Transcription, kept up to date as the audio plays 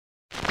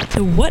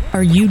the What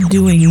Are You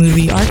Doing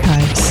movie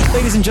archives.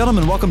 Ladies and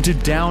gentlemen, welcome to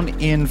Down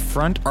in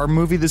Front. Our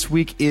movie this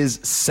week is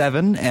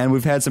Seven, and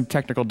we've had some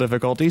technical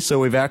difficulties, so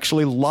we've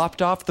actually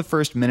lopped off the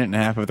first minute and a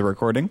half of the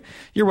recording.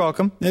 You're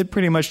welcome. It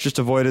pretty much just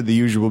avoided the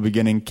usual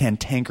beginning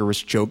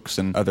cantankerous jokes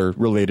and other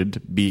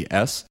related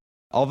BS.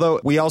 Although,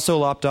 we also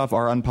lopped off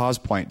our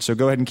unpause point, so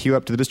go ahead and cue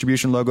up to the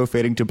distribution logo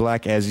fading to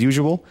black as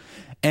usual,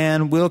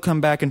 and we'll come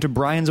back into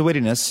Brian's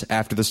wittiness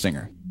after the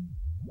stinger.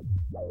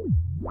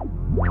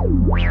 I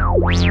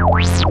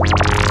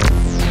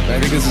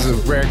think this is a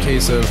rare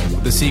case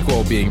of the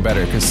sequel being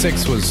better, because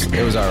 6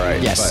 was all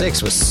right. Yeah,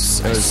 6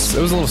 was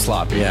a little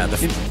sloppy. Yeah,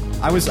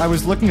 I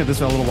was looking at this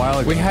a little while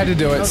ago. We had to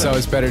do it, so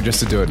it's better just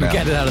to do it now.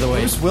 get it out of the way.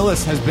 Bruce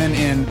Willis has been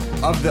in,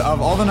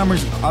 of all the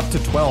numbers up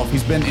to 12,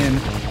 he's been in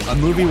a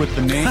movie with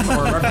the name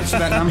or a reference to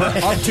that number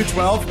up to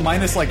 12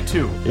 minus like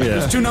 2. Yeah.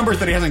 There's 2 numbers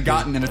that he hasn't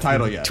gotten in a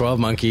title yet. 12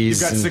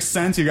 Monkeys. You've got Sixth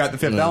Sense, you've got The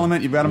Fifth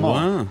Element, you've got them all.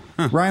 Wow.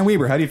 Huh. Ryan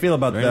Weber, how do you feel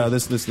about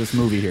this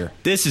movie here?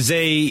 This is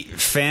a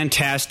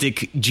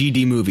fantastic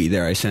GD movie.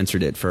 There, I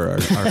censored it for our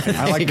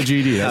I like the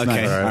GD. That's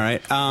okay,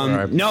 nice. all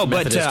right. No,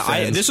 but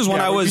this was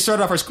when I was... We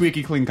started off our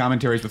squeaky clean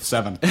commentaries with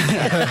 7.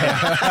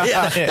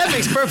 Yeah, that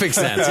makes perfect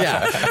sense.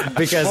 Yeah,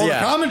 because the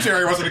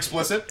commentary wasn't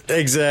explicit.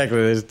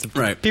 Exactly.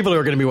 Right. People who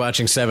are going to be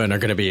watching 7 are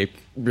going to be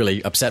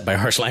really upset by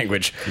harsh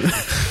language.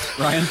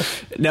 Ryan?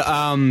 No,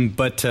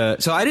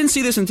 so I didn't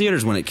see this in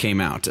theaters when it came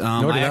out.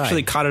 I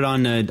actually caught it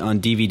on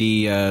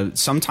DVD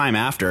sometime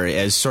after,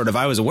 as sort of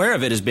I was aware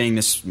of it as being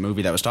this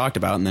movie that was talked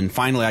about, and then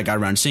finally I got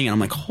around to seeing it. I'm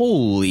like,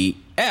 holy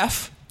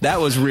F. That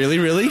was really,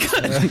 really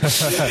good.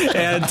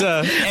 and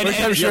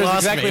I'm sure it's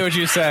exactly what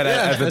you said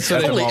at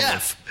the moment.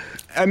 F.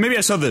 Maybe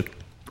I saw the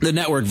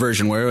network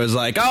version where it was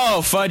like,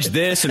 oh, fudge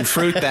this and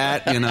fruit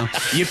that, you know.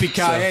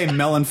 Yippee-ki-yay,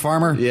 melon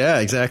farmer. Yeah,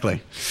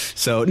 exactly.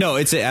 So, no,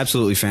 it's an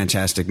absolutely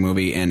fantastic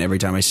movie, and every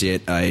time I see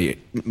it, I,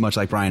 much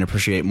like Brian,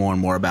 appreciate more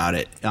and more about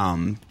it,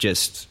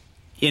 just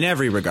in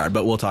every regard.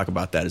 But we'll talk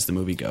about that as the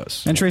movie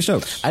goes. And Trey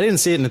Stokes. I didn't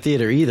see it in the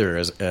theater either,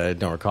 as I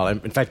don't recall.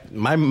 In fact,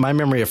 my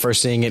memory of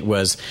first seeing it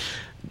was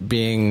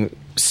being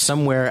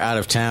somewhere out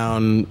of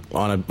town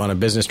on a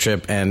business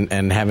trip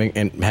and having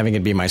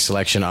it be my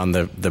selection on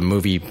the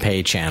movie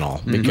pay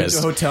channel, because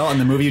the hotel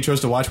and the movie you chose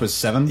to watch was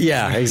 7.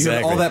 Yeah,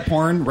 exactly. You had all that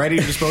porn right at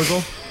your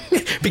disposal.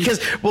 because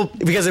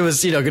it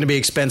was going to be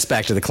expense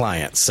back to the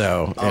client,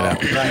 so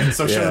right.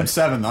 So show them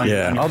 7.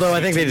 Although I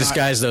think they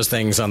disguised those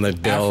things on the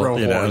bill,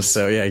 Afro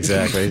so yeah,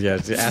 exactly. Yeah,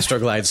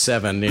 Astroglide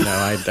 7.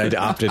 I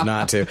opted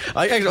not to.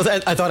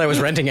 I thought I was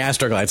renting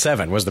Astroglide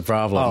 7 was the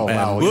problem. Oh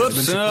wow!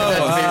 Whoops!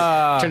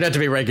 Turned out to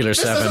be regular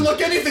 7. This doesn't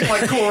look anything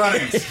like Cool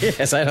Runnings.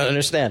 Yes, I don't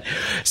understand.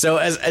 So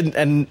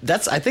and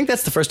that's, I think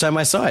that's the first time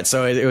I saw it.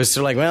 So it was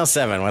sort of like, well,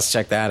 7. Let's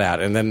check that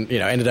out. And then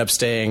ended up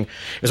staying.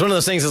 It was one of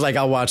those things. Is like,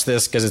 I'll watch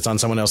this because it's on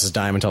someone else's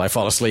dime until I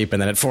fall asleep,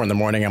 and then at 4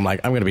 a.m, I'm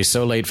like, I'm going to be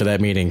so late for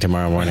that meeting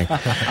tomorrow morning,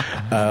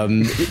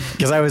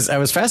 because I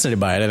was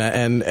fascinated by it,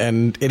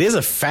 and it is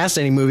a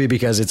fascinating movie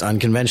because it's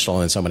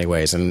unconventional in so many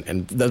ways,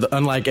 and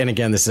unlike, and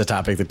again, this is a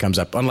topic that comes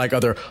up, unlike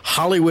other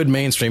Hollywood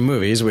mainstream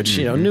movies, which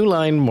New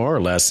Line more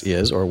or less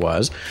is or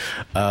was,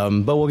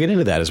 but we'll get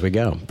into that as we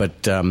go. But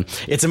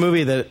it's a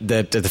movie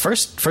that the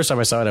first time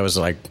I saw it, I was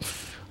like,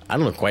 I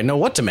don't quite know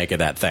what to make of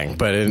that thing,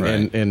 but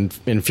in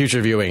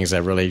future viewings,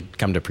 I've really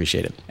come to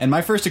appreciate it. And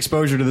my first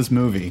exposure to this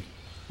movie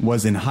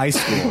was in high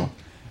school.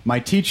 My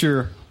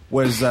teacher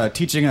was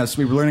teaching us,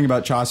 we were learning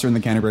about Chaucer and the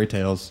Canterbury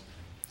Tales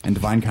and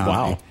Divine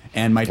Comedy. Wow.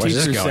 And my Where's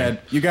teacher this going?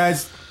 said, you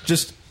guys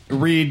just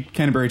read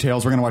Canterbury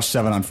Tales, we're going to watch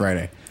 7 on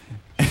Friday.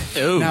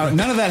 Now,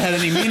 none of that had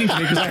any meaning to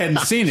me because I hadn't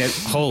seen it.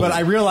 But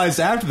I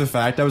realized after the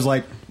fact, I was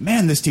like,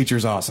 man, this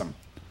teacher's awesome.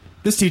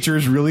 This teacher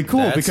is really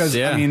cool because,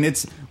 I mean,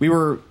 we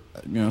were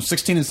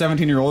 16 and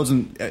 17-year-olds,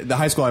 and the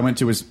high school I went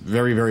to was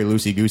very, very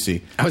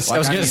loosey-goosey. I was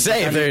going to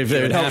say,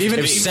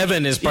 if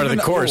 7 is part of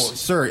the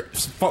course. Sir,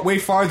 way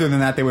farther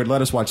than that, they would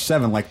let us watch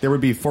 7. Like, there would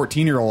be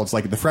 14-year-olds,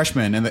 like the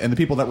freshmen and the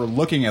people that were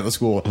looking at the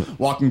school,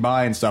 walking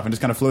by and stuff, and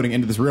just kind of floating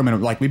into this room,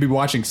 and like, we'd be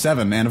watching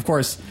 7. And, of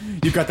course,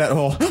 you've got that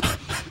whole...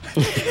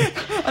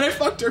 and I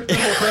fucked her the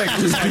whole thing.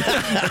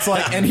 It's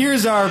like, and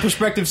here's our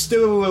perspective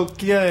still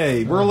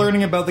okay. We're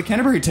learning about the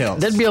Canterbury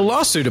Tales. There'd be a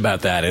lawsuit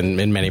about that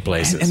in many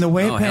places. And the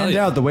way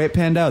it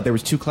panned out, there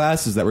was 2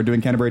 classes that were doing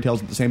Canterbury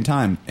Tales at the same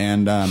time,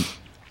 and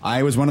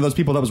I was one of those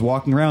people that was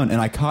walking around, and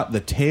I caught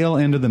the tail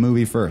end of the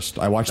movie first.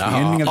 I watched the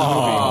ending of the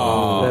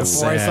movie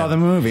before I saw the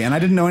movie, and I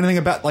didn't know anything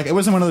about, like, it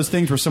wasn't one of those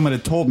things where someone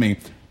had told me,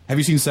 have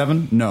you seen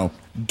 7? No.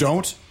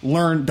 Don't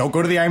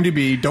go to the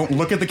IMDb, don't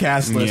look at the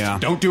cast list,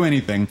 don't do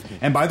anything.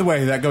 And by the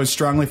way, that goes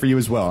strongly for you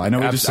as well. I know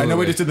we just did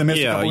the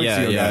Mist a couple weeks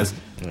ago, guys.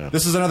 Yeah.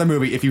 This is another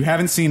movie. If you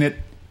haven't seen it,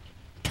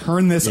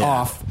 turn this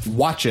off,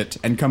 watch it,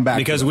 and come back.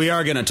 Because we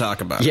are going to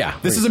talk about it. Yeah.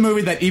 This is a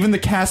movie that even the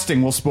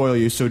casting will spoil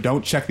you, so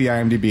don't check the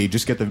IMDb.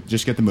 Just get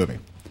the movie.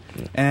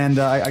 And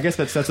I guess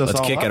that sets us all up.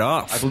 Let's kick it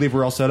off. I believe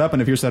we're all set up,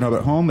 and if you're set up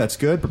at home, that's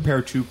good.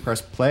 Prepare to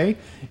press play.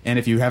 And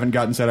if you haven't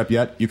gotten set up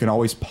yet, you can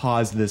always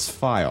pause this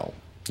file.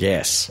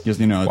 Yes.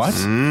 Just, what?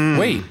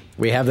 Wait.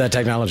 We have that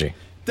technology.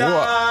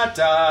 Da,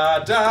 da,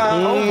 da.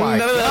 Oh my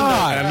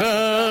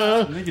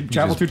God. You can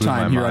travel through blew my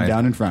time here on mind.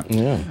 Down in Front.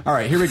 All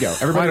right, here we go. Why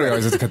Everybody, do we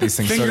always have to cut these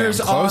things so damn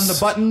fingers close? on the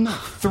button.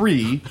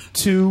 3,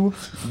 2,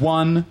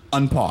 1,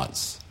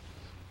 unpause.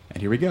 And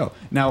here we go.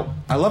 Now,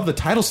 I love the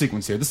title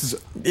sequence here. This is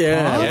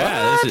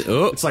This is,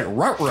 it's like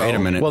ruh-roh. wait a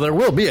minute. Well, there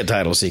will be a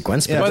title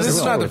sequence. But Yeah, Well, it this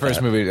is doesn't not roll the with first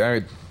that. movie.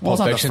 Well, Pulp it's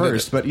not the Fiction did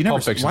first, it. but you never.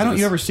 Pulp Fiction Why did don't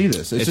you this. ever see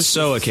this? it's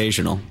so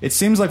occasional. It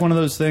seems like one of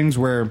those things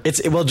where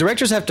well,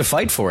 directors have to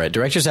fight for it.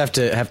 Directors have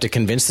to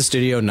convince the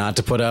studio not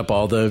to put up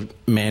all the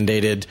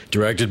mandated,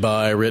 directed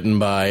by, written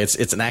by.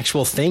 It's an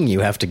actual thing you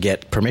have to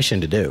get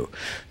permission to do.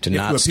 To you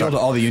not have to appeal start. to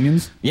all the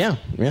unions. Yeah.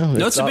 No,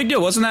 it's a big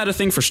deal. Wasn't that a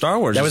thing for Star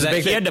Wars? That was a big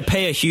he thing. had to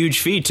pay a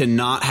huge fee to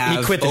not have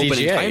He quit the opening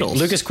DGA. titles.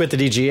 Lucas quit the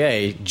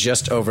DGA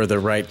just over the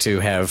right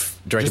to have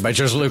directed by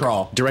George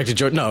Lucas.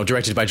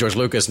 Directed by George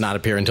Lucas, not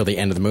appear until the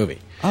end of the movie.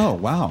 Oh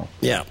wow.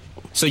 Yeah.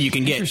 so you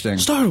can get Interesting.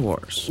 Star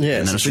Wars. Yeah,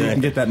 And then it's So you it's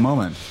can get that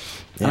moment.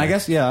 And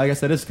Yeah. I guess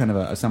that is kind of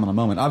a seminal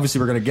moment. Obviously,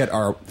 we're going to get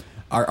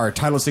our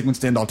title sequence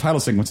to end all title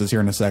sequences here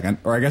in a second,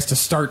 or I guess to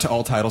start to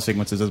all title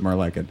sequences is more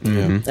like it.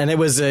 And it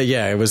was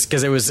it was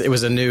because it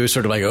was a new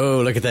sort of like,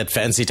 oh, look at that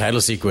fancy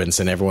title sequence,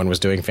 and everyone was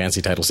doing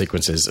fancy title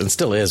sequences, and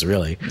still is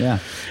really. Yeah.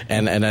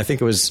 And I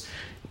think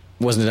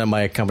wasn't it done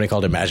by a company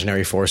called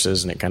Imaginary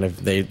Forces, and it kind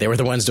of they were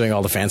the ones doing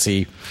all the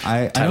fancy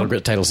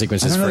title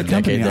sequences I don't know for a the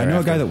company. decade. I know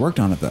a guy thereafter. that worked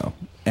on it though,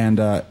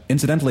 and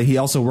incidentally, he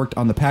also worked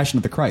on The Passion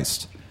of the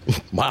Christ.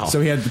 Wow.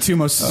 So he had the two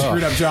most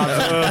screwed up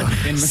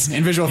jobs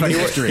in visual effects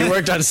history. He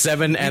worked on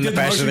Seven and You The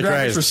did Passion of the motion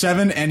graphics for Christ.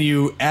 7, and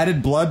you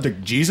added blood to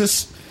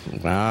Jesus.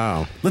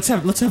 Wow. Let's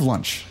have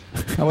lunch.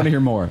 I want to hear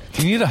more.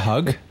 Do you need a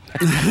hug?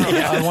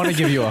 I want to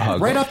give you a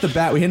hug. Right off the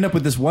bat, we end up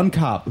with this one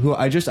cop who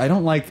I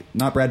don't like.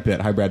 Not Brad Pitt,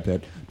 hi Brad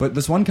Pitt, but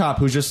this one cop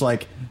who's just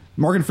like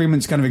Morgan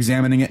Freeman's kind of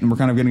examining it, and we're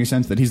kind of getting a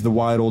sense that he's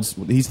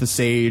he's the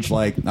sage.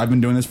 Like, I've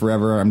been doing this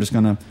forever. I'm just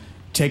gonna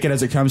take it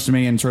as it comes to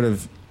me and sort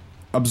of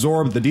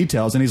absorb the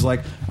details. And he's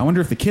like, I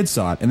wonder if the kid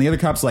saw it. And the other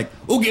cop's like,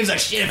 who gives a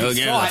shit if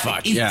he saw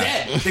it? He's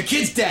dead. The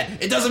kid's dead.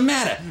 It doesn't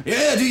matter.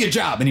 Yeah, do your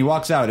job. And he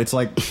walks out. It's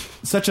like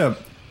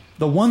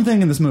the one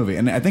thing in this movie,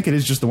 and I think it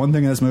is just the one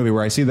thing in this movie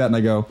where I see that and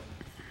I go,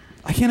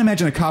 I can't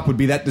imagine a cop would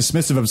be that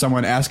dismissive of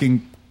someone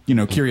asking,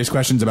 curious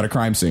questions about a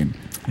crime scene,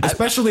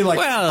 especially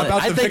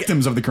about the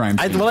victims of the crime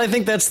scene. I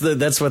think that's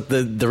what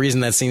the reason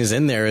that scene is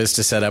in there is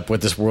to set up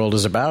what this world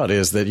is about.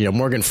 Is that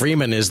Morgan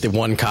Freeman is the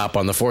one cop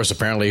on the force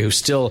apparently who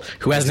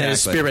hasn't had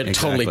his spirit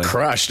totally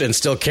crushed and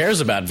still cares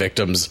about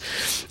victims,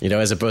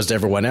 as opposed to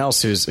everyone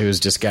else who's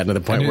just gotten to the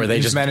point where they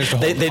just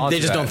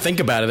don't think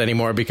about it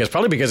anymore because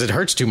it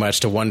hurts too much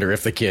to wonder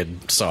if the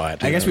kid saw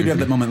it. I guess we do have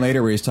that moment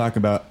later where he's talking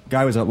about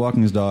guy was out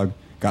walking his dog,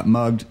 got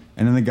mugged,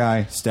 and then the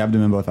guy stabbed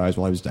him in both eyes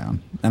while he was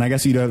down. And I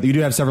guess you do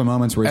have several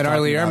moments where he's And R.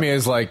 Lee talking Ermey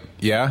is like,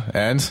 yeah,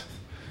 and?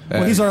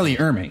 well, he's R. Lee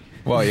Ermey.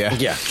 Well, yeah.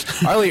 Yeah.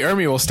 R. Lee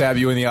Ermey will stab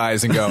you in the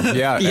eyes and go,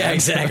 yeah. Yeah, and?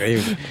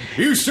 exactly.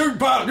 You shoot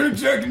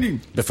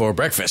Before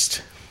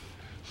breakfast.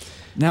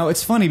 Now,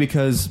 it's funny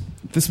because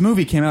this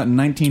movie came out in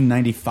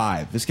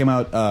 1995. This came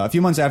out a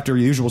few months after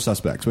Usual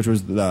Suspects, which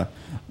was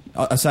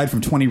aside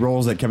from 20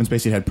 roles that Kevin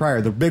Spacey had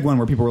prior, the big one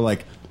where people were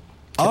like,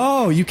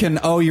 oh, you're Kevin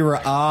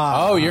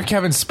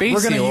Spacey.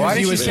 We're going to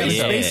use you as Kevin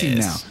Spacey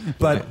now.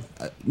 But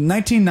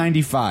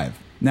 1995.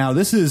 Now,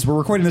 we're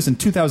recording this in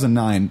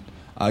 2009.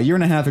 A year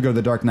and a half ago,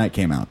 The Dark Knight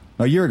came out.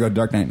 A year ago,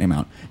 Dark Knight came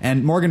out.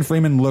 And Morgan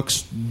Freeman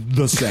looks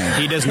the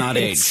same. He does not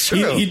age.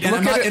 Look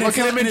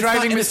at him in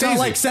Driving Miss It's not Daisy.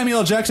 like Samuel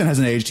L. Jackson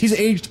hasn't aged. He's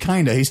aged,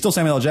 kind of. He's still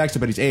Samuel L. Jackson,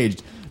 but he's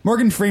aged.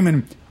 Morgan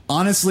Freeman,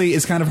 honestly,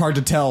 is kind of hard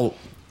to tell.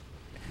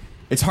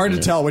 It's hard to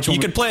tell which one. You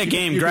could play a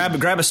game, grab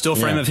a still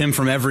frame of him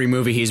from every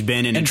movie he's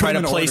been in, and try put to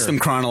them in place order. them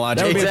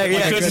chronologically. Exactly,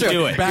 yeah, I couldn't good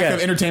do it. Back Yeah. of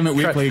Entertainment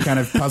Weekly kind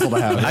of puzzle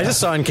to have. I just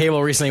saw on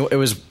cable recently. It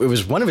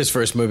was one of his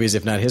first movies,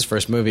 if not his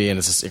first movie, and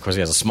of course he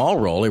has a small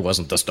role. He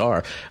wasn't the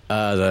star.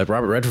 The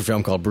Robert Redford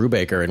film called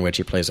Brubaker, in which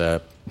he plays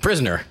a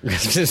prisoner.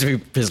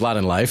 His lot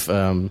in life,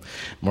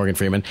 Morgan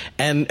Freeman,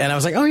 and I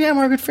was like, oh yeah,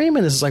 Morgan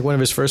Freeman. This is like one of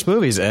his first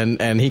movies,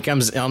 and he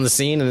comes on the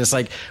scene, and it's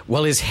like,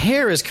 well, his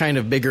hair is kind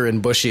of bigger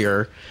and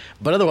bushier,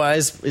 but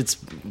otherwise it's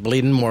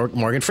bleeding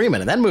Morgan Freeman,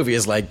 and that movie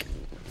is like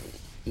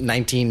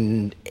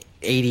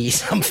 1980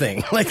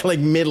 something, like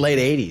mid late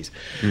 80s,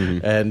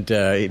 and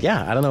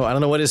yeah, I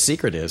don't know what his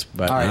secret is,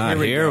 but All right,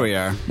 Here we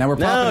are. Now we're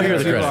popping here are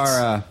the into credits.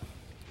 our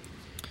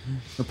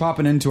we're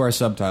popping into our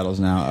subtitles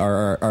now,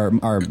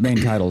 our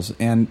main titles,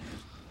 and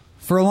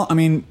for a long, I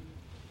mean,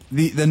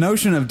 the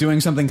notion of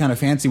doing something kind of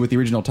fancy with the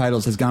original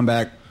titles has gone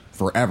back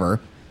forever.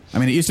 I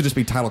mean, it used to just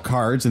be title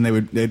cards, and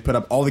they'd put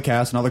up all the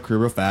cast and all the crew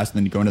real fast, and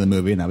then you go into the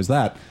movie, and that was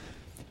that.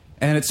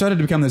 And it started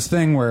to become this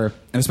thing where,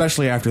 and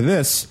especially after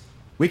this,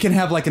 we can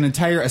have like an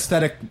entire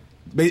aesthetic.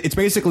 It's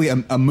basically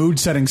a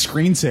mood-setting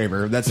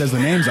screensaver that says the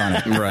names on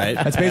it. Right.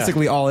 That's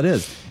basically all it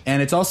is.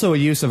 And it's also a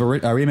use of a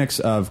remix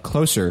of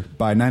Closer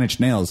by Nine Inch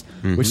Nails,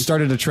 which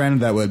started a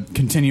trend that would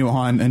continue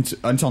on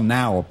until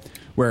now,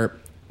 where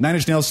Nine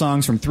Inch Nails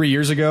songs from 3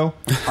 years ago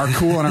are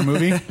cool in our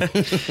movie.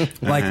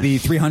 Like the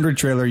 300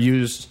 trailer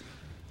used,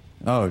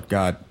 oh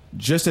God,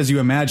 Just As You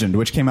Imagined,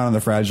 which came out on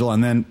the Fragile,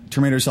 and then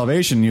Terminator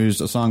Salvation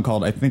used a song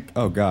called, I think,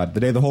 oh God, The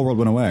Day the Whole World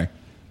Went Away.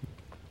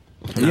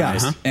 Yeah,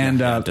 and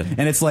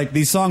it's like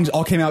these songs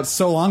all came out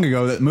so long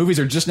ago that movies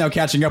are just now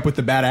catching up with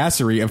the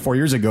badassery of 4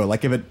 years ago.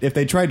 Like if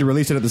they tried to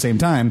release it at the same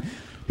time,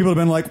 people would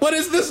have been like, "What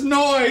is this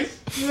noise?"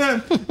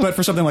 But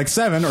for something like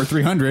 7 or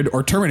 300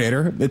 or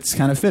Terminator, it's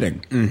kind of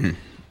fitting. Mm-hmm.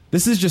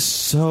 This is just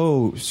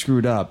so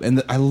screwed up,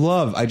 and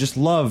I just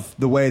love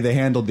the way they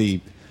handled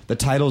the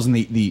titles and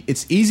the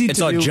it's easy to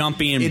it's all do.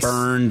 Jumpy and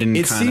burned and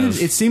it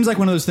seems like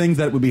one of those things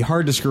that would be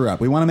hard to screw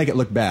up. We want to make it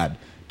look bad.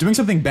 Doing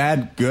something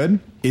bad good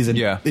is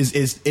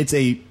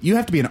you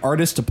have to be an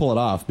artist to pull it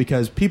off,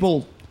 because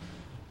people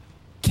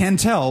can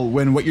tell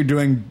when what you're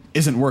doing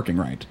isn't working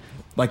right.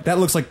 Like, that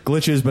looks like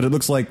glitches, but it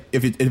looks like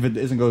if it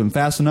isn't going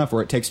fast enough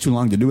or it takes too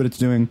long to do what it's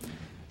doing.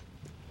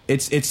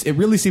 It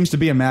really seems to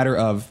be a matter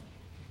of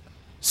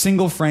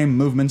single frame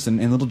movements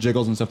and little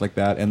jiggles and stuff like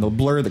that, and the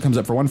blur that comes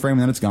up for one frame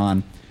and then it's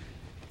gone.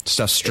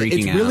 Stuff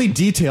streaking out. It's really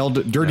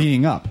detailed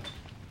dirtying up.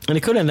 And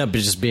it could end up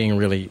just being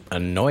really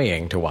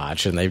annoying to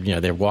watch, and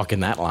they're walking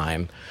that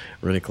line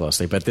really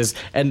closely. But this,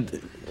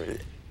 and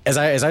as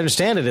I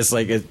understand it, it's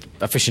like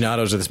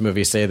aficionados of this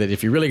movie say that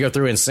if you really go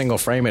through and single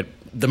frame it,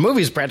 the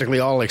movie's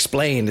practically all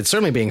explained. It's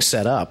certainly being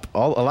set up. A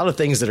lot of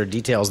things that are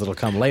details that'll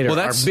come later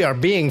are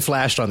being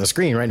flashed on the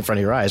screen right in front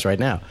of your eyes right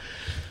now.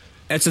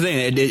 That's the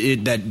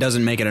thing that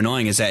doesn't make it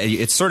annoying, is that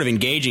it's sort of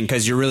engaging,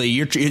 because you're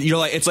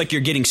like, it's like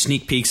you're getting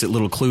sneak peeks at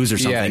little clues or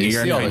something. Yeah, you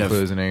see all the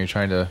clues, and then you're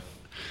trying to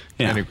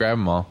grab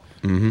them all.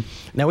 Mm-hmm.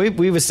 Now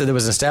we said there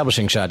was an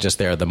establishing shot just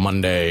there, the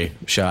Monday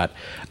shot.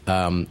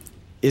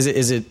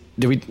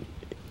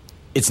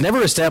 It's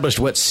never established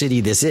what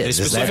city this is.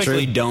 They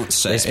specifically don't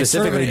say. They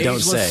specifically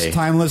don't say.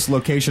 Timeless,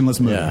 locationless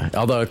movie. Yeah.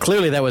 Although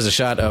clearly that was a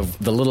shot of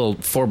the little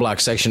 4-block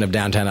section of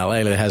downtown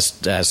LA that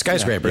has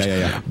skyscrapers.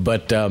 Yeah.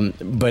 But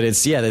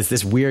it's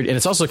this weird, and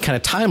it's also kind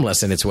of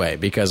timeless in its way,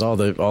 because all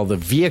the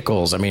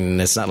vehicles. I mean,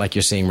 it's not like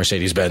you're seeing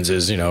Mercedes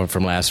Benzes,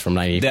 from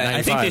 95.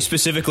 I think they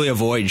specifically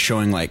avoid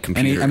showing like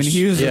computers. And he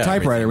uses a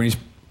typewriter when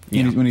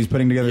he's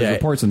putting together his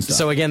reports and stuff.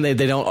 So again, they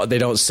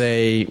don't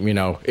say, it's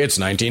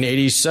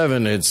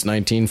 1987, it's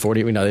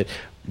 1940,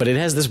 but it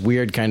has this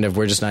weird kind of,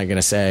 we're just not going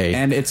to say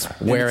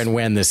where and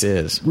when this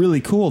is.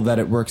 Really cool that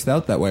it works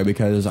out that way,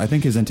 because I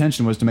think his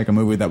intention was to make a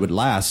movie that would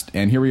last,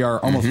 and here we are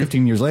almost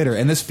 15 years later,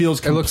 and this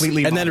feels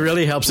completely and then it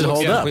really helps it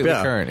hold up.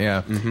 Yeah, current.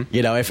 Yeah. Mm-hmm.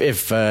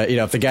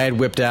 If the guy had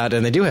whipped out,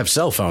 and they do have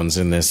cell phones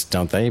in this,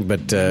 don't they?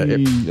 But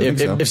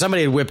if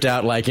somebody had whipped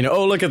out like,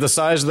 oh, look at the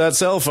size of that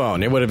cell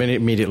phone, it would have been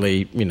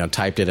immediately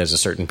typed it as a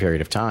certain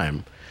period of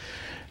time.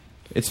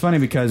 It's funny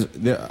because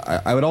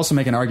I would also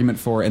make an argument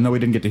for, and though we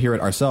didn't get to hear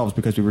it ourselves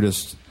because we were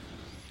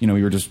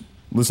just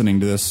listening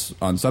to this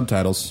on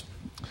subtitles.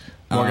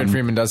 Morgan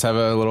Freeman does have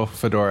a little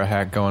fedora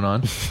hat going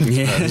on.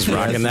 He's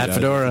rocking that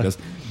fedora.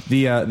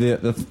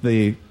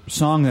 The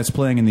song that's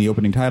playing in the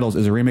opening titles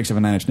is a remix of a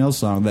Nine Inch Nails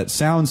song that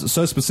sounds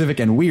so specific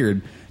and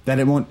weird that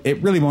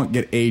it really won't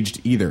get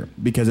aged either,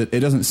 because it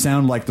doesn't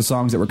sound like the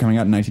songs that were coming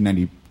out in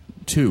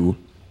 1992.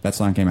 That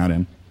song came out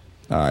in.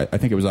 I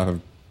think it was off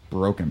of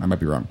Broken. I might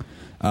be wrong.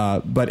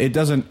 But it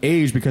doesn't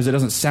age because it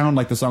doesn't sound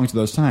like the songs of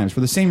those times. For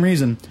the same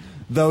reason,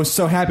 though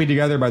So Happy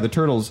Together by the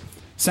Turtles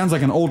sounds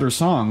like an older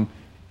song,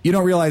 you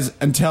don't realize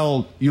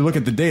until you look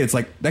at the date. It's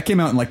like, that came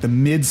out in like the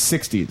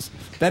mid-'60s.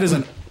 That is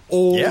an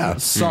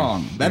old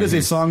song. That is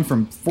a song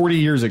from 40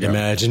 years ago.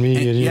 Imagine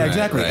me. Yeah,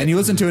 exactly. Right. And you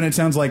listen to it and it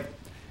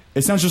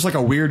sounds just like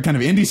a weird kind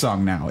of indie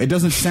song now. It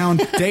doesn't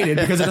sound dated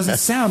because it doesn't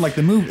sound like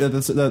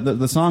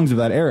the songs of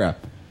that era.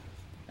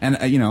 And,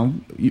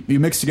 you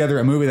mix together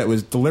a movie that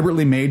was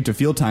deliberately made to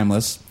feel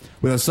timeless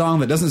with a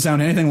song that doesn't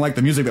sound anything like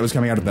the music that was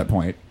coming out at that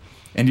point.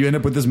 And you end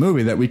up with this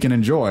movie that we can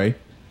enjoy,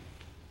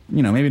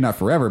 maybe not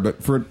forever,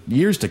 but for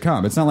years to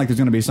come. It's not like there's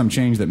going to be some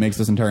change that makes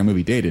this entire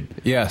movie dated.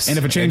 Yes. And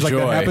if a change like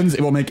that happens,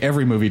 it will make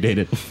every movie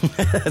dated.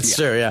 That's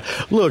true, yeah.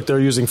 Look, they're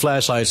using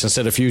flashlights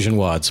instead of fusion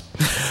wads.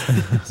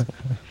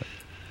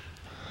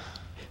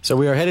 So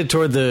we are headed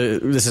toward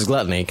this is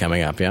Gluttony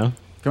coming up, yeah?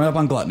 Coming up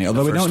on Gluttony,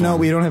 although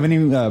we don't have any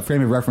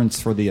frame of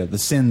reference for the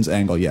sins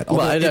angle yet.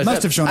 Although it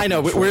must have shown. I know.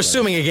 We're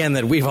assuming again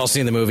that we've all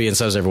seen the movie, and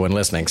so is everyone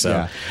listening.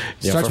 So,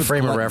 for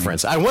frame of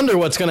reference, I wonder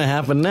what's going to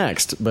happen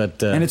next.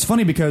 But and it's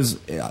funny because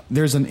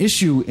there's an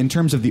issue in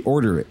terms of the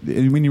order.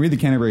 When you read the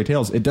Canterbury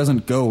Tales, it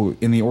doesn't go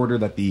in the order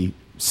that the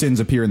sins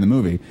appear in the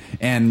movie,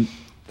 and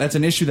that's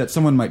an issue that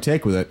someone might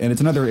take with it. And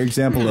it's another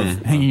example of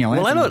hanging a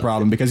lantern on the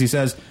problem, because he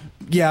says,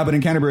 "Yeah, but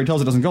in Canterbury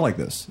Tales, it doesn't go like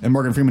this." And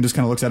Morgan Freeman just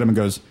kind of looks at him and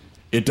goes,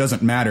 "It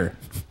doesn't matter,"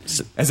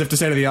 as if to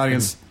say to the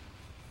audience,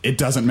 "It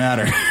doesn't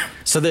matter."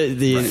 So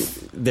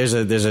there's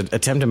an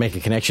attempt to make a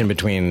connection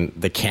between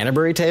the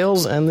Canterbury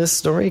Tales and this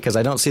story, because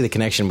I don't see the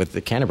connection with the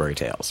Canterbury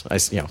Tales.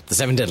 The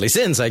 7 Deadly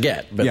Sins I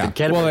get, but the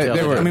Canterbury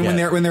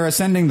Tales. When they're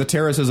ascending the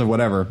terraces of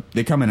whatever,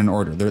 they come in an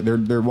order.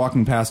 They're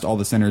walking past all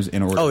the sinners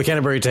in order. Oh, the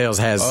Canterbury Tales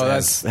has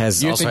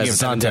you're also thinking has of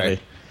Dante.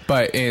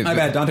 But my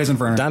bad, Dante's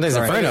Inferno. Dante's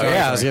Inferno.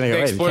 Yeah, I was getting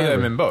they explore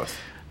them in both.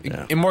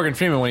 In Morgan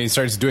Freeman, when he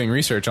starts doing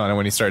research on it,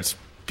 when he starts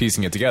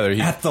piecing it together.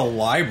 At the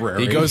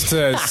library. He goes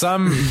to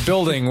some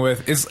building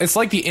with it's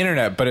like the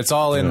internet, but it's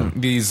all in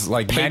these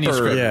like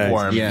manuscript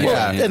form. Yeah.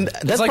 Well, and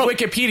it's like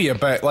Wikipedia,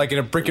 but like in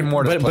a brick and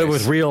mortar place. But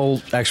with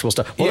real actual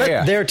stuff.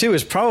 Well, there too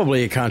is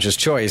probably a conscious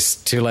choice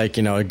to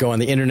go on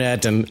the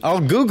internet and I'll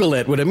Google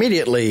it would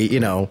immediately,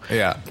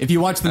 Yeah. If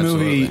you watch the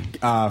movie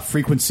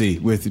Frequency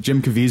with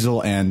Jim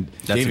Caviezel and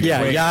David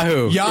Quaid,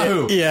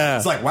 Yahoo. Yeah.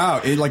 It's like,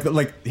 wow.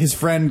 Like his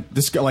friend,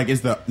 this guy, like,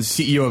 is the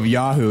CEO of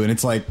Yahoo, and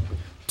it's like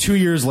 2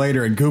 years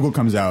later and Google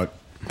comes out.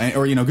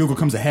 Or, Google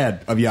comes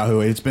ahead of Yahoo.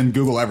 It's been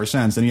Google ever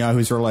since. And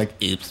Yahoo's sort of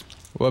like, oops.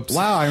 Whoops.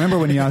 Wow, I remember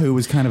when Yahoo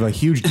was kind of a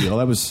huge deal.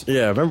 That was...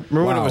 Yeah,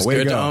 remember when it was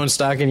good to own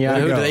stock in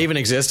Yahoo? Do they even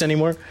exist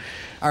anymore?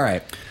 All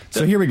right.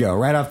 So here we go,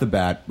 right off the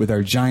bat, with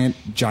our giant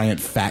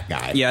fat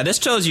guy. Yeah, this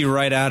tells you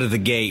right out of the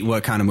gate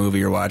what kind of movie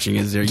you're watching.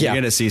 You're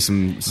going to see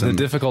some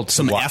difficult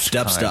some effed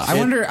up stuff. I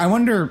wonder,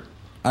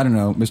 I don't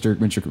know,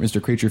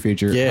 Mr. Creature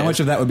Feature, how much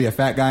of that would be a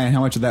fat guy and how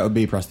much of that would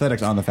be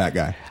prosthetics on the fat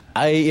guy?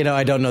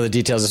 I don't know the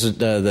details. This was,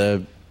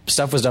 the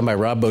stuff was done by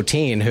Rob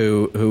Bottin,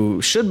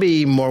 who should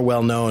be more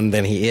well known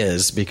than he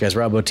is, because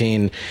Rob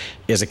Bottin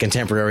is a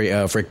contemporary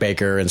of Rick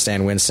Baker and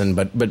Stan Winston.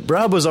 But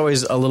Rob was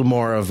always a little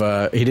more of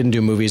he didn't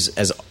do movies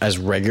as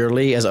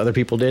regularly as other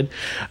people did,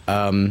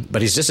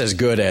 but he's just as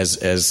good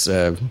as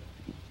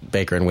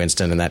Baker and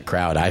Winston and that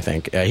crowd, I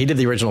think. He did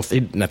the original,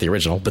 not the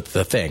original, but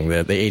The Thing,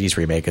 the 80s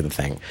remake of The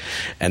Thing.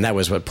 And that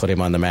was what put him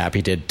on the map.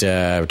 He did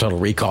Total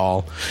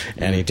Recall,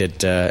 and he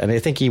did, and I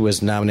think he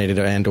was nominated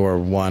and or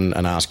won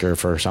an Oscar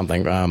for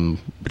something,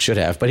 should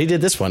have. But he did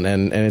this one,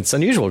 and it's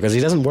unusual because he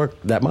doesn't work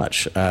that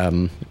much.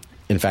 In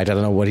fact, I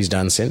don't know what he's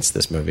done since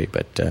this movie,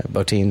 but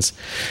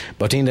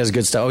Bottin does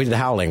good stuff. Oh, The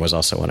Howling was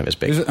also one of his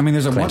big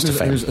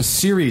there's a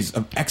series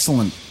of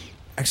excellent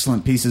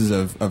pieces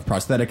of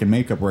prosthetic and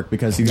makeup work,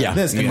 because you got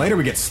this, and later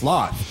we get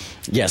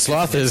Sloth. Yeah,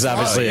 Sloth is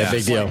obviously a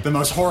big deal. Like the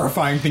most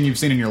horrifying thing you've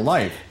seen in your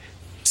life.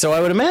 So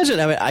I would imagine.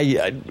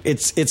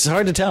 It's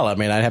hard to tell. I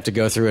mean, I'd have to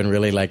go through and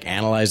really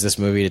analyze this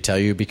movie to tell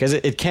you, because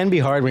it can be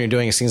hard when you're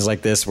doing scenes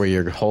like this where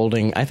you're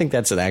holding. I think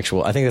that's a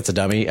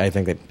dummy. I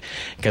think that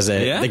because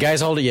the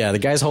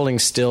guy's holding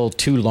still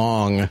too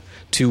long,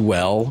 too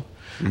well.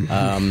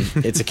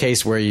 It's a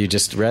case where you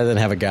just, rather than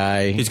have a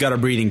guy, he's got a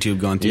breathing tube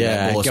going through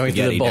that bowl of going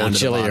through the bowl of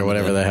chili or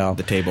whatever the hell,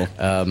 the table.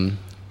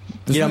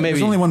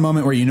 There's only one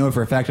moment where you know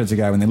for a fact it's a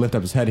guy when they lift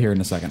up his head here in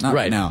a second. Not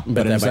right now,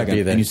 but in a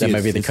second. That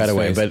might be the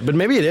cutaway. But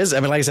maybe it is. I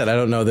mean, like I said, I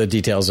don't know the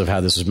details of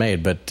how this was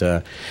made, but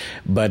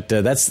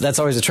that's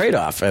always a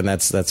trade-off, and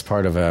that's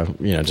part of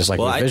just like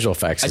with visual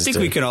effects. I think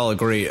we could all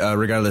agree,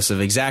 regardless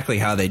of exactly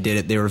how they did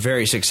it, they were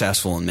very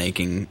successful in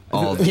making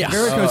all the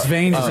varicose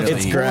veins.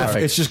 It's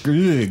graphic. It's just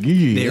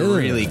they're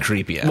really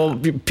creepy. Well,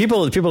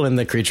 people in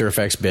the creature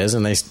effects biz,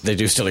 and they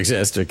do still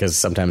exist, because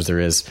sometimes there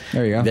is.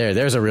 There you go.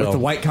 There's a real with the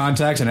white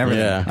contacts and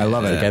everything. Yeah. I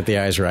love it. Get the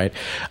eyes right.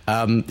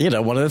 One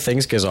of the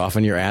things, because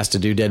often you're asked to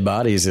do dead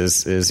bodies,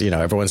 is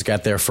everyone's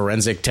got their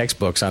forensic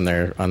textbooks on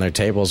their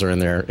tables or in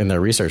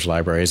their research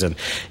libraries, and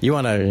you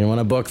want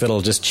a book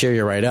that'll just cheer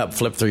you right up.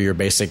 Flip through your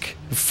basic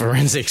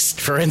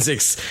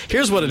forensics.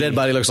 Here's what a dead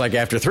body looks like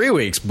after 3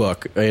 weeks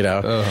book.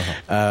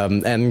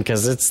 And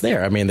because it's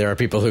there. I mean, there are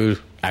people who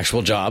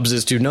actual jobs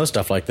is to know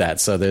stuff like that.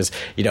 So there's,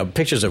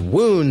 pictures of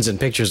wounds and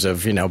pictures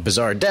of,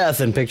 bizarre death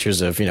and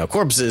pictures of,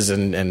 corpses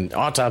and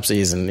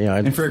autopsies and,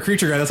 And for a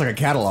creature guy, that's like a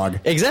catalog.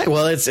 Exactly.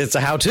 Well, it's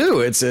a how-to.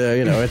 It's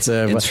it's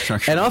a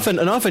instruction.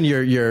 And often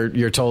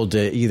you're told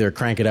to either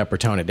crank it up or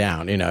tone it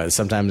down.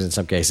 Sometimes in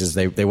some cases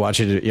they want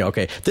you to,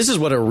 okay, this is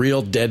what a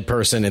real dead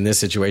person in this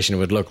situation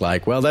would look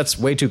like. Well, that's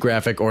way too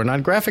graphic or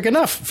not graphic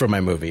enough for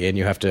my movie, and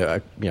you have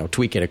to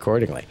tweak it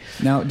accordingly.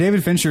 Now,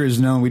 David Fincher is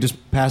known. We just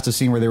passed a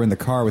scene where they were in the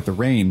car with the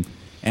rain.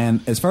 And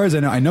as far as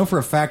I know for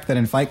a fact that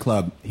in Fight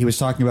Club, he was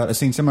talking about a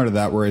scene similar to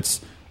that where it's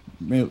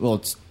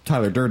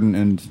Tyler Durden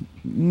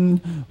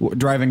and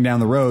driving down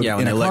the road when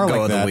in they a let car go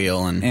like of that. the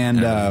wheel.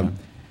 And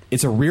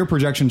it's a rear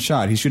projection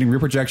shot. He's shooting rear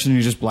projection and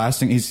he's just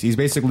blasting. He's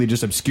basically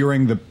just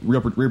obscuring the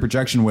rear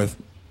projection with,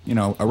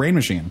 a rain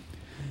machine.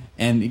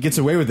 And he gets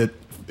away with it.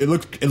 It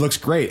looks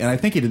great. And I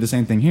think he did the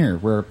same thing here,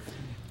 where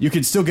you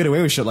could still get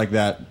away with shit like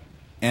that.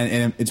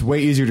 And it's way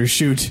easier to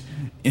shoot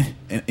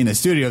in a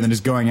studio than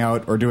just going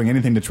out or doing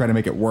anything to try to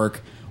make it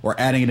work or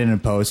adding it in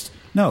post.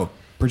 No,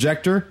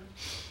 projector,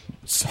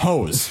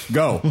 hose,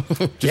 go.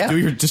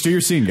 Just do your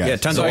scene, guys. Yeah,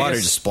 tons of water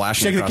just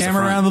splashing. Shake the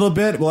camera around a little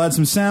bit. We'll add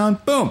some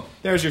sound. Boom,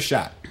 there's your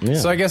shot. Yeah.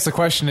 So I guess the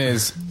question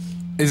is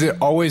it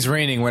always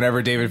raining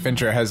whenever David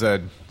Fincher has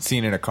a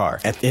scene in a car?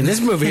 In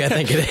this movie, I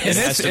think it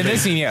is. in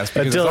this scene, yes.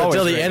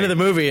 Until the end of the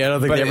movie, I don't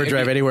think they ever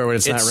drive anywhere when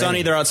it's not raining. It's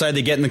sunny, they're outside,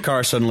 they get in the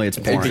car, suddenly it's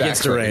pouring. It begins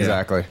to rain.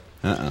 Exactly.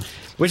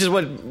 Which is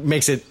what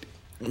makes it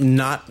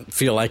not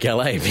feel like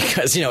LA,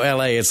 because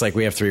LA, it's like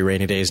we have 3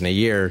 rainy days in a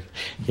year.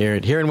 Here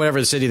in whatever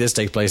the city this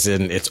takes place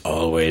in, it's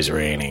always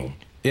raining.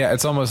 Yeah,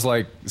 it's almost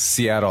like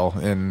Seattle.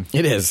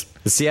 It is.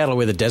 It's Seattle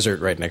with a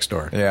desert right next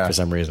door. Yeah. For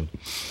some reason.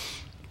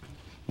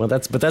 Well,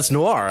 that's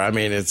noir. I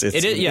mean, it's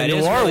it is, yeah,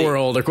 noir really,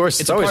 world. Of course,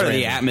 it's always part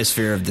raining. of the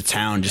atmosphere of the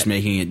town, just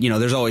making it.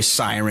 There's always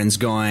sirens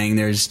going.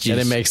 There's just, and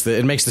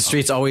it makes the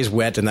streets always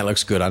wet, and that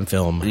looks good on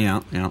film.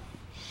 Yeah.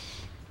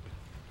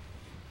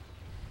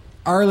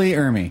 Arlie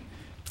Ermy.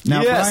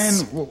 Now,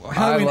 Yes. Brian,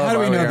 how do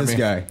we know this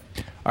guy?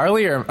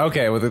 Arlie Ermy.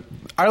 Okay, well,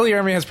 Arlie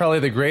Ermy has probably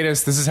the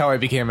greatest "This is how I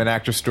became an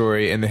actor"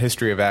 story in the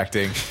history of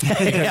acting.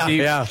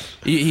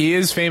 He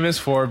is famous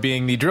for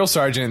being the drill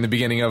sergeant in the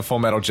beginning of Full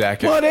Metal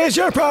Jacket. What is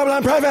your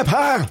problem, Private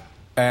Parr?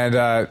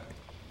 And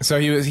so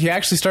he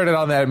actually started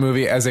on that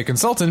movie as a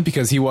consultant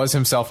because he was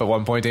himself at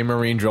one point a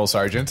Marine drill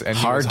sergeant. And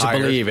Hard to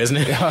believe, isn't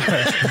it?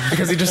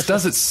 Because he just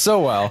does it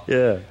so well.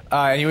 Yeah.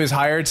 And he was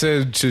hired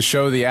to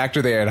show the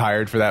actor they had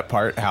hired for that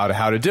part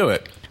how to do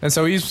it. And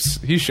so he's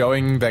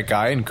showing that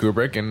guy and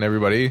Kubrick and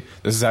everybody,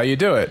 this is how you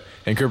do it.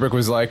 And Kubrick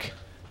was like,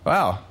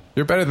 wow,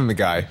 you're better than the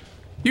guy.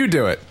 You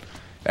do it.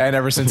 And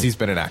ever since, he's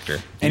been an actor.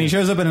 And he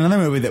shows up in another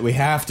movie that we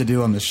have to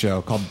do on the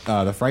show called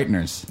The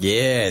Frighteners.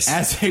 Yes.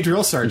 As a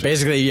drill sergeant.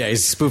 Basically, yeah,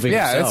 he's spoofing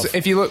himself.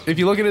 If you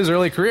look at his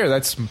early career,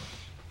 that's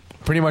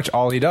pretty much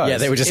all he does. Yeah,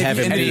 they would just have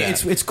him do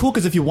that. It's cool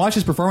because if you watch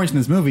his performance in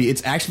this movie,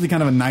 it's actually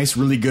kind of a nice,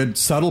 really good,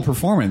 subtle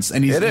performance.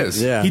 And it is.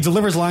 Yeah. He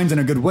delivers lines in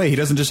a good way. He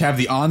doesn't just have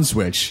the on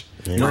switch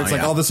where it's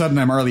like all of a sudden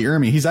I'm Arlie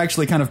Ermy. He's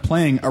actually kind of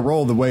playing a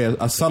role the way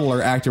a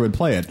subtler actor would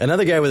play it.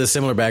 Another guy with a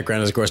similar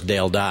background is, of course,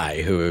 Dale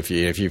Dye, who, if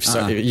you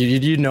saw,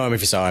 you'd know him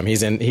if you saw him.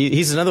 He's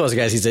another one of those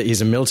guys.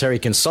 He's a military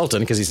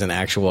consultant because he's an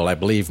actual, I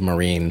believe,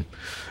 Marine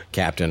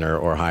captain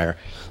or higher.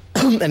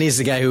 And he's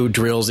the guy who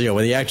drills, when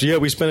the actor,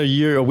 we spent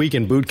a week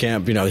in boot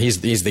camp,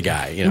 he's the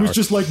guy, It was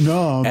just like,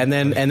 no. And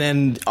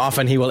then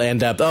often he will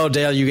end up,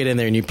 Dale, you get in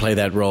there and you play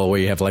that role where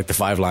you have like the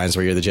 5 lines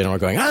where you're the general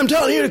going, I'm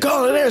telling you to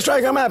call an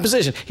airstrike, I'm out of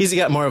position. He's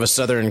got more of a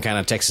southern kind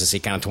of Texas-y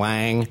kind of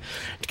twang,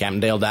 Captain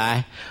Dale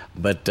Dye.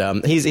 But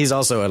he's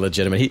also a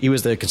legitimate, he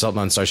was the consultant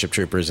on Starship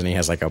Troopers, and he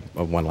has like a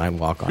one-line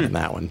walk-on in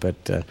that one.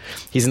 But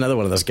he's another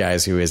one of those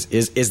guys who is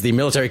the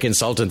military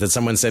consultant that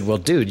someone said, well,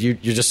 dude, you're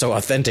just so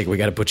authentic, we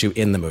got to put you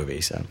in the movie.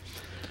 So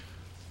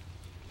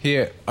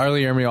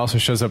Arlie Ermy also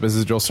shows up as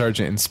a drill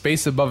sergeant in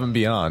Space Above and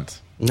Beyond.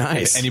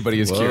 Nice. If anybody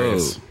is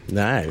curious.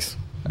 Nice.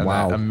 And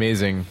that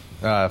amazing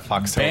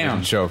Fox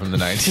television show from the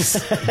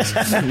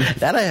 90s.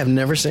 That I have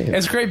never seen.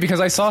 It's great because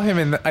I saw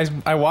him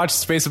I watched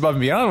Space Above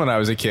and Beyond when I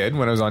was a kid,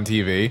 when it was on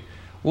TV,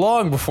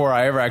 long before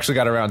I ever actually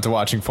got around to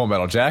watching Full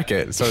Metal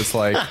Jacket. So it's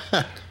like,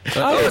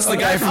 it's the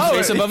guy from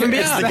Space Above and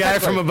Beyond. It's the guy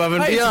from Above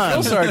and Beyond.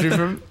 Drill sergeant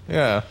from,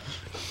 yeah.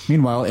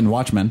 Meanwhile, in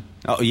Watchmen.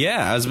 Oh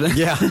yeah,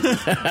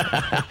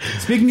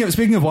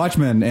 Speaking of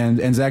Watchmen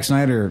and Zack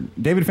Snyder,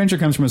 David Fincher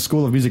comes from a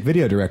school of music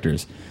video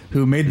directors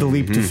who made the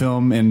leap to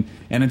film, and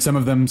in some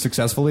of them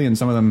successfully, and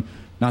some of them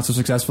not so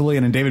successfully.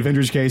 And in David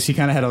Fincher's case, he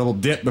kind of had a little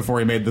dip before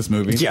he made this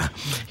movie. Yeah,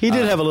 he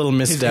did have a little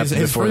misstep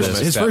before this.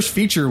 His first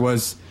feature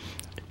was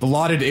the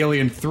lauded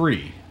Alien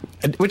 3,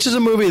 which is a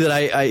movie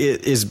that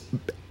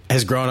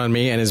has grown on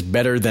me and is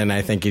better than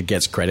I think it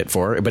gets credit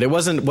for. But it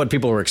wasn't what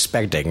people were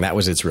expecting. That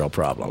was its real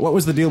problem. What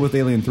was the deal with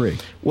Alien 3?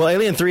 Well,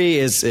 Alien 3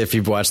 is, if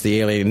you've watched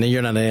the Alien,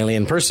 you're not an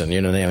Alien person.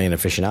 You're an Alien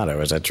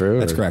aficionado. Is that true?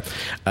 That's correct.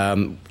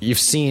 You've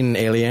seen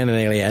Alien and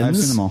Aliens? I've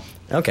seen them all.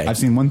 Okay. I've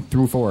seen 1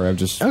 through 4.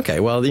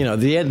 Okay, well,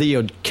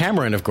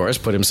 Cameron, of course,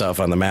 put himself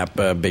on the map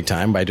big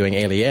time by doing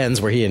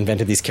Aliens, where he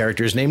invented these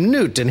characters named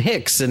Newt and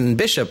Hicks and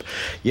Bishop,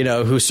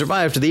 who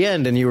survived to the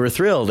end, and you were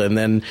thrilled.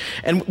 And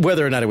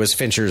whether or not it was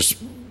Fincher's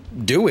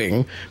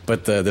doing,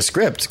 but the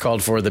script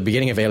called for the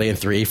beginning of Alien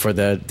 3 for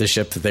the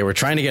ship that they were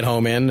trying to get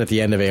home in at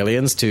the end of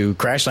Aliens to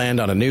crash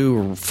land on a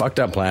new fucked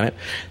up planet,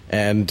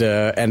 and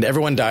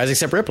everyone dies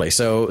except Ripley.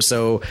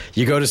 So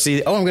you go to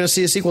see, I'm going to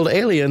see a sequel to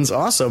Aliens,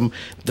 awesome.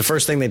 The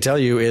first thing they tell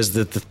you is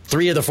that the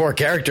 3 of the 4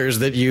 characters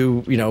that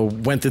you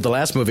went through the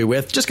last movie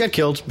with just got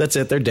killed. That's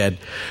it, they're dead.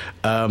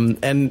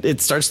 And it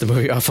starts the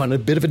movie off on a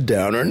bit of a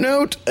downer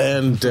note.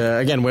 And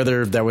again,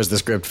 whether that was the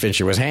script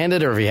Fincher was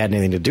handed or if he had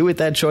anything to do with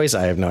that choice,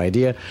 I have no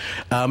idea.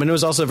 And it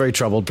was also a very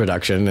troubled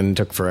production and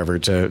took forever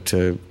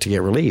to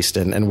get released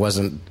and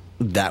wasn't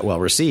that well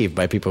received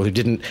by people who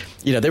didn't,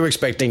 they were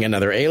expecting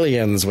another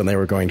Aliens when they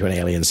were going to an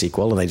Alien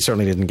sequel, and they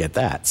certainly didn't get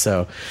that.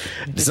 So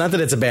it's not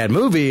that it's a bad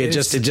movie, it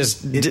just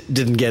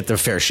didn't get the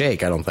fair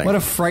shake, I don't think. What a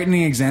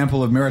frightening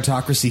example of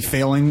meritocracy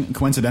failing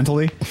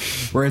coincidentally,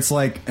 where it's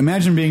like,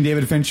 imagine being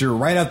David Fincher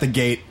right out the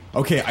gate.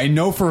 Okay, I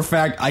know for a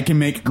fact I can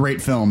make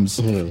great films.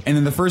 Mm-hmm. And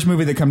then the first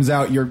movie that comes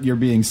out, you're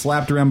being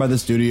slapped around by the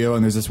studio,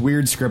 and there's this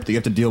weird script that you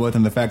have to deal with,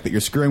 and the fact that you're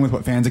screwing with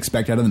what fans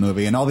expect out of the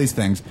movie, and all these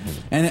things.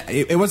 And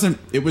it was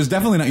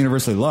definitely not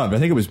universally loved. I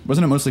think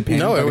wasn't it mostly panned?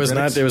 No, by it was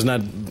critics? not. It was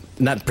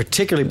not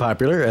particularly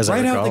popular, as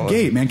right I recall. out the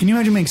gate, man. Can you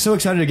imagine being so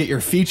excited to get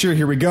your feature?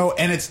 Here we go,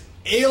 and it's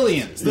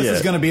Aliens. This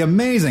is going to be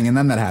amazing, and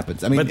then that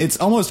happens. I mean, it's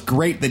almost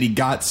great that he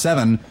got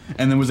 7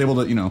 and then was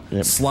able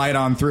to, slide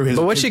on through his.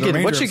 But what you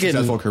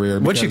successful career.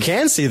 What you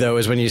can see though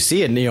is when you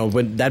see it,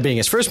 when that being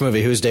his first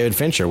movie, who's David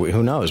Fincher?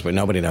 Who knows? But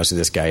nobody knows who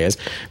this guy is.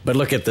 But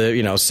look at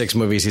the 6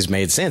 movies he's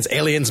made since.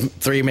 Aliens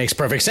 3 makes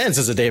perfect sense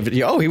as a David.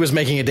 He was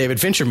making a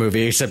David Fincher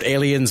movie, except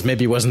Aliens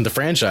maybe wasn't the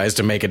franchise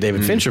to make a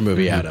David Fincher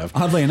movie out of.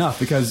 Oddly enough,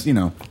 because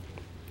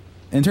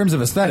in terms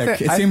of aesthetic,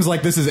 it seems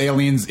like this is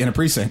Aliens in a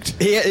precinct.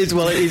 Yeah, it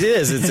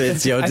is.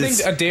 It's I think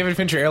a David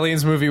Fincher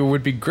Aliens movie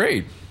would be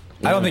great.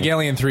 I don't think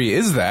Alien 3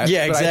 is that.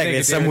 Yeah, but I exactly. think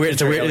It's some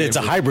weird. It's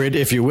a hybrid,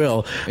 if you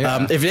will.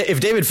 Yeah. If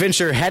David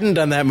Fincher hadn't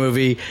done that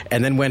movie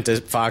and then went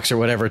to Fox or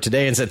whatever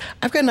today and said,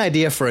 "I've got an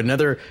idea for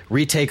another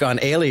retake on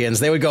Aliens,"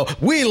 they would go,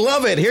 "We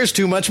love it. Here's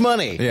too much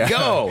money. Yeah.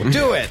 Go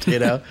do it." You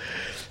know.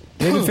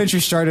 David Fincher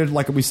started,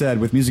 like we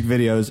said, with music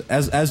videos,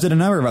 as did a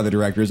number of other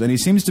directors, and he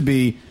seems to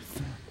be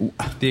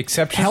the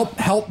exception.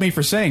 help me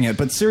for saying it,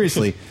 but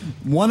seriously,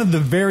 one of the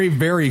very,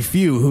 very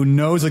few who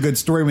knows a good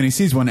story when he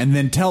sees one and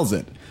then tells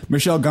it.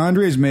 Michel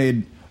Gondry has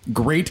made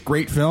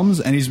great films,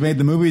 and he's made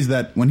the movies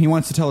that when he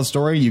wants to tell a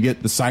story, you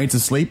get The Science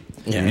of Sleep,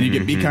 and you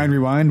get Be Kind,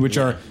 Rewind, which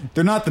are,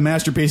 they're not the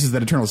masterpieces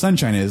that Eternal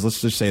Sunshine is, let's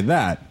just say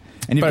that.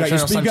 And But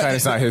Eternal Sunshine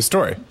is not his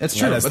story. That's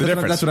true. No, That's the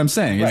difference. That's what I'm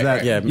saying. Is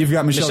that you've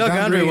got Michel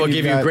Gondry will and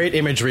give you've you got- great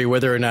imagery.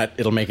 Whether or not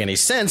it'll make any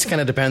sense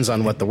kind of depends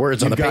on what the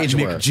words on the You've got page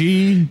Nick were.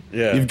 G.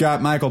 Yeah. You've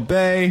got Michael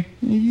Bay.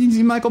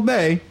 Michael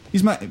Bay.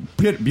 He's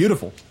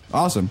beautiful,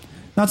 awesome.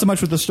 Not so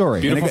much with the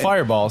story. Beautiful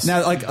fireballs.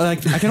 Now, like I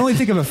can only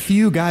think of a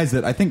few guys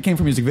that I think came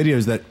from music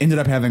videos that ended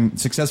up having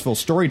successful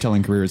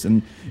storytelling careers,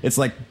 and it's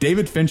like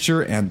David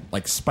Fincher and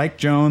like Spike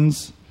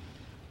Jonze.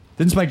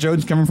 Didn't Spike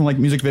Jonze come from like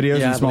music videos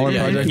Yeah, and smaller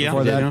yeah, projects yeah,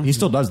 before that? yeah. He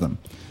still does them.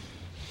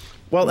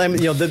 Well, I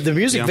mean, the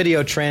music Yeah.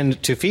 video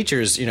trend to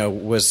features,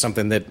 was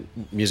something that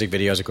music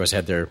videos, of course,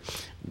 had their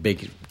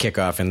big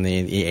kickoff in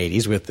the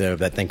 80s with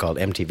that thing called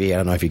MTV. I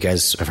don't know if you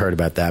guys have heard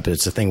about that, but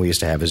it's a thing we used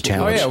to have as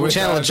channel. with,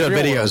 Channel that showed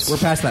Real videos. We're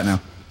past that now.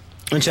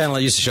 A channel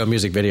that used to show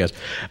music videos.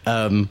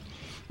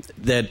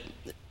 That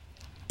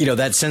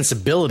that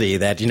sensibility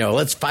that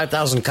let's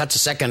 5,000 cuts a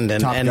second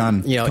and Top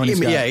Gun, Tony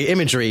Scott.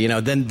 imagery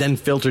then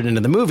filtered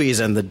into the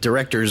movies, and the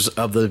directors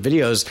of the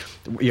videos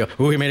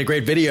we made a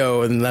great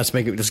video and let's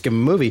give them a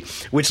movie,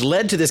 which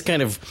led to this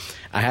kind of,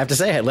 I have to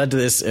say, it led to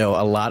this a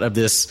lot of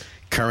this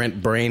current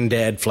brain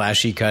dead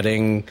flashy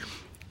cutting.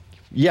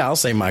 Yeah, I'll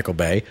say Michael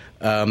Bay.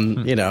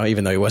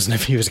 Even though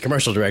he was a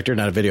commercial director,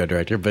 not a video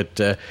director. But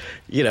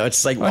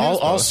it's like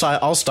all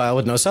style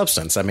with no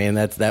substance. I mean,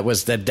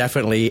 that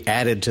definitely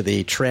added to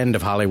the trend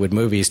of Hollywood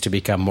movies to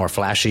become more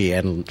flashy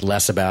and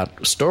less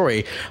about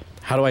story.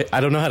 I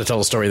don't know how to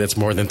tell a story that's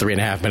more than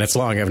 3.5 minutes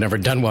long. I've never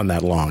done one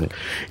that long.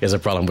 Is a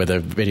problem with a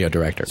video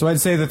director. So I'd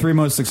say the three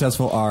most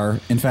successful are,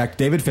 in fact,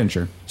 David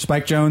Fincher,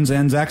 Spike Jonze,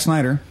 and Zack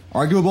Snyder.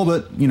 Arguable,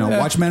 but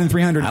Watchmen and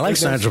 300. I like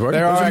Snyder's work.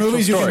 There Those are are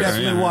movies you can stories.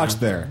 definitely watch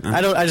there.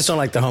 I just don't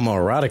like the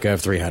homoerotica of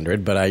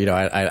 300, but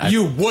I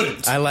You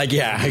wouldn't. I like,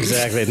 yeah,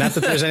 exactly. Not that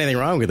there's anything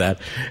wrong with that,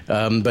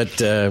 but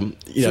Dawn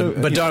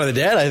of the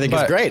Dead I think is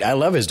But- great. I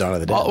love his Dawn of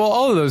the Dead.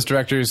 All of those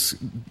directors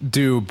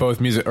do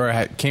both music, or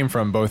came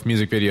from both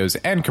music videos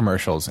and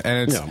commercials,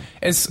 and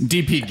it's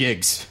DP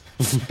gigs.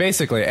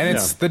 basically, and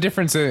it's the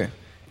difference.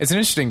 It's an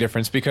interesting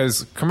difference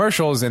because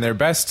commercials, in their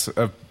best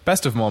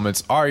of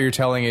moments, are you're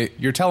telling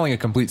a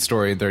complete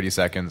story in 30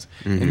 seconds,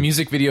 and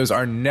music videos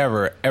are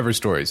never ever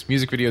stories.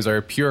 Music videos are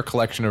a pure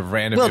collection of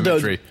random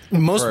imagery.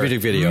 Most music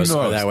videos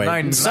are that way.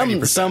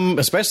 90%. Some,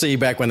 especially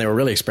back when they were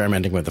really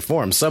experimenting with the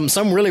form. Some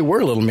really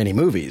were little mini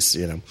movies.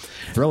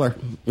 Thriller.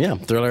 Yeah,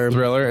 Thriller.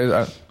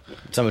 Thriller.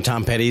 Some of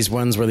Tom Petty's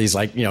ones were these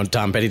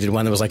Tom Petty did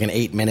one that was like an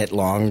 8-minute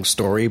long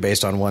story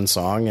based on one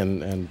song,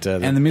 and the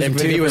music MTV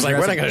video was for like,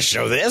 we're not Jurassic- going to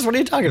show this. What are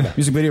you talking about?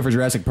 Music video for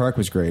Jurassic Park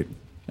was great.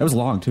 That was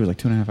long, too. It was like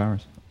 2.5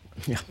 hours.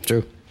 Yeah,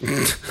 true.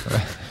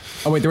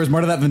 Oh, wait, there was more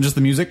to that than just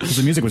the music? Because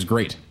the music was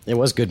great. It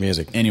was good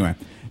music. Anyway.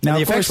 Now,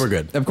 the of effects course- were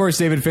good. Of course,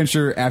 David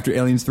Fincher, after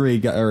Aliens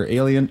 3,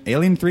 Alien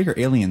 3 or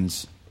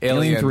Aliens?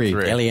 Alien 3.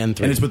 Alien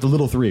 3. And it's with the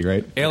little 3,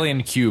 right?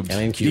 Alien Cubed.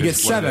 Alien He Cubed.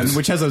 gets 7,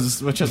 which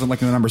has like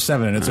the number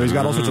 7 in it. So he's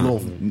got all sorts of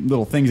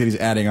little things that he's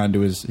adding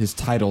onto his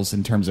titles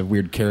in terms of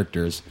weird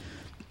characters.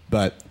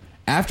 But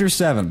after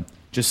 7,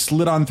 just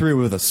slid on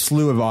through with a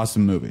slew of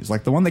awesome movies.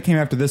 Like the one that came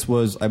after this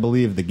was, I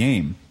believe, The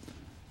Game.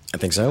 I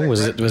think so.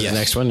 Was it the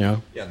next one? Yeah.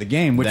 Yeah, The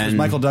Game, which was Then-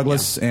 Michael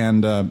Douglas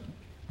and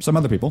some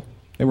other people.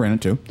 They were in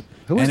it too.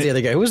 Who was And the it-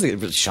 other guy? Who was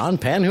the Sean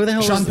Penn? Who the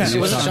hell Sean was Penn.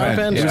 Was it Sean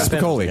Penn? It was Sean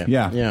Penn. Spicoli.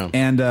 Yeah. Yeah.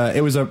 And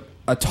it was a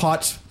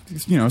taut,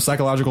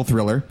 psychological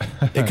thriller.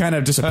 It kind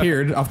of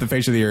disappeared off the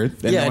face of the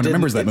earth. And no one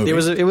remembers that movie.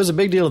 It was a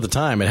big deal at the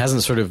time. It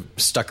hasn't sort of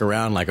stuck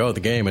around like, The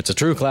Game. It's a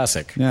true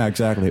classic. Yeah,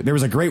 exactly. There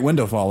was a great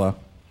window fall though.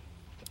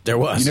 There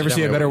was. You never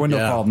see a better window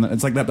fall.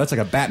 It's like that. That's like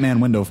a Batman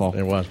window fall.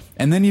 It was.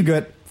 And then you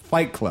get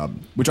Fight Club,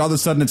 which all of a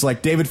sudden it's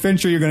like David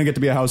Fincher. You're going to get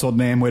to be a household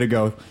name. Way to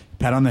go!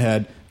 Pat on the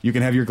head. You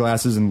can have your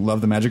glasses and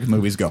love the magic of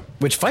movies. Go.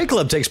 Which Fight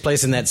Club takes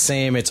place in that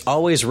same "it's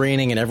always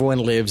raining and everyone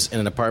lives in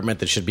an apartment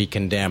that should be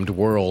condemned"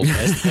 world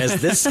as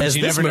this You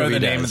this never know movie the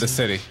name does. of the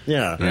city.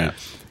 Yeah.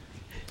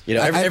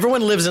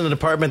 Everyone lives in an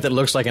apartment that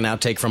looks like an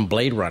outtake from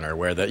Blade Runner,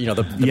 where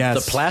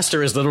the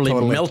plaster is literally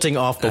Totally. melting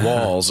off the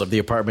walls of the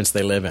apartments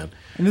they live in.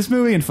 And this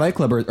movie and Fight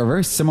Club are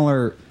very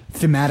similar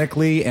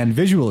thematically and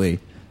visually.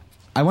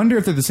 I wonder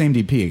if they're the same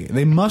DP.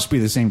 They must be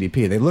the same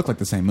DP. They look like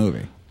the same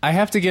movie. I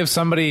have to give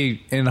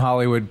somebody in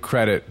Hollywood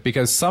credit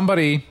because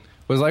somebody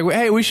was like,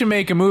 "Hey, we should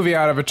make a movie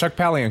out of a Chuck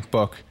Palahniuk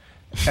book,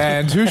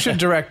 and who should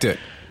direct it?"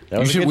 That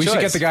was a good we should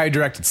choice. get the guy who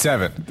directed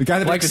Seven. The guy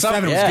that directed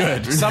Seven was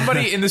good.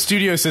 Somebody in the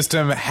studio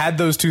system had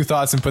those two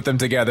thoughts and put them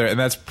together, and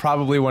that's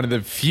probably one of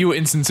the few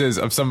instances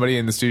of somebody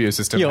in the studio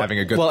system having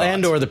a good thought.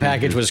 and or the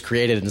package was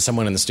created and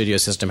someone in the studio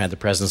system had the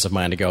presence of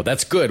mind to go,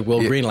 that's good, we'll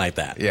greenlight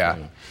that. Yeah.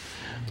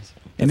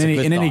 In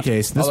any thought.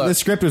 case, this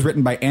script was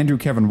written by Andrew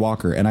Kevin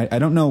Walker, and I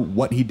don't know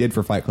what he did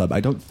for Fight Club. I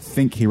don't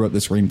think he wrote the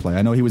screenplay.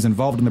 I know he was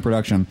involved in the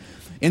production,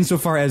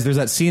 insofar as there's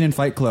that scene in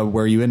Fight Club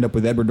where you end up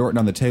with Edward Norton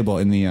on the table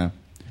in the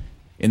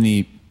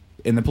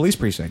police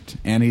precinct,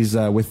 and he's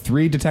with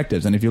 3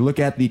 detectives. And if you look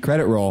at the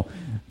credit roll,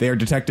 they are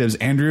detectives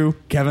Andrew,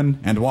 Kevin,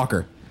 and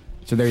Walker.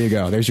 So there you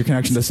go. There's your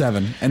connection to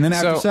Seven. And then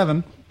after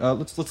Seven,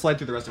 let's slide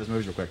through the rest of his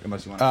movies real quick,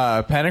 unless you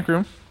want. Panic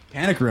Room.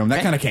 Panic Room.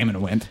 That kind of came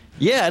and went.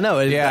 Yeah, no,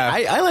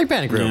 I like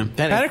Panic Room.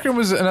 Yeah. Panic Room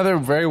was another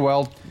very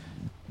well.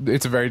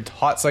 It's a very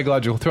hot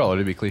psychological thriller,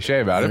 to be cliche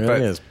about it, It but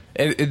really is.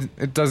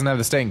 it doesn't have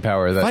the staying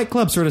power that Fight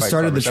Club sort of Fight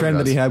started Club the or trend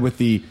that he had with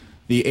the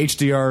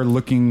HDR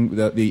looking,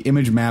 the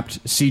image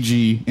mapped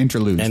CG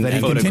interludes And that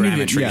he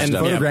continued to, photogrammetry and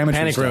stuff. photogrammetry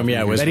Panic stuff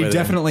Room, was that he with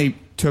definitely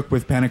took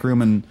with Panic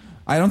Room, and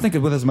I don't think it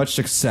with as much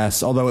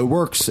success. Although it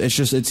works, it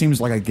seems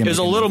like a gimmick. It was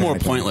a little more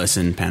Panic Room. pointless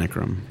in Panic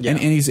Room. And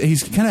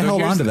he's kind of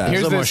held on to that.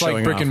 Here's A little this more like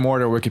showing brick off. and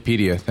mortar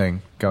Wikipedia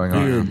thing going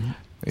on.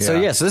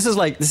 So so this is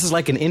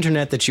like an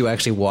internet that you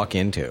actually walk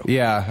into.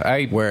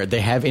 Yeah, Where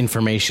they have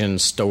information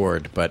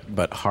stored, but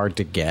hard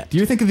to get. Do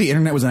you think if the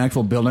internet was an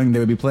actual building, they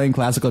would be playing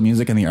classical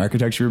music and the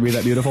architecture would be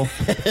that beautiful?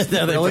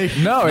 Really?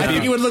 No, I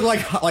think it would look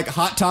like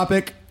Hot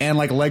Topic and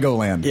like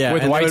Legoland. Yeah,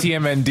 with and they would-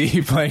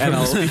 YTMND playing on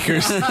the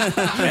speakers.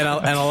 and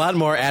a lot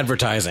more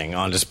advertising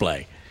on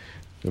display.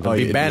 There would Oh, be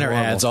it'd be banner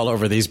horrible. ads all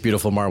over these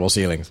beautiful marble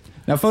ceilings.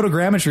 Now,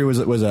 photogrammetry was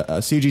a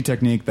CG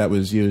technique that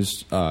was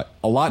used a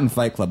lot in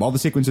Fight Club. All the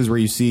sequences where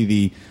you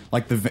see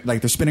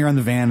they're spinning around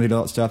the van, they do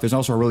all that stuff. There's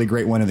also a really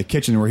great one in the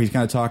kitchen where he's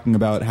kind of talking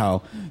about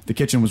how the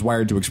kitchen was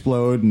wired to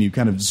explode, and you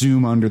kind of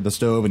zoom under the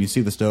stove and you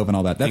see the stove and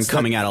all that. And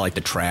coming out of like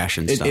the trash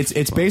and stuff.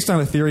 It's based on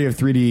a theory of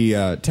 3D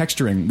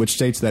texturing, which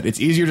states that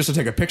it's easier just to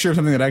take a picture of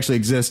something that actually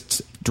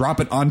exists, drop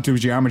it onto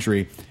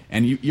geometry,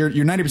 and you're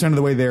 90% of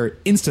the way there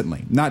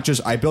instantly. Not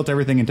just I built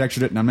everything and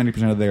textured it and I'm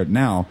 90% of there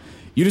now.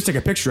 You just take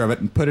a picture of it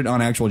and put it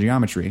on actual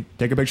geometry.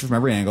 Take a picture from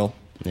every angle,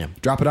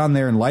 drop it on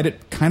there, and light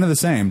it kind of the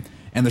same.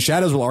 And the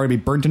shadows will already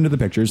be burnt into the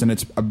pictures. And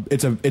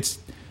it's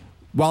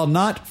while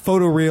not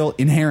photoreal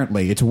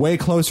inherently, it's way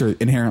closer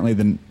inherently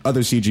than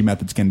other CG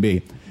methods can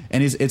be.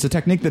 And it's a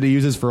technique that he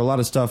uses for a lot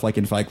of stuff. Like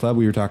in Fight Club,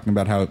 we were talking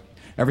about how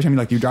every time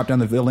you drop down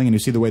the building and you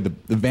see the way the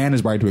van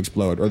is wired to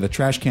explode, or the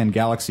trash can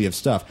galaxy of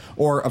stuff,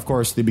 or of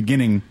course the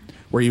beginning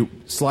where you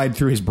slide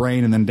through his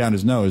brain and then down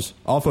his nose,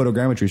 all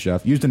photogrammetry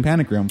stuff used in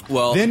Panic Room.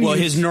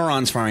 His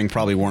neurons firing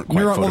probably weren't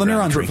quite the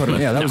neurons were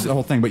photogrammetry. that was the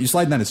whole thing. But you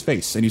slide down his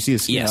face and you see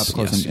his skin up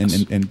close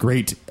in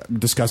great,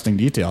 disgusting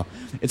detail.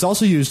 It's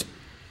also used,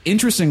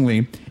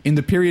 interestingly, in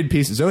the period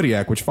piece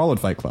Zodiac, which followed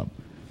Fight Club.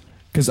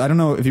 Because I don't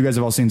know if you guys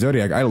have all seen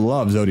Zodiac. I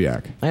love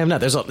Zodiac. I have not.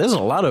 There's a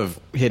lot of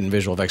hidden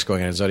visual effects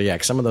going on in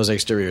Zodiac. Some of those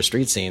exterior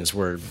street scenes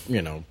were,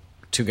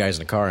 two guys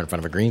in a car in front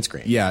of a green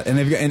screen. Yeah, and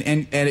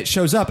it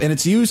shows up, and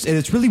it's used, and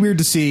it's really weird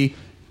to see.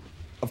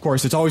 Of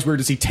course, it's always weird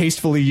to see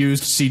tastefully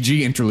used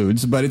CG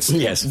interludes, but it's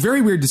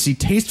very weird to see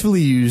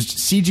tastefully used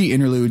CG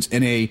interludes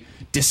in a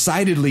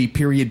decidedly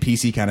period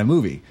piecey kind of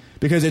movie.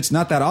 Because it's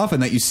not that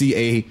often that you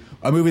see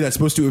a movie that's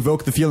supposed to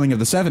evoke the feeling of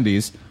the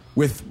 70s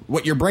with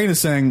what your brain is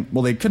saying,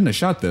 well, they couldn't have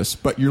shot this,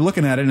 but you're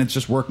looking at it and it's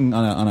just working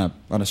on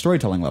a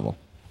storytelling level.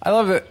 I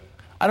love that.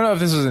 I don't know if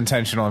this was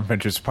intentional on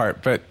Fincher's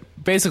part, but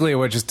basically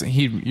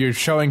you're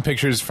showing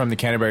pictures from the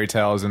Canterbury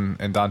Tales and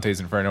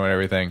Dante's Inferno and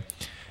everything.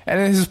 And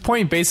his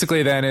point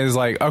basically then is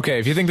like, okay,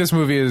 if you think this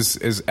movie is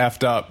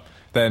effed up,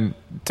 then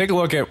take a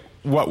look at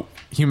what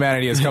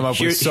humanity has come up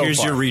with so far.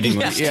 Here's your reading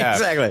list. Yeah,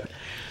 exactly.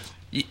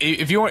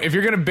 If you're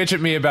going to bitch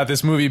at me about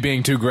this movie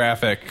being too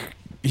graphic,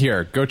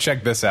 here, go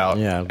check this out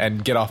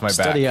and get off my back.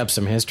 Study up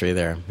some history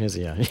there.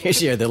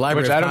 The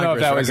Library Which of I don't know if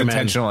Congress that was recommend.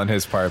 intentional on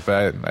his part,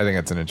 but I think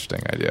it's an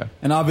interesting idea.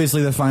 And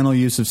obviously the final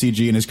use of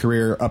CG in his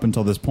career up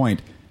until this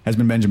point has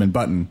been Benjamin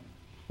Button,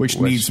 which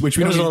we There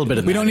don't was a little bit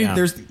of we that, don't need yeah.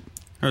 there's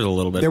There's a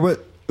little bit.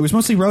 It was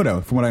mostly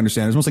roto, from what I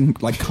understand. It was mostly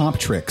like comp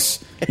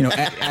tricks,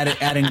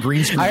 adding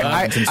green screen.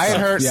 I had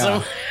heard.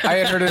 Yeah. I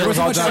had heard it There was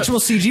wasn't all much done. actual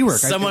CG work.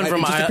 Someone it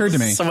from just occurred to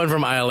me. Someone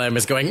from ILM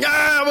is going,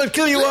 I'm going to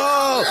kill you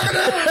all.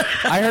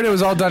 I heard it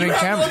was all done in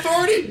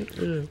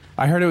camera.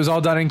 I heard it was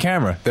all done in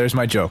camera. There's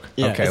my joke.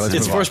 Yeah, okay, let's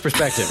it's move forced on.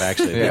 perspective,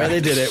 actually. Yeah. The way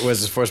they did it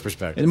was forced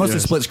perspective. And mostly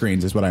split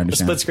screens is what I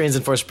understand. Split screens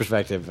and forced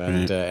perspective,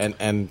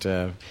 and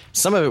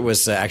some of it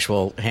was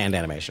actual hand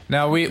animation.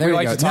 Now we There you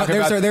like go. to talk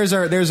Now, about.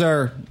 there's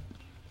our.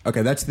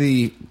 Okay, that's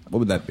the. What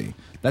would that be?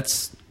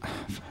 That's.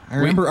 I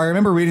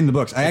remember reading the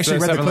books. I actually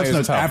read the Seven Cliff's Layers of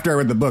Notes Hell. after I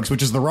read the books,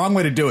 which is the wrong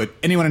way to do it.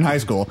 Anyone in high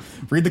school,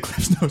 read the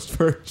Cliff's Notes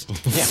first.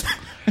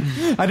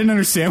 I didn't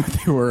understand what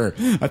they were.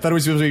 I thought it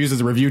was supposed to be used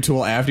as a review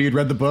tool after you'd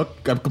read the book.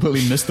 I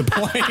completely missed the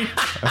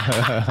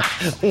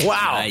point.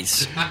 Wow.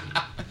 Nice.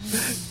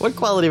 What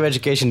quality of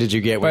education did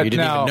you get where But you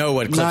didn't now, even know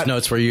what Cliff not-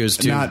 Notes were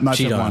used to Not much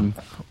cheat of on?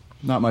 one.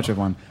 Not much of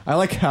one. I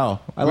like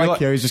how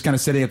he's just kind of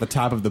sitting at the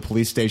top of the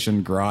police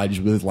station garage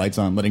with his lights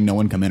on, letting no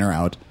one come in or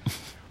out.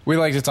 We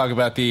like to talk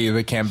about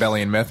the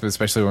Campbellian myth,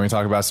 especially when we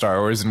talk about Star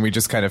Wars, and we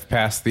just kind of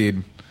pass the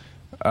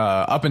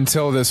up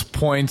until this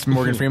point,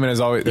 Morgan Freeman has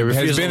been the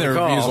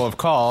refusal of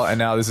call, and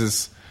now this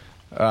is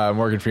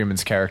Morgan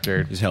Freeman's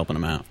character. He's helping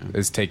him out.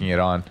 Is taking it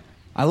on.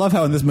 I love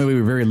how in this movie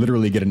we very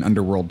literally get an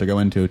underworld to go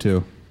into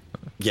too.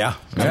 Yeah,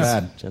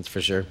 that's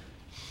for sure.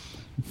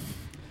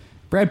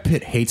 Brad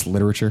Pitt hates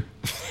literature.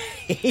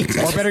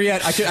 Or better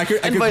yet, I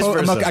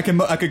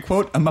could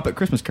quote a Muppet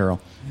Christmas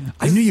Carol.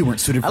 I knew you weren't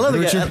suited for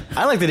literature.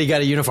 I like that he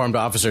got a uniformed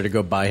officer to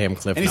go buy him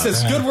Cliff And he Notes.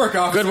 says, "Good work,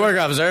 officer. Good work,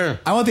 officer."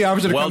 I want the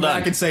officer to Well come done.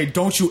 back and say,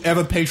 "Don't you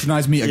ever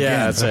patronize me again."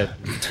 Yeah, that's it.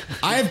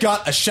 I have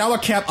got a shower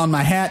cap on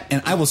my hat,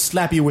 and I will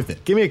slap you with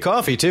it. Give me a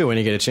coffee too when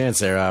you get a chance,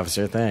 there,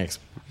 officer. Thanks.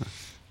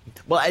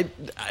 Well,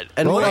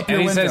 Roll up your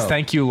And he window. says,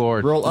 "Thank you,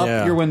 Lord." Roll up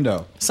Yeah. your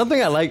window.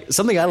 Something I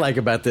like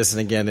about this, and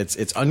again, it's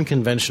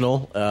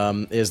unconventional,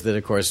 is that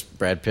of course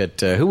Brad Pitt,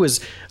 who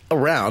was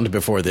around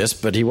before this,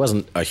 but he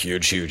wasn't a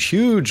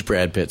huge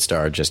Brad Pitt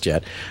star just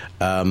yet.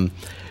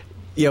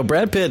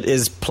 Brad Pitt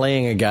is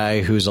playing a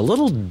guy who's a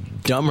little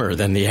dumber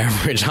than the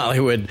average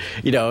Hollywood.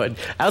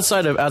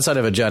 Outside of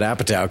a Judd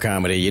Apatow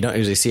comedy, you don't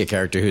usually see a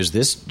character who's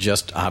this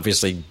just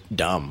obviously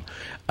dumb.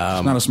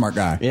 He's not a smart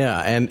guy.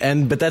 Yeah,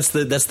 but that's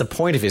the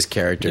point of his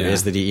character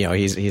is that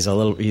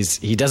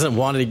he doesn't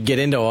want to get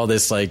into all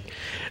this like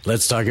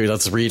let's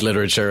read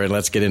literature and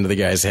let's get into the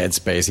guy's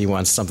headspace. He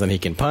wants something he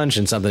can punch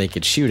and something he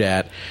can shoot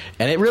at,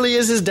 and it really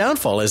is his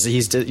downfall. Is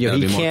he can't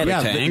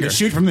the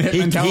shoot from the hip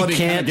mentality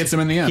kind of gets him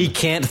in the end. He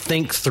can't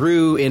think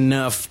through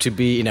enough to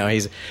be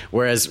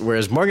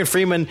whereas Morgan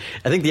Freeman.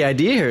 I think the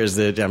idea here is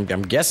that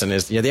I'm guessing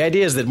is the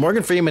idea is that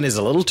Morgan Freeman is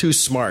a little too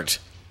smart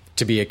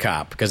to be a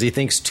cop because he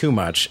thinks too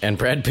much, and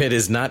Brad Pitt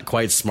is not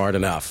quite smart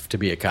enough to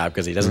be a cop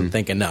because he doesn't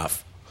think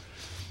enough.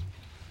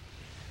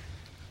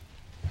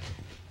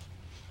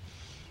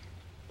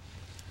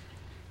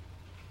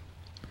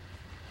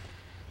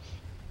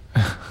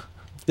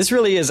 This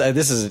really is.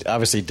 This is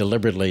obviously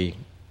deliberately.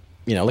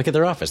 Look at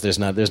their office. There's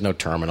no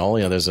terminal.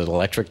 There's an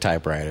electric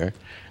typewriter.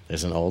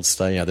 There's an old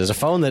stuff. There's a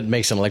phone that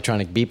makes an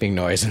electronic beeping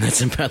noise, and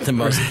that's about the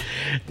most,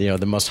 the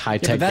most high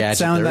tech gadget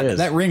there is.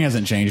 That ring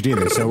hasn't changed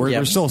either, so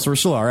we're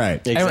still all right.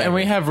 Exactly. And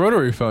we have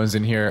rotary phones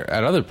in here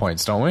at other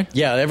points, don't we?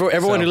 Yeah,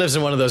 everyone who lives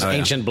in one of those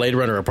ancient Blade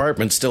Runner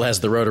apartments still has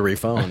the rotary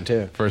phone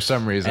too, For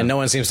some reason. and no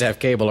one seems to have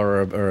cable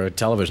or a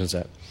television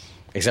set,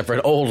 except for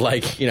an old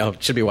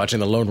should be watching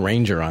the Lone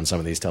Ranger on some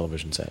of these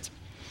television sets.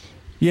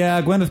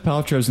 Yeah, Gwyneth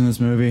Paltrow's in this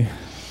movie.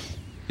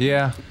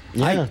 Yeah.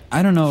 I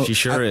don't know. She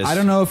sure is. I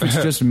don't know if it's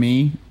just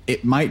me.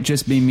 It might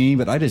just be me,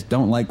 but I just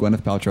don't like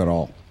Gwyneth Paltrow at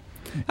all.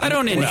 I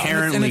don't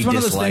inherently and it's one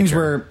of those dislike things her.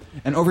 where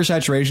an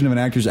oversaturation of an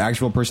actor's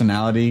actual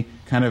personality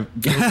kind of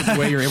deals with the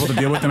way you're able to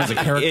deal with them as a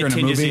character in a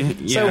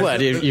movie. So what?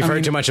 You've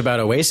heard too much about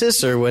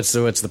Oasis, or what's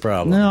the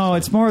problem? No,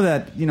 it's more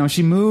that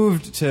she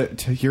moved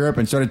to Europe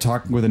and started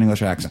talking with an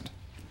English accent.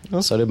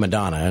 Well, so did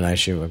Madonna, and I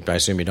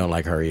assume you don't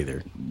like her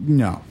either.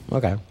 No.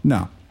 Okay.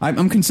 No.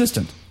 I'm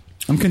consistent.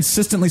 I'm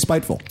consistently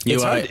spiteful.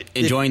 You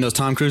enjoying those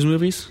Tom Cruise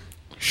movies?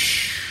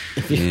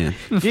 Yeah.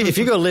 If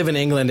you go live in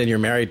England and you're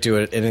married to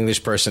an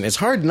English person, it's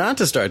hard not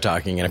to start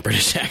talking in a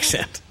British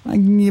accent. But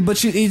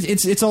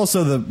it's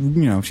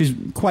also she's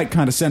quite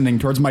condescending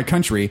towards my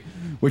country,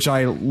 which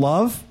I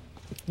love.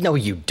 No,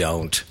 you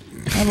don't.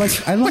 I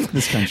like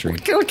this country.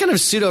 What kind of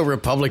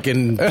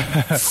pseudo-Republican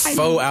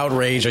faux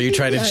outrage are you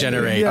trying to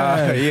generate?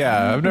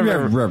 I've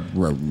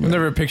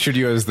never pictured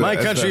you as the My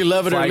country,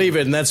 love it or leave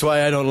it, and that's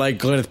why I don't like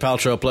Gwyneth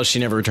Paltrow, plus she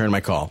never returned my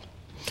call.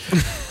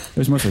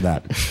 There's most of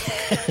that.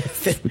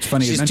 It's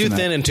funny you She's mention too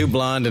thin that. and too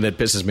blonde, and it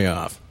pisses me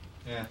off.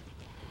 Yeah.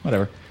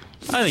 Whatever.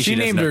 I think She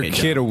named her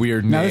kid a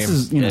weird name. Now this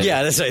is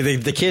Yeah, that's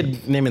right. The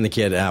kid, naming the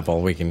kid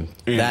Apple, we can...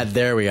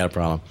 There we got a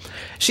problem.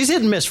 She's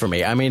hit and miss for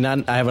me. I mean,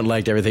 I haven't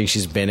liked everything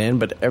she's been in,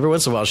 but every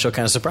once in a while she'll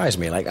kind of surprise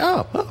me. Like,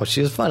 oh,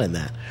 she was fun in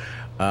that.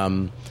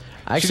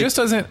 She just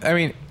doesn't. I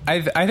mean,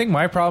 I think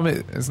my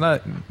problem is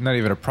not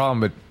even a problem,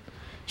 but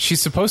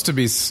she's supposed to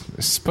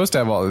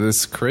have all of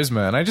this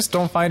charisma, and I just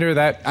don't find her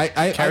that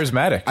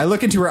charismatic. I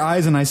look into her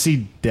eyes and I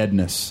see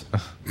deadness.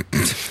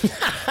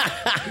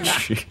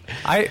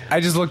 I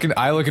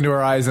look into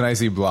her eyes and I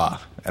see blah,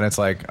 and it's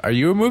like, are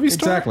you a movie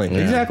star? Exactly.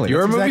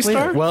 You're That's a movie exactly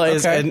star. it. Well,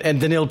 Okay.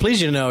 and then it'll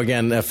please you to know,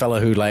 again, a fellow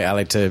who I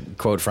like to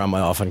quote from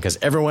often, because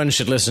everyone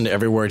should listen to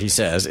every word he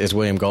says, is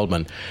William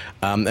Goldman.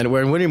 And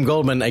when William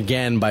Goldman,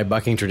 again, by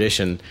bucking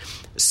tradition,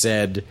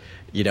 said,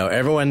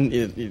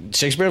 everyone,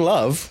 Shakespeare in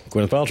Love,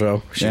 Gwyneth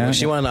Paltrow,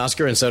 she won an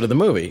Oscar, and so did the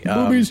movie.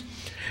 Boobies.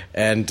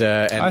 And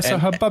I saw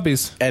her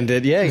bubbies.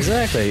 Yeah,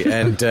 exactly.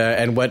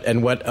 and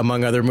what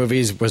among other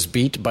movies was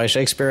beat by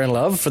Shakespeare in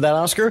Love for that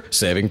Oscar?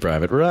 Saving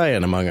Private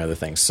Ryan, among other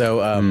things. So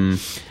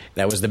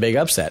that was the big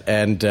upset.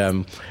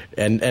 And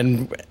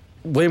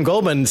William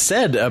Goldman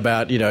said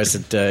about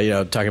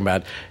talking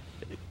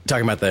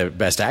about the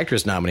Best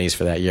Actress nominees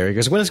for that year. He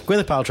goes,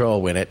 Gwyneth Paltrow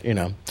will win it,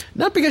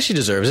 not because she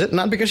deserves it,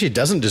 not because she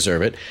doesn't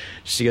deserve it.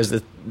 She goes,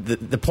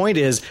 the point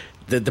is,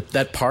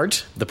 that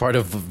part, the part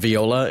of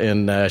Viola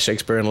in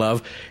Shakespeare in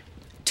Love.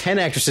 10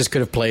 actresses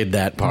could have played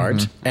that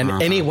part, and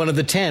any one of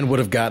the 10 would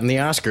have gotten the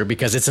Oscar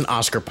because it's an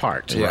Oscar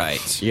part.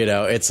 Right. You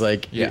know, it's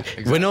like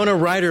exactly. Winona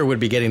Ryder would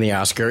be getting the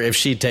Oscar if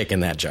she'd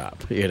taken that job.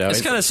 You know,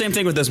 It's kind of the same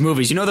thing with those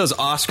movies. You know those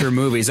Oscar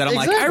movies that I'm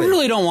like, I Exactly.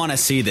 really don't want to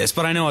see this,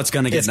 but I know it's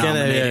going to get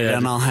nominated, yeah.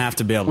 and I'll have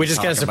to be able to Which is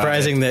talk kind of about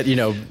surprising it. that, you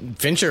know,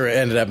 Fincher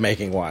ended up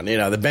making one. You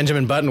know, the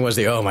Benjamin Button was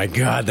the, oh my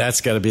God,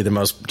 that's got to be the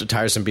most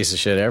tiresome piece of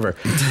shit ever.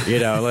 You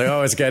know, like,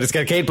 oh, it's got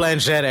Kate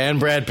Blanchett and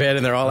Brad Pitt,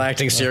 and they're all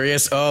acting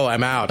serious. Oh,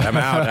 I'm out.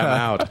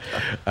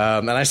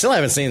 And I still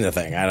haven't seen the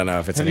thing. I don't know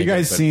if it's Have any you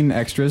guys good, but- seen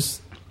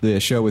Extras, the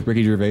show with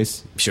Ricky Gervais?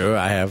 Sure,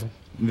 I have.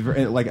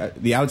 Like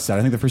the outset,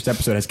 I think the first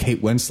episode has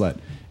Kate Winslet.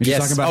 And she's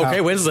Yes. talking about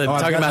Kate Winslet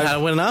I've talking got- about how to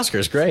win an Oscar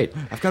is great.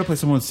 I've got to play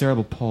someone with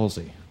cerebral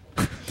palsy.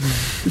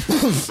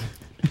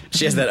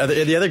 She has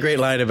the other great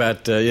line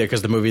about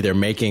because the movie they're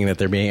making that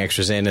they're being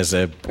extras in is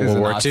a World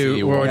War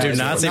II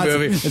Nazi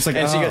movie. It's like,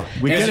 And she goes-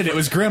 we get it. It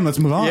was grim. Let's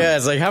move on. Yeah,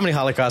 it's like, how many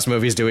Holocaust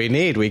movies do we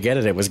need? We get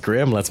it. It was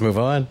grim. Let's move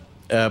on.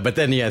 But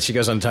then, she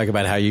goes on to talk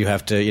about how you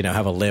have to,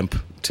 have a limp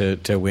to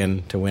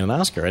win an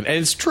Oscar, and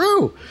it's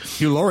true.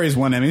 Hugh Laurie's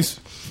won Emmys.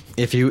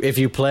 If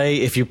you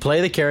play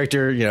the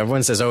character,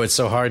 everyone says, oh, it's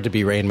so hard to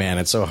be Rain Man.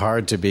 It's so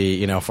hard to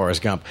be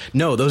Forrest Gump.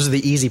 No, those are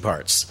the easy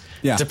parts.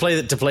 Yeah. To play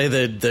the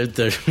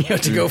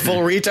to go full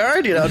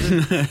retard.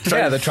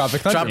 The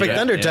Tropic Thunder. Tropic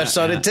Thunder touched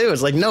on it too.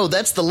 It's like, no,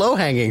 that's the low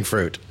hanging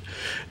fruit.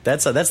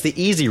 That's the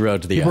easy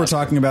road to the People were Oscar.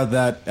 talking about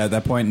that at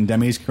that point in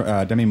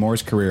Demi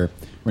Moore's career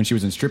when she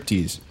was in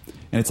Striptease.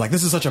 And it's like,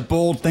 this is such a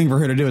bold thing for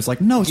her to do. It's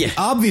like, no, it's an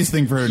obvious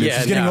thing for her to do. Yeah,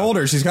 She's getting no.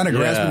 older. She's kind of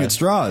grasping Yeah. at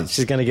straws.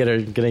 She's gonna get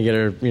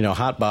her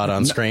hot bod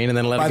on screen and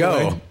then let it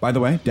go. By the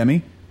way,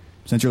 Demi,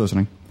 since you're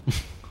listening,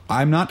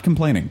 I'm not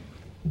complaining.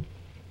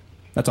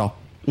 That's all.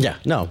 Yeah,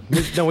 no,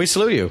 we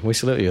salute you. We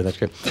salute you. That's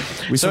great.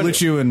 We salute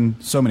you in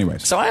so many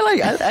ways. So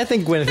I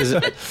think Gwyneth is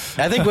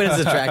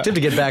attractive. To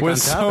get back With on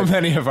so topic.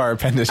 many of our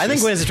appendages. I think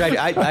Gwyneth's attractive.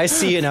 I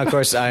see it now. Of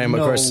course, I'm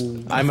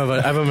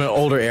of an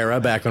older era,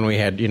 back when we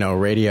had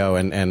radio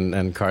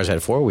and cars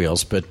had four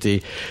wheels. But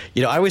I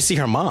always see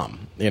her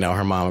mom.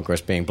 Her mom, of course,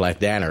 being Blythe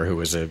Danner, who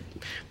was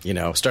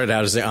started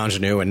out as the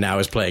ingenue and now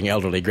is playing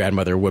elderly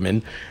grandmother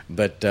woman.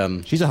 But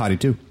She's a hottie,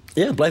 too.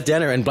 yeah, Blythe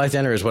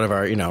Danner is one of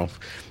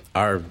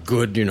our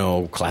good,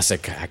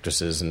 classic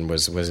actresses, and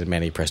was in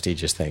many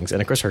prestigious things.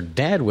 And of course, her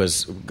dad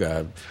was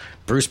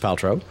Bruce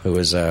Paltrow, who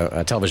was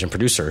a television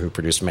producer who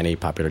produced many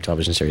popular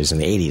television series in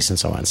the '80s and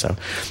so on. So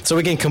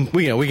we can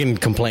we can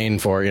complain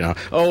for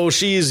oh,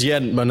 she's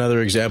yet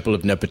another example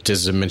of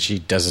nepotism and she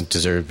doesn't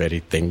deserve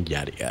anything,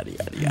 yada yada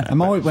yada yada.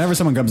 I'm always, whenever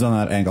someone comes on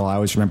that angle, I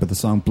always remember the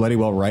song "Bloody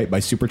Well Right" by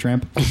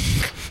Supertramp.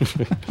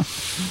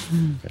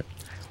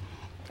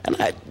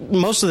 And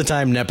most of the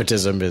time,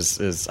 nepotism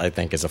is I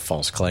think a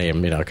false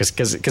claim,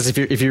 because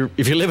if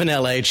you live in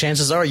L.A.,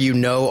 chances are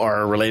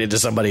are related to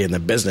somebody in the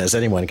business.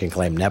 Anyone can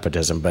claim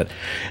nepotism, but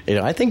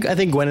I think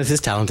Gwyneth is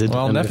talented.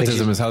 Well, and I think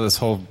nepotism is how this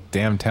whole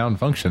damn town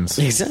functions.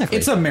 exactly.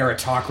 It's a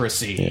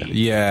meritocracy.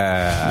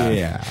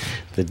 Yeah.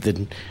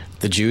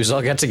 The Jews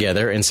all got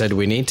together and said,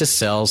 we need to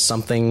sell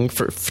something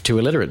to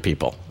illiterate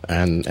people.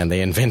 And they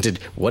invented,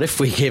 what if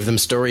we gave them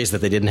stories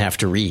that they didn't have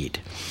to read?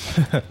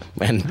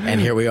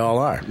 and here we all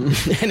are.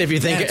 And if you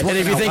think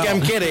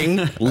I'm kidding,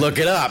 look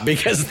it up,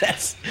 because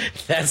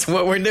that's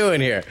what we're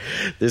doing here.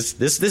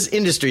 This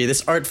industry,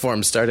 this art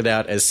form started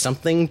out as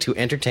something to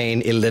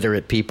entertain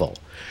illiterate people.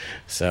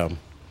 So,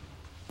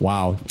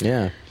 Wow.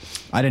 yeah.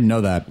 I didn't know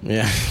that.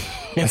 Yeah.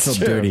 I feel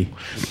dirty.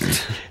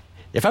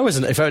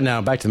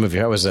 Now back to the movie.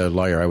 If I was a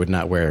lawyer, I would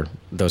not wear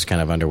those kind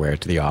of underwear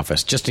to the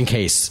office, just in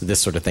case this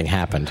sort of thing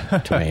happened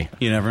to me.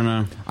 You never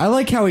know. I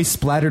like how he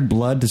splattered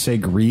blood to say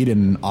 "greed" in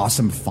an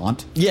awesome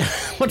font. Yeah,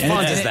 what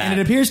font is And that?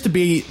 it appears to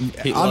be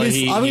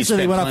obviously they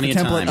spent went off the plenty of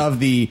template time. of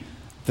the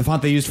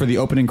font they used for the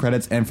opening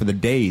credits and for the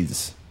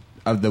days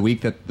of the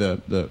week that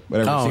the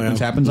whatever Oh, sequence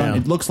yeah. happens on.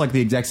 Yeah. It looks like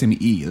the exact same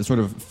E. It's sort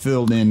of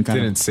filled in kind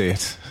Didn't of. see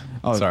it.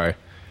 Oh. Sorry.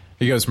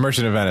 He goes,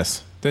 Merchant of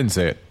Venice. Didn't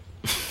see it.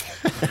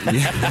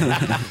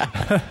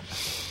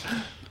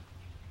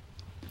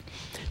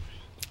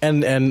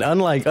 And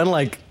unlike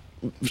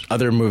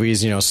other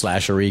movies,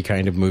 slashery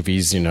kind of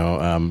movies,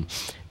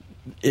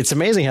 it's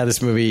amazing how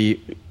this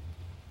movie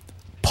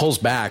pulls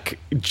back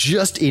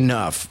just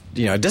enough.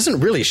 It doesn't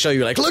really show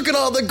you, like, look at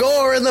all the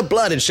gore and the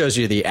blood. It shows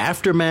you the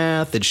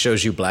aftermath. It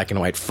shows you black and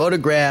white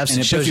photographs.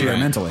 And it shows puts you there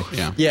mentally.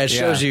 Yeah. Yeah, it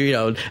shows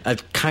you, a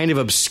kind of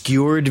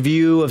obscured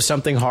view of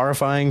something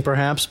horrifying,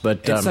 perhaps.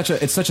 But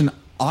It's such an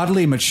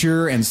oddly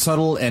mature and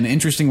subtle and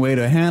interesting way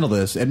to handle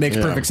this. It makes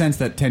perfect sense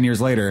that 10 years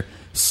later,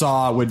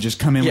 Saw would just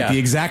come in with the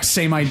exact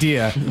same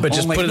idea, But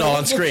just put it all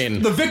on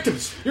screen. The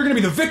victims. You're going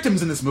to be the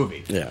victims in this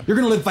movie. Yeah. You're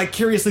going to live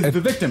vicariously through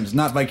the victims,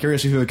 not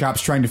vicariously through the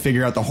cops trying to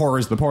figure out the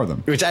horrors before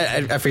them. Which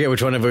I forget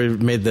which one of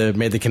them made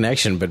the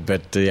connection,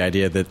 but the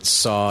idea that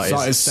Saw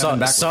is seven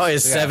backwards. Saw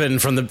is seven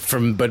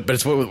but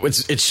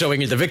it's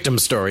showing you the victim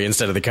story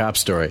instead of the cop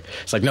story.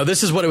 It's like, no,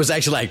 this is what it was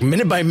actually like,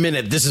 minute by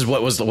minute. This is what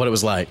it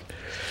was like,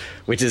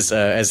 which is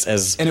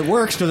as And it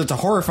works because it's a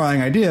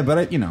horrifying idea,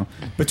 but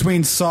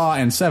between Saw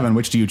and Seven,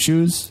 which do you choose?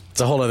 use. It's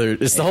a whole other.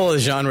 It's the whole other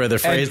genre. The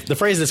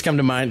phrase that's come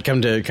to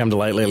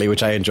light lately,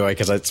 which I enjoy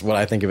because that's what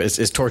I think of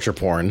is torture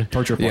porn.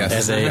 Torture porn.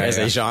 Yes. as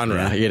a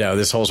genre. You know,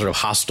 this whole sort of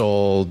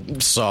hostile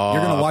saw.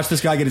 You're going to watch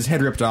this guy get his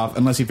head ripped off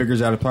unless he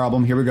figures out a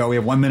problem. Here we go. We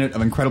have 1 minute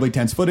of incredibly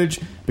tense footage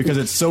because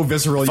it's so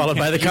visceral. Followed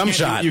by the cum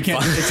shot. You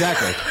can't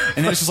exactly.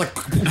 And then it's just like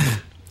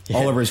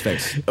all over his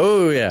face.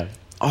 Oh yeah,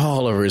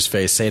 all over his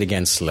face. Say it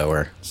again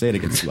slower. Say it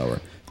again slower.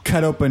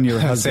 Cut open your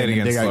husband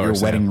and dig out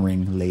your wedding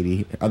ring,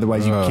 lady.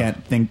 Otherwise, you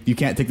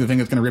can't take the thing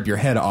that's going to rip your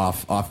head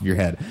off of your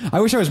head.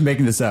 I wish I was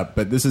making this up,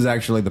 but this is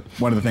actually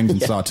one of the things in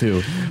Saw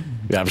 2.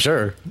 Yeah, I'm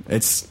sure.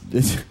 It's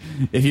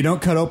if you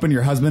don't cut open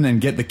your husband and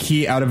get the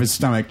key out of his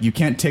stomach, you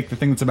can't take the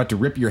thing that's about to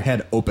rip your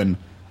head open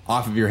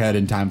off of your head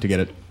in time to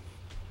get it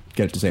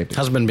to safety.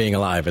 Husband being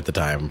alive at the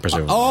time,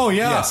 presumably. Oh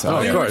yeah, Yes, of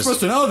course. You're supposed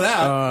to know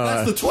that.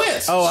 That's the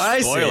twist. Oh, I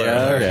see.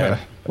 Okay.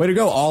 Way to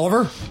go,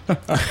 Oliver.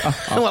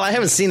 Well, I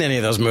haven't seen any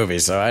of those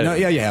movies, so I No,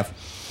 yeah, you have.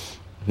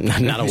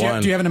 not a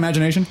one. Do you have an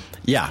imagination?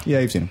 Yeah, Yeah,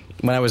 you've seen them.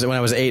 When I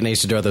was 8 and I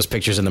used to draw those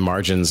pictures in the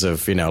margins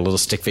of little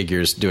stick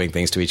figures doing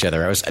things to each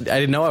other. I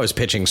didn't know I was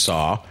pitching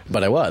Saw,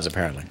 but I was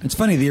apparently. It's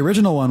funny. The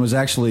original one was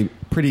actually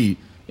pretty.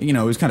 It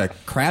was kind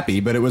of crappy,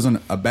 but it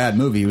wasn't a bad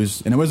movie.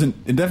 It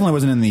definitely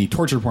wasn't in the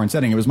torture porn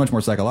setting. It was much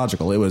more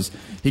psychological.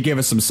 He gave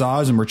us some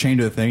saws and we're chained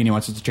to the thing and he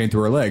wants us to chain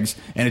through our legs.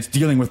 And it's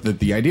dealing with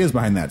the ideas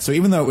behind that. So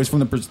even though it was from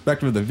the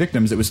perspective of the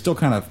victims, it was still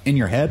kind of in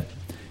your head.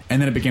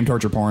 And then it became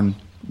torture porn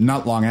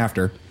not long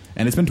after.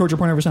 And it's been torture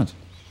porn ever since.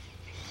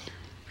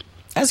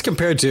 As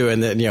compared to,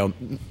 and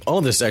then, all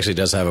of this actually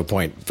does have a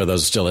point for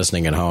those still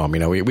listening at home.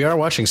 We are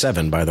watching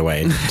Seven, by the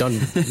way.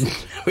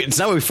 It's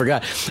not what we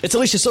forgot. It's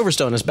Alicia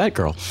Silverstone as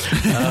Batgirl.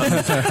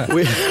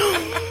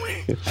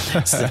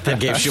 That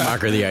gave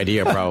Schumacher the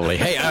idea, probably.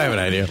 Hey, I have an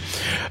idea.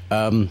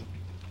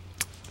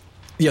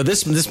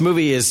 This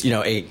movie is,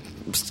 a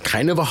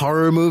kind of a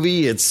horror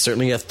movie. It's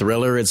certainly a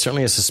thriller. It's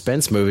certainly a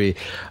suspense movie,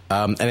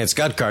 and it's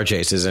got car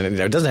chases. And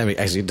it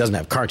doesn't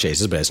have car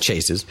chases, but it has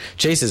chases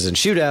and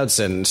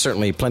shootouts, and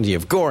certainly plenty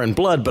of gore and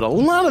blood. But a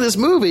lot of this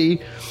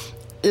movie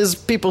is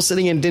people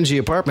sitting in dingy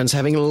apartments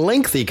having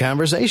lengthy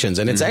conversations,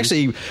 and it's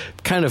actually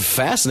kind of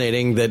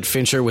fascinating that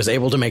Fincher was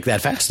able to make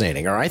that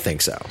fascinating, or I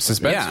think so.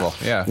 Suspenseful,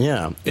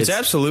 Yeah. It's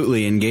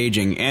absolutely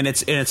engaging, and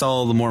it's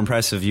all the more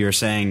impressive.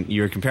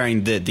 You're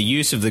comparing the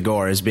use of the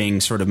gore as being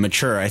sort of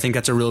mature. I think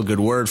that's a real good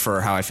word for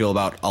how I feel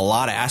about a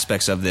lot of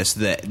aspects of this.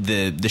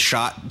 The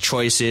shot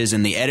choices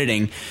and the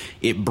editing,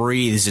 it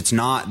breathes. It's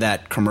not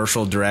that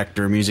commercial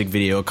director music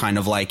video kind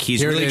of like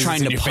he's really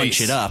trying to punch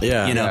it up.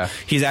 Yeah.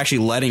 He's actually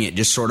letting it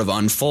just sort of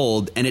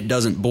unfold, and it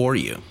doesn't bore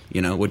you.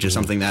 Which is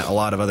something that a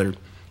lot of other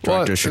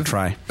directors should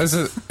try.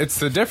 It's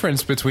the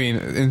difference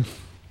between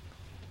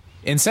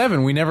in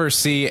Seven, we never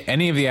see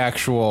any of the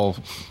actual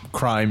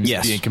crimes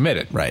being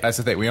committed. Right. That's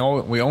the thing. We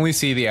only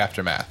see the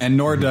aftermath. And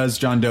nor does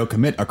John Doe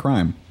commit a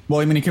crime. Well,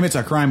 he commits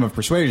a crime of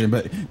persuasion,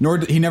 but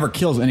he never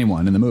kills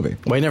anyone in the movie.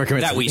 Well, he never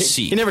commits that we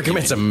see. He never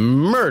commits a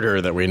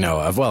murder that we know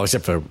of. Well,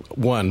 except for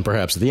one,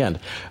 perhaps at the end.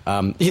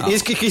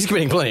 He's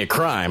committing plenty of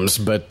crimes,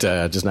 but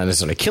just not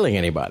necessarily killing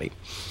anybody.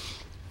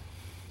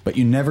 But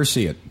you never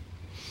see it.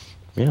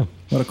 Yeah.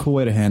 What a cool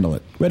way to handle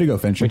it. Way to go,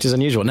 Fincher. Which is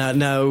unusual.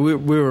 Now we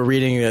were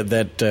reading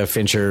that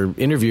Fincher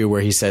interview where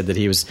he said that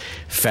he was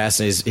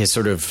fascinated. His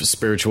sort of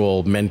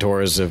spiritual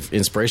mentors,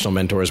 inspirational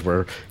mentors,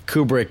 were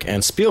Kubrick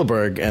and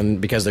Spielberg,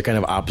 and because they're kind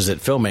of opposite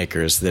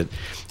filmmakers. That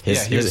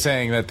he was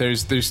saying that there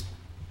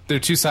are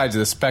two sides of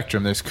the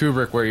spectrum. There's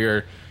Kubrick,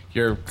 where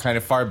you're kind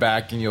of far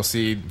back and you'll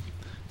see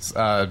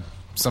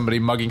somebody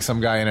mugging some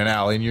guy in an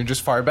alley, and you're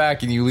just far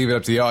back and you leave it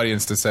up to the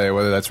audience to say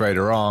whether that's right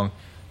or wrong.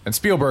 And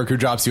Spielberg, who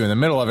drops you in the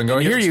middle of it and go,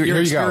 here you go.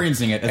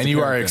 Experiencing it as and a you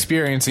character. are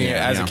experiencing it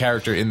as a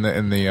character in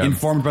the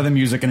informed by the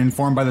music and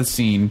informed by the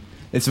scene.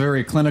 It's a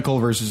very clinical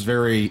versus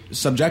very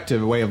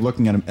subjective way of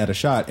looking at a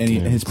shot. And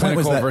his point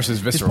was that versus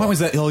visceral. His point was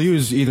that he'll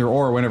use either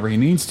or whenever he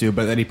needs to,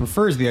 but that he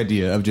prefers the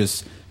idea of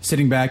just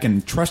sitting back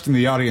and trusting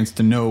the audience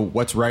to know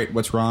what's right,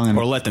 what's wrong, and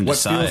or let them what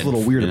decide. feels a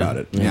little weird about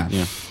it. Yeah.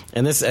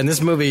 And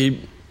this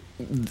movie,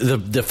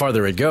 the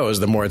farther it goes,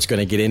 the more it's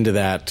going to get into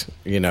that,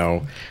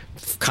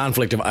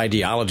 conflict of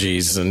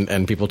ideologies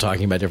and people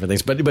talking about different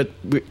things. But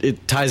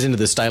it ties into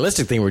the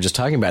stylistic thing we were just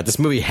talking about. This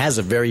movie has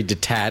a very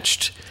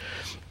detached,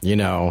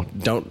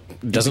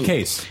 doesn't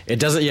case. It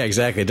doesn't. Yeah,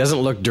 exactly. It doesn't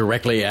look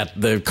directly at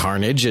the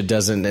carnage. It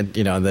doesn't.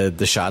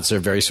 The shots are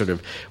very sort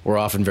of. We're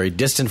often very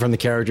distant from the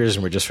characters,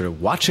 and we're just sort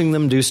of watching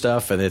them do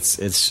stuff. And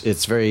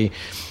it's very.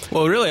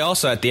 Well, really,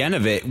 also at the end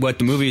of it, what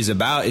the movie is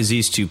about is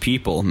these two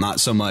people, not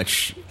so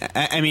much.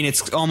 I mean,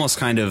 it's almost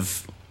kind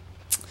of.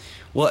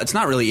 Well, it's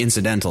not really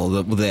incidental,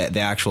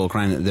 the actual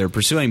crime that they're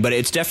pursuing, but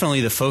it's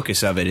definitely the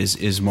focus of it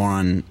is more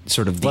on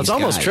sort of these Well, it's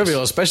almost guys.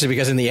 trivial, especially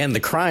because in the end,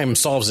 the crime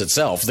solves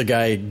itself. The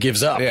guy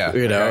gives up. Yeah.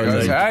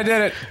 Like, I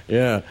did it.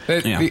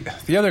 Yeah.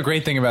 The other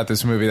great thing about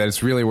this movie that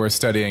it's really worth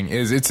studying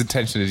is its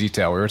attention to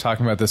detail. We were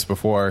talking about this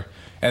before.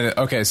 And,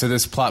 okay, so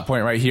this plot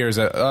point right here is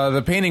that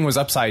the painting was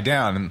upside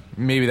down, and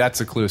maybe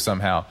that's a clue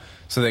somehow.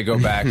 So they go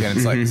back, and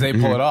it's like, they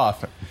pull it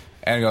off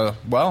and go,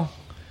 well...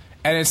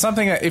 And it's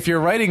something that if you're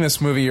writing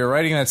this movie, you're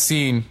writing that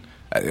scene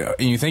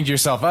And you think to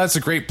yourself, oh, that's a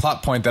great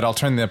plot point that I'll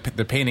turn the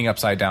painting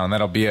upside down.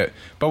 That'll be it.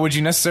 But would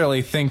you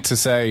necessarily think to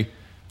say,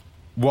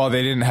 well,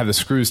 they didn't have the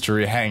screws to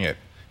rehang it?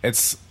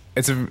 It's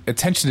a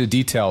attention to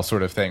detail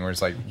sort of thing where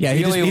it's like, yeah,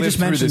 he just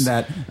mentioned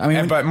that. I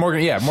mean, but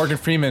Morgan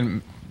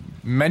Freeman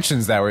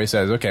mentions that where he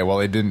says, okay, well,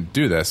 they didn't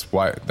do this.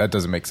 Why? That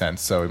doesn't make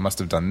sense. So he must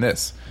have done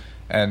this.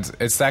 And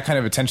it's that kind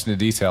of attention to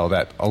detail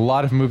that a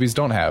lot of movies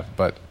don't have,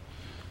 but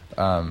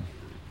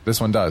this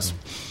one does.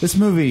 This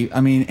movie, I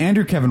mean,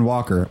 Andrew Kevin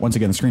Walker, once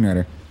again, the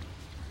screenwriter,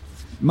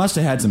 must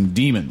have had some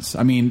demons.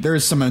 I mean,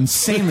 there's some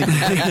insanely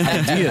great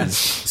ideas,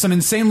 some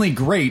insanely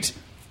great,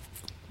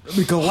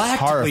 galactically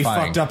horrifying,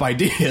 fucked up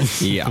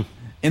ideas. Yeah.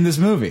 In this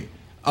movie,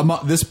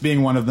 this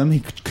being one of them,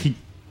 he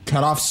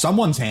cut off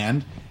someone's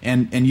hand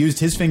and used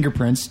his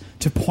fingerprints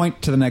to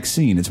point to the next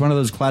scene. It's one of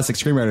those classic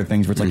screenwriter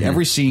things where it's like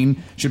every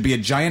scene should be a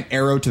giant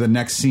arrow to the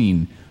next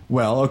scene.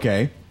 Well,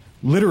 okay,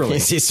 literally,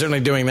 he's certainly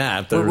doing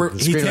that.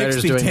 He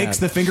takes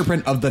the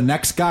fingerprint of the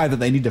next guy that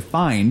they need to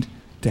find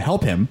to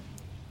help him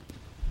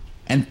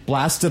and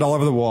blasts it all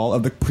over the wall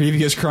of the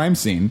previous crime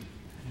scene.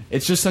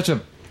 It's just such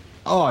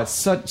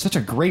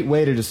a great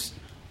way to just.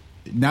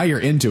 Now you're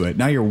into it.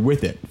 Now you're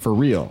with it for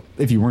real.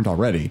 If you weren't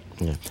already.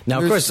 Yeah.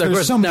 Now, of course,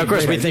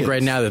 we think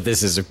right now that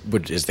this is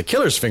the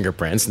killer's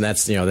fingerprints, and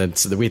that's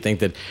we think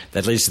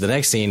that leads to the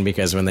next scene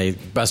because when they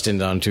bust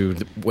onto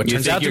what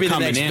turns out to be the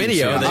next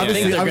video,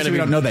 obviously we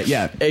don't know that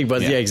yet.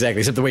 But yeah, exactly.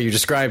 Except the way you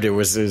described it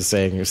was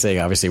saying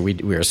obviously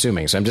we're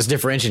assuming. So I'm just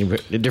differentiating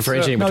between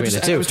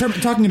the two. I was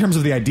talking in terms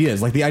of the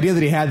ideas, like the idea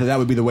that he had that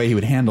would be the way he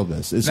would handle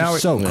this. It's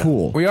just so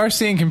cool. We are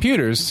seeing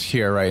computers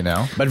here right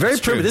now, but very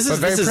primitive.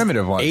 This is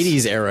primitive ones.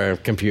 80s era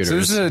computers. So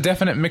this is a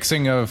definite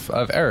mixing of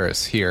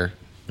errors here.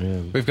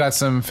 Yeah. We've got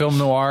some film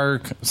noir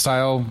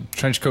style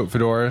trench coat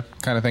fedora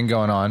kind of thing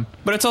going on.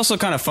 But it's also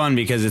kind of fun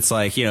because it's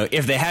like,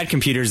 if they had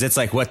computers, it's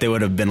like what they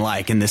would have been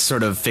like in this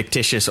sort of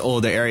fictitious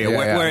older area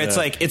where it's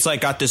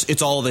like got this,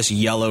 it's all this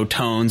yellow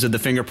tones of the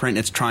fingerprint.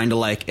 It's trying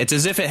to it's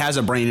as if it has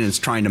a brain and it's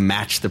trying to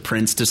match the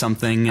prints to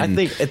something. And,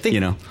 I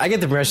think I get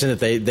the impression that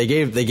they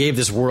gave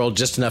this world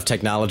just enough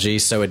technology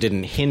so it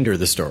didn't hinder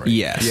the story.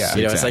 Yes. Yeah.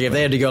 Exactly. It's like if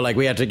they had to go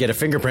we had to get a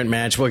fingerprint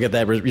match, we'll get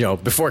that,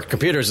 before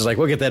computers, it's like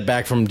we'll get that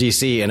back from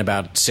DC in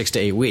about 6 to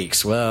 8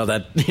 weeks. Well,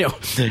 that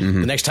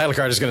the next title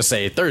card is going to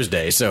say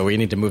Thursday, so we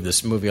need to move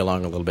this movie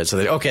along a little bit. So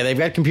they've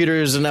got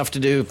computers enough to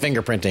do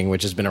fingerprinting,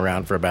 which has been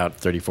around for about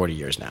 30-40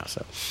 years now.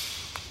 So,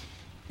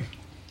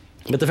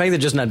 but the fact that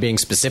just not being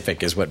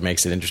specific is what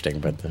makes it interesting.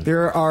 But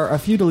there are a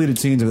few deleted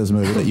scenes of this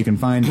movie that you can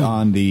find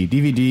on the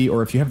DVD,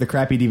 or if you have the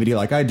crappy DVD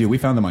like I do, we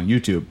found them on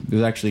YouTube.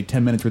 There's actually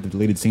 10 minutes worth of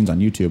deleted scenes on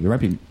YouTube. There might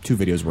be 2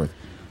 videos worth.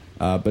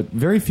 But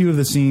very few of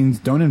the scenes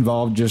don't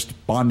involve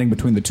just bonding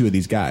between the two of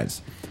these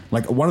guys.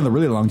 Like one of the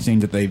really long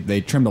scenes that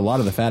they trimmed a lot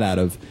of the fat out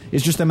of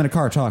is just them in a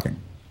car talking.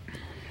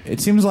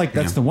 It seems like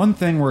that's the one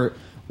thing where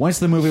once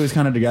the movie was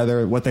kind of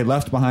together, what they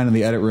left behind in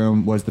the edit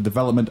room was the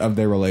development of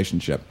their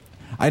relationship.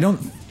 I don't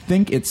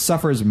think it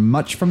suffers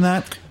much from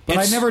that, but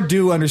I never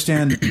do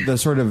understand the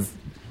sort of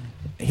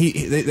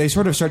they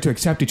sort of start to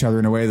accept each other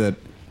in a way that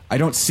I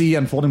don't see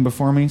unfolding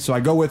before me. So I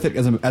go with it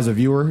as a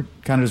viewer,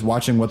 kind of just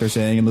watching what they're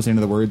saying and listening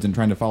to the words and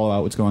trying to follow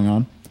out what's going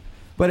on.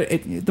 But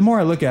the more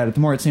I look at it, the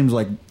more it seems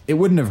like it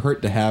wouldn't have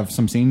hurt to have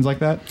some scenes like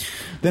that.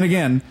 Then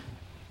again,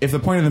 if the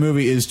point of the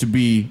movie is to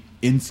be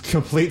in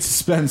complete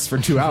suspense for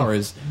 2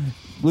 hours,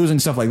 losing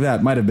stuff like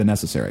that might have been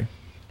necessary.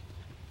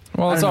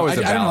 Well, it's always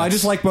a balance. I don't know. I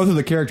just like both of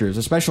the characters,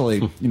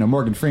 especially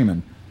Morgan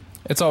Freeman.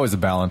 It's always a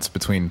balance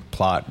between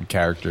plot and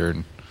character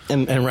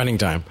and running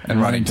time.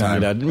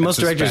 Most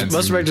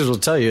directors will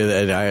tell you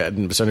that,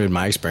 certainly in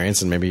my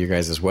experience, and maybe you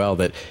guys as well,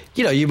 that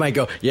you might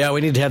go,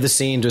 we need to have the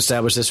scene to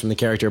establish this from the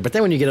character, but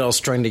then when you get it all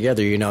strung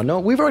together, no,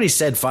 we've already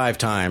said 5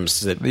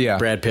 times that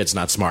Brad Pitt's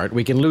not smart.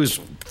 We can lose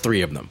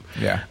 3 of them.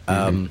 Yeah.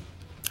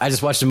 I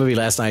just watched a movie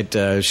last night.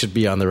 Should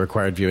be on the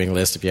required viewing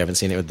list if you haven't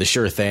seen it. The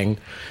Sure Thing.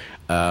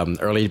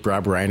 Early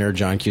Rob Reiner,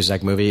 John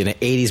Cusack movie, an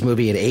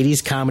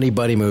 80s comedy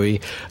buddy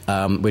movie,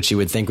 which you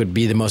would think would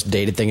be the most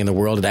dated thing in the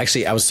world. It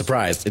actually, I was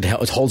surprised.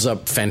 It holds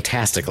up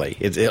fantastically.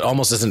 It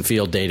almost doesn't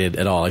feel dated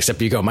at all,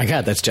 except you go, my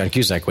God, that's John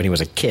Cusack when he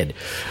was a kid.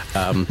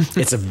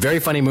 It's a very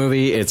funny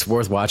movie. It's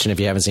worth watching if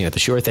you haven't seen it. The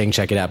Sure Thing,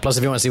 check it out. Plus,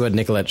 if you want to see what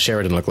Nicolette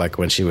Sheridan looked like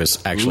when she was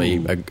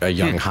actually a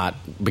young, hot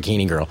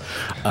bikini girl.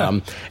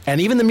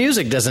 And even the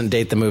music doesn't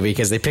date the movie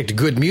because they picked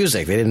good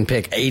music. They didn't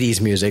pick 80s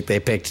music.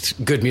 They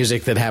picked good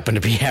music that happened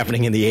to be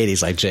happening in the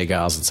 80s, like Jay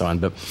Giles and so on.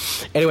 But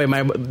anyway,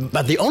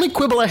 but the only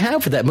quibble I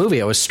have for that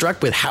movie, I was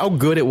struck with how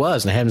good it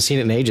was, and I haven't seen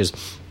it in ages,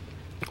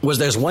 was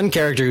there's one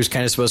character who's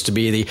kind of supposed to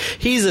be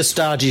he's a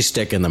stodgy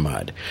stick in the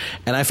mud.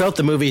 And I felt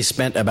the movie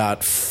spent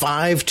about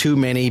 5 too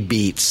many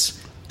beats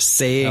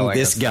saying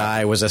this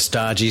guy was a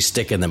stodgy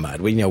stick in the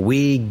mud.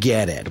 We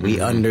get it. We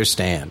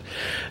understand.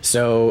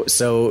 So,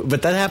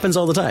 but that happens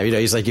all the time.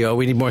 He's like,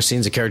 we need more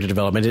scenes of character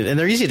development, and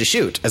they're easy to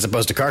shoot as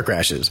opposed to car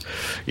crashes.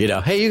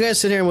 Hey, you guys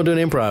sit here and we'll do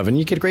an improv, and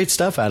you get great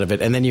stuff out of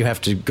it, and then you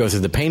have to go through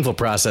the painful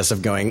process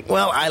of going,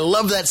 well, I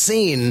love that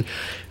scene,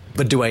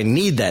 but do I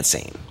need that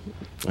scene?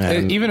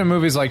 Even in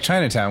movies like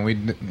Chinatown,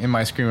 in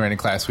my screenwriting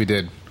class, we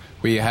did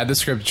we had the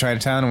script of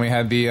Chinatown, and we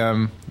had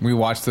the we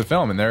watched the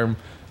film, and there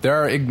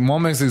are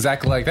moments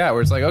exactly like that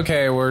where it's like,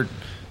 okay,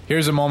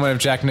 here's a moment of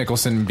Jack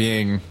Nicholson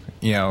being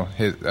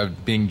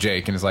being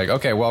Jake, and it's like,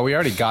 okay, well, we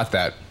already got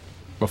that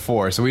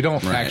before, so we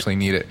don't actually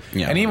need it.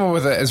 Yeah. And even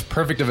with as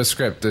perfect of a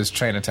script as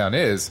Chinatown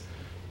is,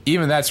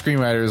 even that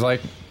screenwriter is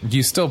like,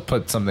 you still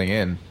put something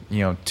in,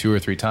 2 or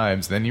 3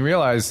 times, then you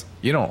realize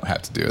you don't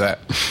have to do that,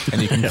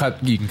 and you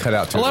can cut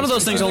out. A lot of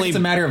those things only. It's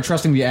a matter of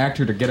trusting the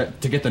actor to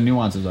get the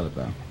nuances of it,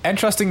 though, and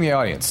trusting the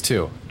audience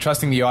too.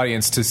 Trusting the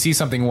audience to see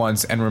something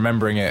once and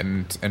remembering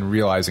it and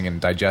realizing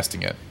and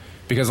digesting it.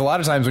 Because a lot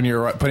of times when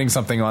you're putting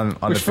something on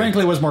which the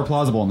frankly was more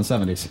plausible in the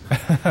 70s.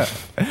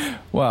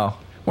 Well,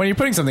 when you're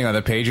putting something on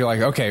the page, you're like,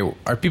 okay,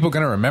 are people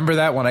going to remember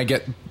that when I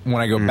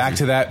go back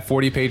to that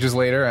 40 pages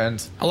later?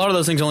 And a lot of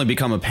those things only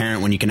become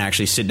apparent when you can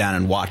actually sit down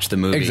and watch the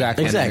movie.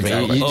 Exactly.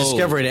 You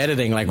discover in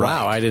editing, like,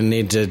 wow, I didn't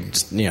need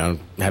to,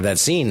 have that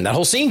scene. That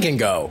whole scene can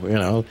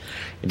go.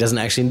 It doesn't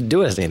actually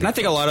do anything. And I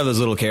think a lot of those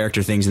little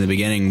character things in the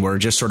beginning were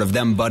just sort of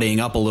them buddying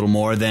up a little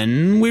more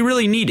than we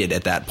really needed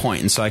at that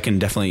point. And so I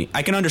can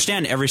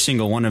understand every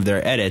single one of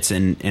their edits.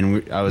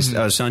 And I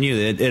was telling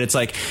you that it's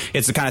like,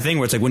 it's the kind of thing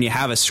where it's like when you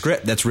have a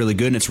script that's really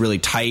good and it's really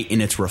tight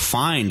and it's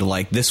refined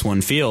like this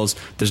one feels,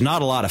 there's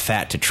not a lot of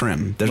fat to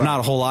trim. There's not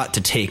a whole lot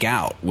to take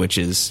out, which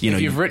is, if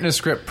you've written a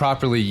script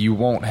properly, you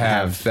won't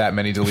have that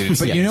many deleted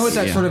scenes. But you know what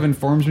that sort of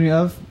informs me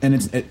of? And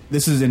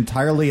this is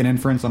entirely an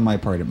inference on my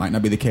part. It might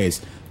not be the case.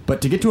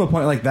 But to get to a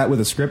point like that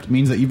with a script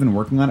means that you've been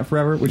working on it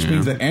forever, which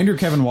means that Andrew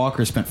Kevin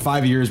Walker spent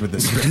 5 years with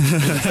this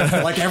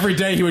script. Like every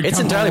day he would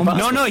come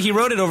home. No, he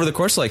wrote it over the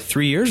course of like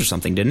 3 years or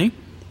something, didn't he?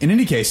 In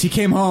any case, he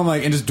came home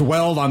and just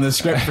dwelled on this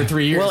script for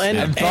 3 years. Well,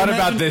 and thought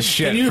about this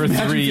shit for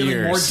 3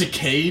 years. More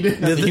decayed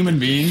as a human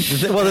being.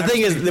 The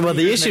thing is,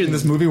 the issue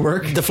this movie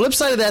work. The flip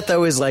side of that,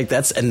 though, is like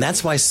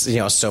that's why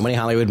so many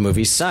Hollywood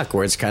movies suck.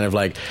 Where it's kind of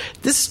like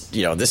this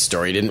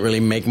story didn't really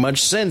make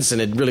much sense,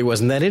 and it really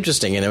wasn't that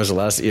interesting, and there was a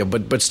lot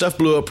of but stuff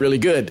blew up really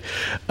good.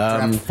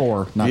 Draft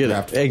 4, not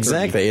draft 30.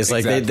 Exactly. It's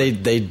like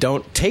they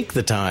don't take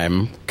the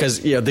time because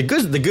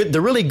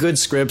the really good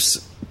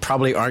scripts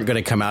probably aren't going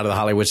to come out of the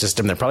Hollywood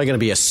system. They're probably going to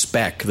be a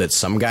spec that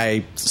some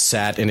guy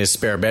sat in his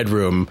spare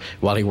bedroom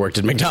while he worked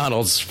at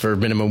McDonald's for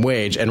minimum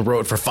wage and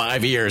wrote for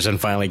 5 years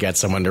and finally got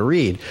someone to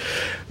read.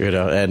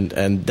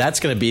 And that's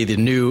going to be the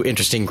new,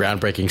 interesting,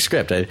 groundbreaking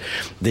script.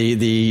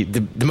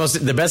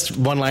 The best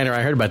one-liner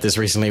I heard about this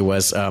recently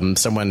was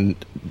someone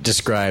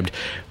described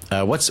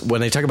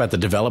when they talk about the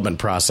development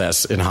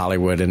process in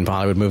Hollywood and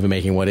Hollywood movie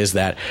making, what is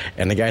that?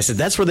 And the guy said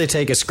that's where they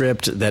take a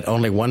script that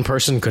only one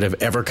person could have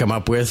ever come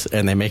up with,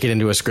 and they make it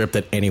into a script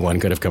that anyone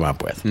could have come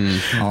up with.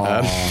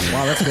 Wow,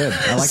 that's good.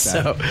 I like that.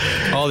 So,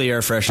 all the air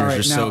fresheners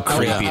are so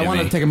creepy. I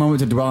want to take a moment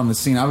to dwell on the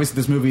scene. Obviously,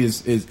 this movie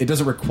is it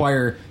doesn't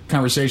require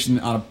conversation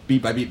on a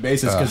beat by beat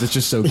basis because it's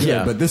just so good.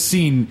 Yeah. But this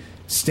scene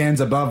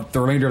stands above the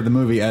remainder of the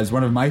movie as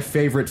one of my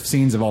favorite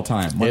scenes of all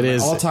time. It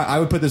is all time. I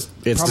would put this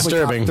probably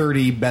disturbing. Top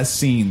 30 best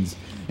scenes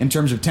in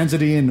terms of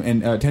tensity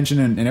and tension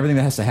and everything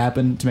that has to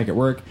happen to make it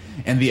work,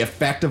 and the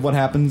effect of what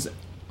happens.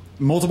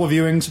 Multiple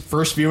viewings,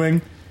 first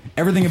viewing,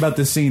 everything about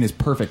this scene is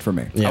perfect for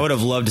me. Yeah. I would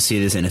have loved to see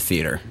this in a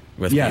theater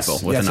with people,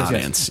 with an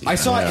audience. I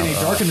saw it in a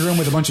darkened room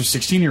with a bunch of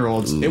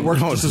 16-year-olds. It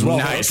worked just as well.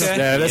 Nice. Okay.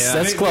 Yeah,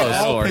 that's close. We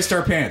all pissed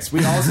our pants.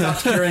 We all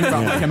stopped caring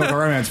about My Chemical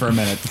Romance for a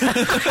minute.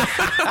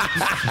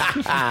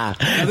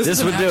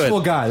 This would do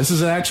it. Guy. This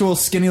is an actual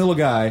skinny little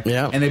guy.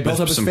 Yeah. And they built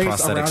up his some face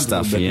prosthetic around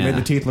stuff. made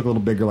the teeth look a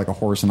little bigger like a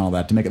horse and all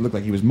that to make it look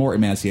like he was more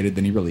emaciated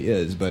than he really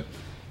is. But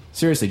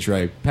seriously,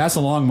 Trey, pass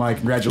along my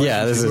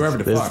congratulations to whoever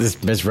the fuck. This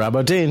is Rob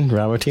Bottin,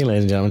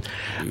 ladies and gentlemen.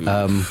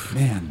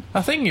 Man.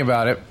 I'm thinking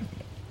about it.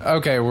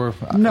 Okay,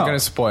 I'm going to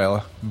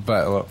spoil,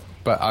 but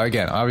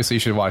again, obviously you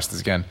should watch this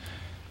again.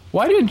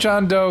 Why didn't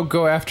John Doe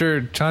go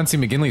after John C.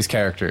 McGinley's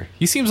character?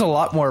 He seems a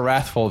lot more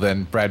wrathful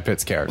than Brad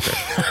Pitt's character.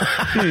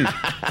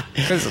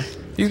 Because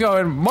he's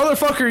going,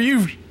 motherfucker,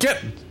 you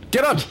get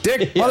up,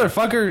 dick,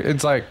 motherfucker.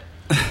 It's like,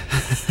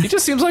 he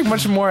just seems like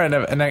much more of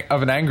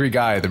an angry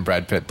guy than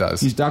Brad Pitt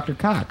does. He's Dr.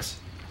 Cox.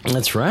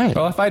 That's right.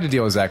 Well, if I had to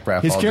deal with Zach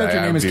Braff his all character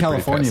day, name is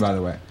California, by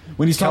the way.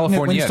 When he's talking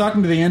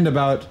to the end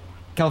about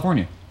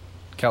California.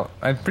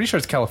 I'm pretty sure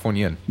it's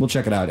Californian. We'll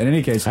check it out. In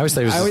any case, I always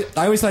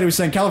thought he was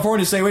saying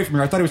California, stay away from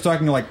here. I thought he was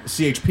talking to like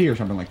CHP or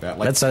something like that.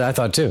 That's what I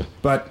thought too.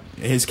 But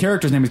his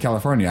character's name is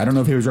California. I don't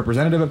know if he was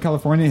representative of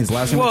California. His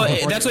last name. Well, was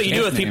California. That's what you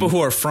do with people who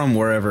are from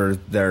wherever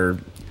they're.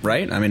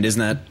 Right? I mean, isn't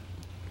that?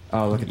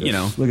 Oh, look at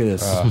this! Look at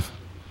this.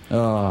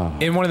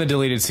 In one of the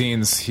deleted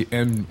scenes,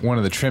 in one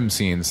of the trim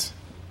scenes,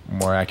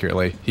 more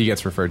accurately, he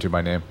gets referred to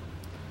by name.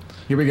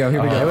 Here we go.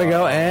 Here we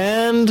go.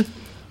 And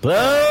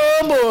oh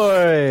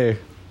boy.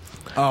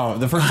 Oh,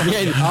 the first time,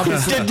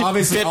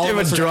 obviously,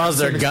 Dick draws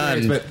their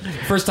gun. But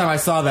first time I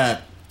saw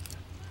that,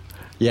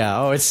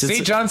 Yeah. Oh, it's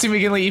See, John C.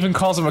 McGinley even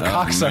calls him a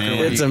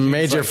cocksucker. man. it's a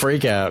major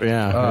freak out.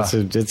 Yeah,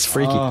 it's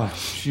freaky. Oh,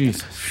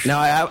 jeez.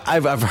 Now,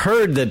 I've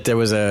heard that there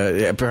was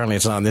apparently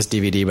it's not on this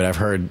DVD, but I've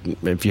heard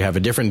if you have a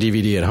different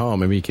DVD at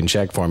home, maybe you can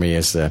check for me.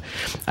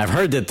 I've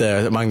heard that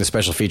among the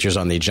special features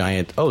on the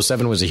giant,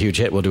 7 was a huge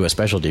hit, we'll do a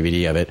special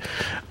DVD of it,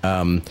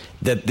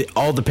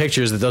 all the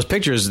pictures,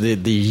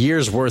 the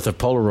year's worth of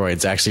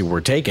Polaroids actually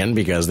were taken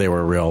because they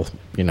were real,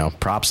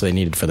 props they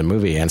needed for the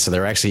movie. And so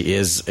there actually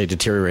is a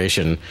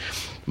deterioration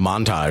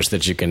montage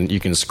that you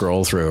can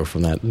scroll through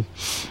from that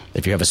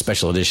if you have a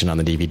special edition on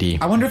the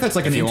DVD. I wonder if that's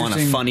like If you want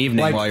a fun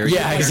evening while you're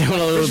because you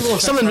want a little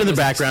something in the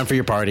background for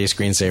your party,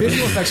 screensaver.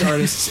 Visual effects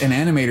artists and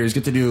animators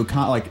get to do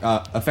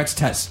effects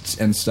tests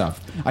and stuff.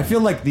 I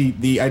feel like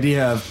the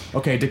idea of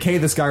decay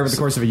this guy over the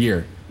course of a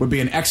year would be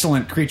an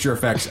excellent creature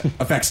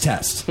effects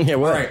test. Yeah,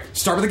 well, all right,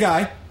 start with a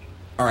guy.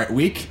 All right,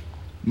 week,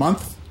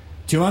 month,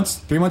 2 months,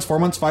 3 months, 4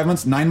 months, 5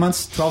 months, 9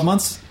 months, 12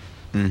 months.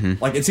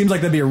 Mm-hmm. Like, it seems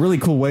like that'd be a really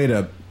cool way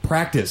to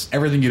practice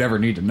everything you'd ever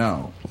need to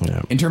know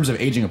in terms of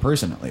aging a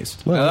person, at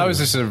least. Well, that was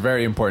just a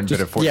very important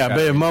bit of foreshadowing. Yeah,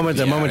 but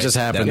the moment just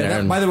happened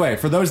there. By the way,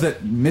 for those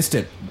that missed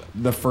it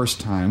the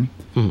first time,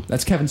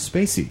 that's Kevin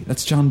Spacey.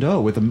 That's John Doe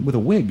with a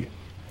wig.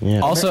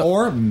 Yeah. Also,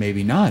 or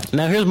maybe not.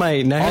 Now here's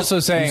my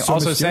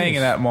saying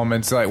in that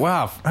moment, it's like,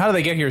 wow, how do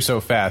they get here so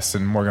fast?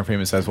 And Morgan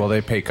Freeman says, well,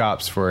 they pay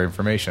cops for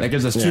information. That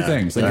gives us two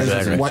things. That gives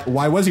us,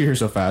 why was he here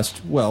so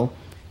fast? Well,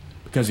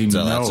 because he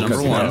knows.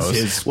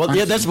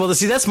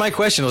 That's my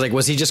question. I was like,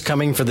 was he just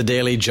coming for the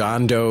daily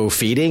John Doe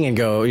feeding and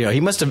go?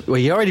 He must have. Well,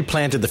 he already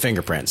planted the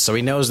fingerprints, so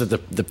he knows that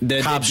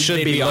the cops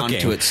should be looking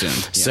onto it soon.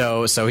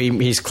 Yeah. So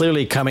he's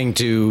clearly coming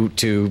to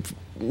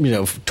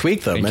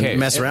tweak them and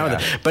mess around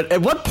with it. But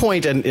at what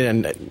point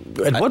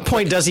what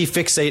point does he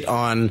fixate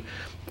on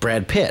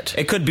Brad Pitt?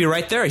 It could be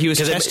right there. He was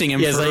testing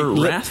him for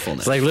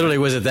wrathfulness. Like literally,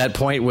 was at that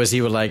point was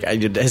he like,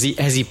 has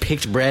he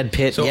picked Brad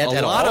Pitt yet?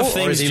 A lot of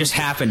things just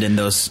happened in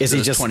those 20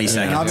 seconds.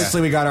 And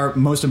obviously, we got our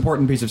most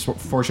important piece of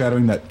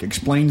foreshadowing that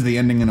explains the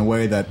ending in a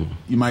way that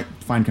you might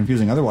find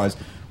confusing otherwise,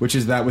 which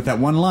is that with that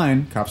one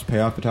line, cops pay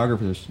off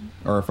photographers,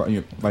 or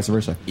vice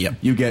versa. Yep.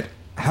 You get,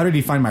 how did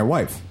he find my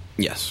wife?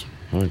 Yes.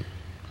 Which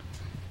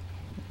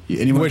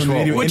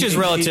is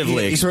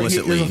relatively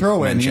explicitly there's a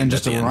throwaway in the end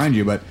just to remind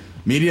you, but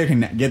media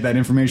can get that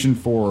information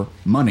for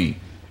money.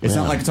 It's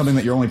not like something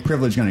that you're only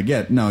privileged going to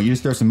get. No, you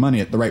just throw some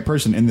money at the right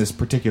person in this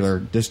particular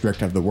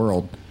district of the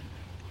world,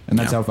 and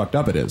that's how fucked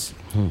up it is.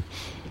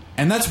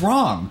 And that's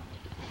wrong,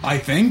 I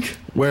think.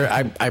 Where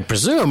I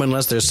presume,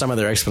 unless there's some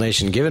other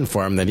explanation given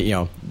for him, that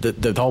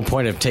the whole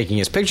point of taking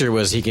his picture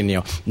was he can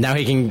now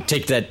he can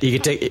take that he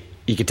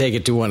could take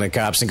it to one of the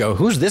cops and go,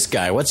 "Who's this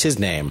guy? What's his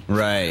name?"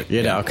 Right.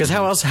 Because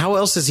how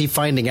else is he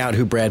finding out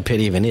who Brad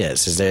Pitt even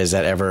is?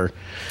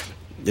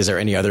 Is there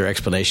any other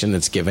explanation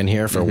that's given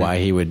here for why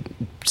he would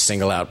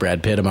single out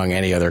Brad Pitt among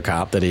any other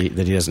cop that he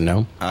doesn't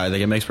know? I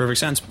think it makes perfect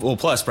sense. Well,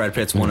 plus Brad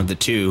Pitt's one of the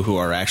two who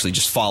are actually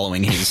just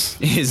following his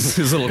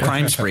little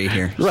crime spree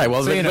here. Right.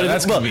 Well,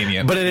 that's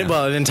convenient. But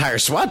an entire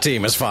SWAT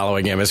team is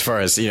following him as far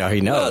as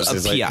he knows.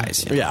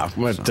 PIs.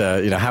 But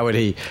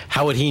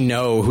how would he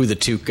know who the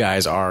two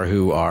guys are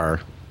who are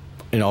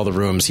in all the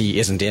rooms he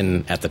isn't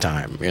in at the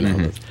time?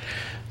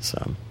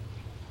 So.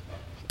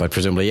 But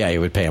presumably, he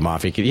would pay him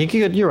off. He could.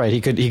 You're right.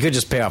 He could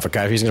just pay off a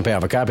cop. If he's going to pay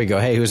off a cop, he'd go,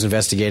 "Hey, who's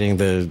investigating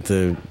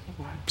the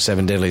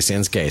 7 Deadly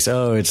Sins case?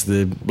 Oh, it's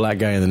the black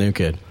guy and the new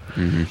kid."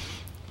 Mm-hmm.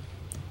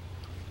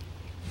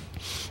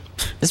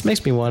 This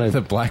makes me want to. The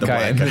black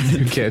guy and the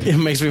new kid. It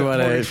makes me want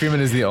to. Morgan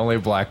Freeman is the only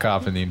black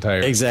cop in the entire.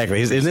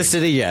 Exactly. In this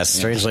city, yes.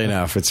 Strangely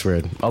enough, it's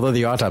weird. Although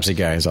the autopsy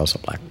guy is also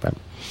black. But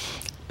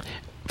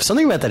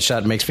something about that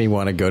shot makes me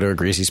want to go to a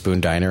Greasy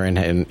Spoon diner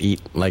and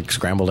eat like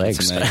scrambled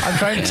eggs.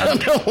 I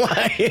don't know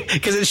why,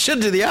 because it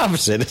should do the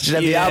opposite. It should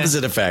have the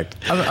opposite effect.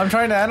 I'm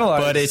trying to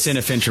analyze, but it's in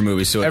a Fincher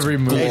movie, so every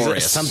it's movie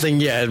glorious.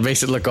 It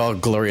makes it look all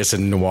glorious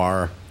and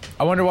noir.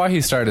 I wonder why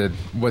he started.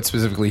 What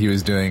specifically he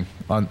was doing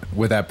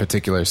with that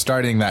particular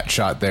starting that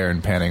shot there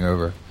and panning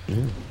over.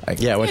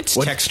 It's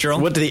textural.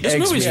 What do the this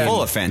eggs movie's mean?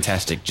 full of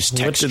fantastic just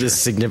texture. What is the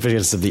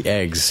significance of the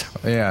eggs?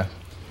 Yeah,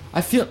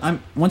 I feel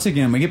once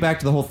again we get back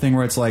to the whole thing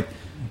where it's like,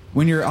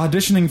 when you're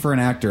auditioning for an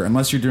actor,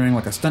 unless you're doing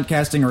like a stunt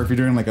casting or if you're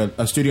doing like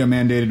a studio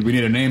mandated, we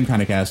need a name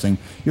kind of casting,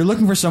 you're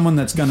looking for someone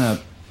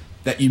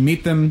that you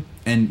meet them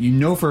and you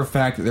know for a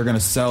fact that they're going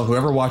to sell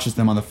whoever watches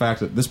them on the fact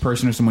that this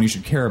person is someone you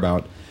should care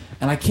about.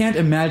 And I can't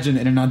imagine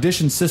in an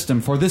audition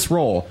system for this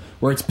role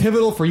where it's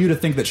pivotal for you to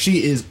think that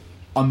she is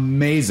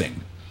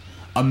amazing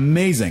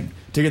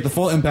to get the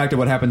full impact of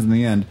what happens in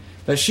the end,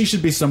 that she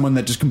should be someone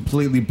that just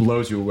completely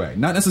blows you away.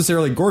 Not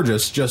necessarily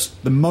gorgeous,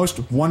 just the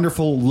most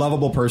wonderful,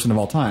 lovable person of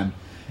all time.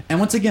 And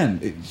once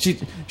again,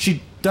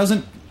 she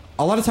doesn't.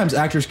 A lot of times,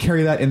 actors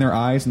carry that in their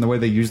eyes and the way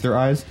they use their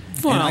eyes.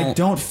 Well, and I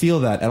don't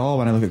feel that at all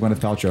when I look at Gwyneth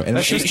Paltrow.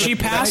 And she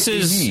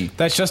passes.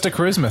 That's just a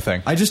charisma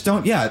thing. I just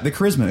don't. Yeah, the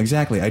charisma,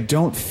 exactly. I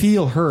don't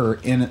feel her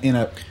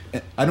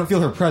I don't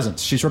feel her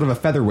presence. She's sort of a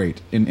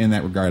featherweight in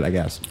that regard, I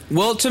guess.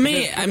 Well, to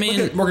me, Look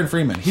at Morgan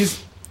Freeman.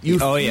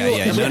 Oh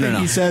yeah. No.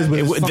 He says with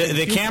his fucking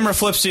the camera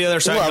flips to the other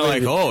side. Well, you're I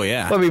mean, like, oh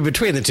yeah. Well, I mean,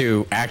 between the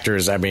two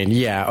actors, I mean,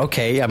 yeah,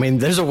 okay. I mean,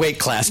 there's a weight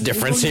class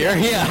difference here.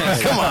 Yeah,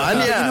 come on,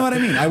 yeah. You know what I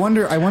mean? I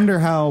wonder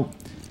how.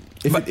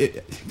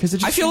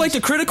 Because I feel like the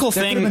critical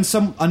there thing could have been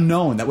some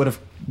unknown that would have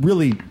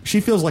really.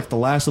 She feels like the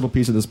last little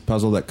piece of this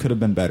puzzle that could have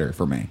been better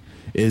for me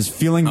is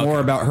feeling more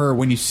about her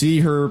when you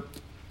see her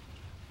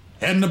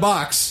head in the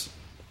box.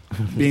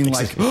 Being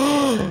like,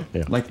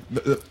 like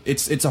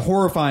it's a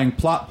horrifying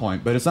plot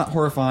point, but it's not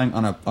horrifying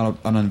on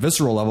a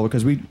visceral level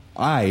because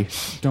I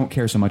don't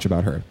care so much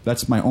about her.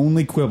 That's my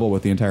only quibble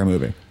with the entire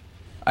movie.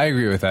 I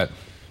agree with that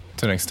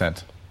to an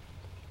extent.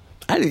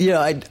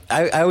 I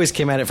always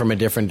came at it from a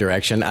different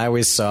direction. I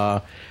always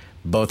saw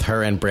both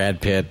her and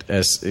Brad Pitt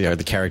as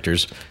the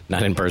characters,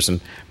 not in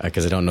person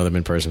because I don't know them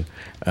in person.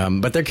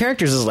 But their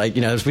characters is like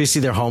as we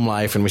see their home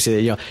life and we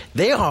see that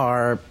they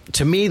are,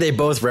 to me, they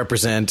both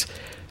represent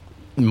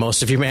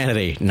most of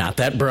humanity. Not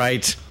that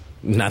bright,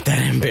 not that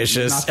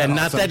ambitious,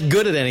 not that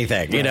good at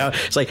anything. Right.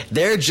 It's like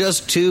they're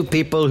just two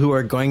people who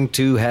are going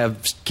to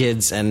have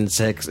kids and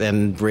sex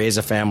and raise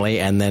a family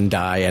and then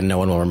die, and no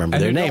one will remember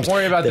their names. Don't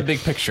worry about the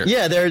big picture.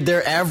 Yeah,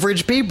 they're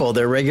average people.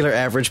 They're regular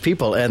average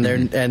people, and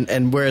they're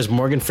and whereas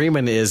Morgan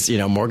Freeman is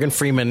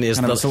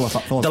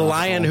the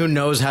lion who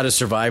knows how to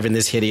survive in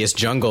this hideous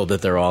jungle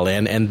that they're all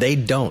in, and they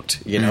don't.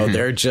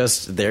 They're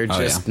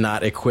just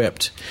not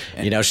equipped.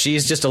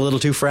 She's just a little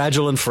too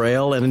fragile and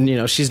frail,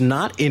 and she's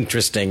not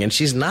interesting, and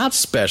she's not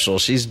special.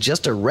 She's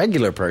just a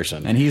regular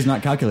person, and he's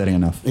not calculating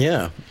enough.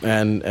 Yeah,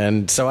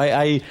 and so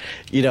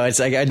it's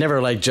like I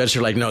never judged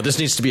her no, this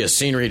needs to be a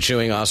scenery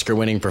chewing Oscar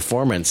winning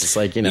performance. It's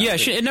like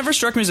it never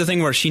struck me as a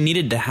thing where she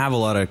needed to have a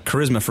lot of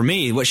charisma. For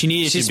me, what she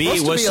needed to be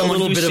was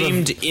someone who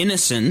seemed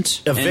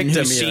innocent, a victim, and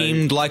who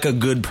seemed like a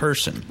good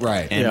person,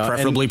 right? And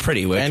preferably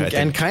pretty, which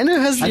and kind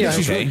of has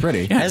she's really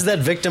pretty. Has that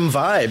victim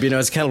vibe.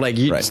 It's kind of like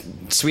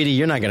sweetie,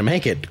 you're not going to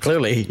make it.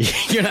 Clearly,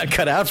 you're not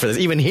cut out for this.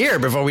 Even here,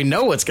 before we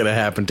know what's going to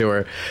happen to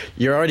her,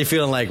 you're already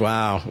feeling like,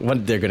 wow,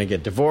 they're going to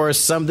get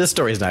divorced. This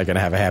story's not going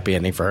to have a happy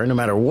ending for her, no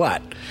matter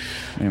what.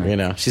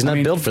 Anyway, she's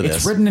not built for this.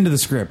 It's written into the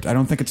script. I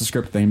don't think it's a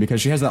script thing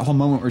because she has that whole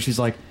moment where she's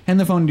like, hand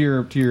the phone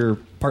to your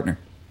partner.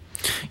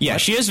 Yeah,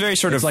 she is very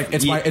sort of like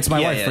it's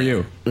my wife for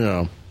you.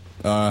 Yeah.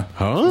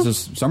 This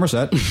is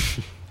Somerset.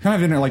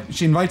 Kind of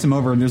she invites him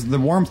over, and there's the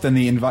warmth and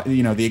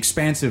the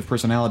expansive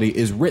personality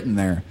is written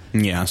there.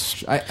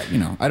 Yes, I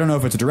don't know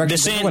if it's a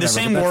direction. The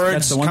same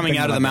words coming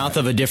out of the mouth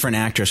of a different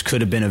actress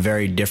could have been a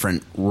very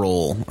different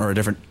role or a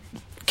different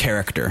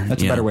character.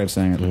 That's a better way of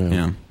saying it.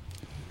 Yeah,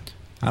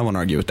 I won't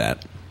argue with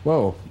that.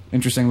 Whoa,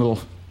 interesting little.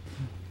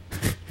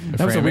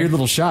 That was a weird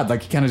little shot.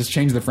 Like he kind of just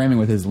changed the framing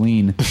with his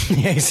lean.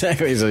 Yeah,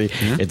 exactly. So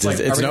it's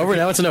an over.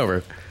 Now it's an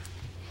over.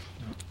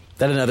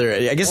 That another,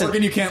 I guess.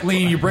 Morgan, you can't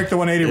lean. You break the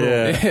 180 rule.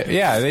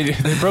 Yeah, they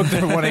broke the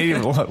 180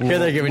 rule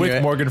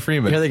with Morgan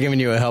Freeman. Here they're giving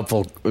you a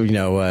helpful,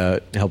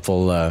 reminder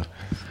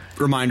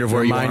of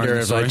where you are.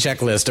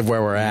 Checklist of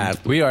where we're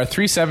at. We are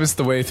 3/7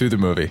 the way through the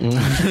movie.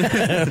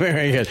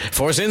 Very good.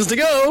 4 sins to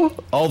go.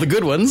 All the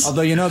good ones.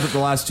 Although you know that the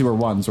last two are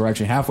ones. We're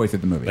actually halfway through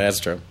the movie. That's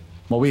true.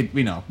 Well,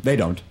 we know they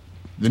don't.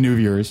 The new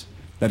viewers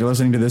that are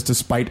listening to this,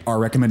 despite our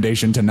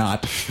recommendation to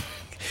not.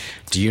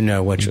 Do you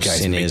know what your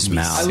sin is,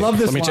 Mal? I love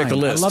this line. Let me check the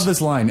list. I love this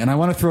line, and I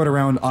want to throw it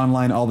around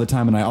online all the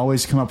time, and I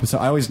always come up with...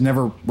 I always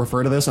never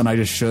refer to this, and I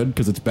just should,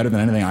 because it's better than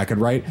anything I could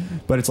write.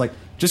 But it's like,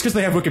 just because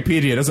they have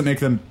Wikipedia doesn't make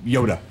them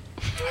Yoda.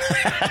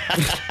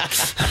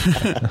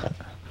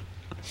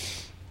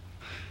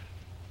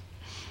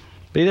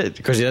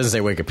 Of course, he doesn't say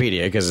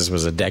Wikipedia, because this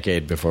was a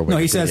decade before Wikipedia. No,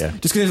 he says,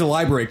 just because there's a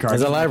library card.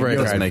 There's a library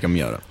card. Doesn't make him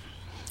Yoda.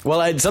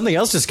 Well, something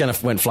else just kind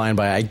of went flying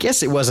by. I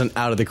guess it wasn't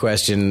out of the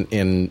question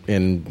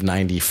in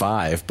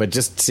 95, but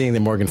just seeing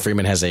that Morgan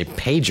Freeman has a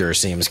pager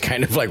seems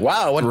kind of like,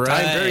 wow, what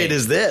time period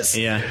is this?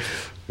 Yeah.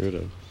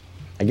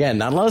 Again,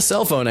 not a lot of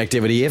cell phone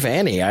activity, if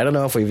any. I don't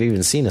know if we've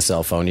even seen a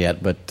cell phone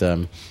yet, but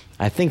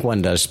I think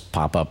one does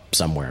pop up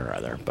somewhere or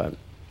other, but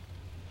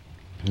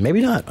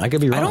maybe not. I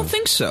could be wrong. I don't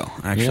think so,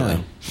 actually.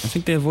 Yeah. I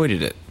think they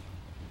avoided it.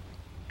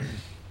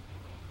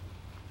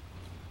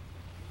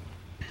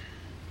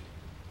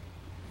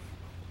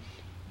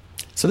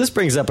 So this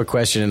brings up a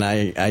question,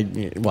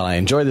 and while I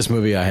enjoy this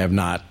movie, I have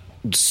not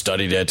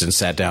studied it and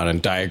sat down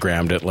and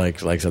diagrammed it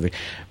like something.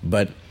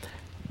 But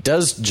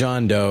does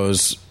John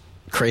Doe's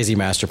crazy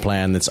master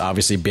plan that's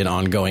obviously been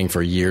ongoing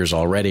for years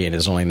already and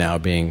is only now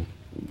being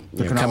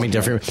coming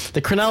different,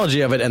 the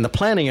chronology of it and the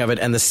planning of it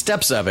and the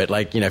steps of it,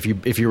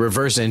 if you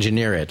reverse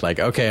engineer it,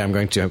 okay, I'm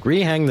going to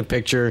rehang the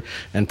picture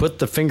and put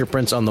the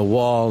fingerprints on the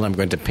wall, and I'm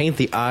going to paint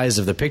the eyes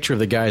of the picture of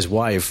the guy's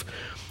wife.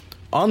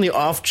 On the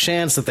off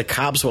chance that the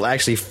cops will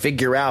actually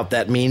figure out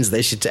that means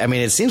they should...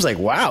 it seems like,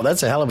 wow,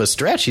 that's a hell of a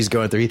stretch he's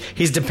going through.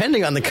 He's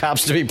depending on the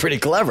cops to be pretty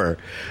clever.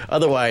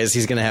 Otherwise,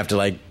 he's going to have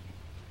to,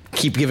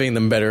 keep giving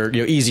them better,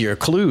 easier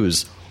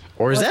clues.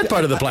 Or is that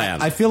part of the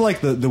plan? I feel like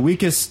the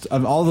weakest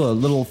of all the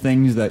little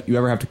things that you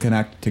ever have to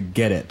connect to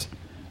get it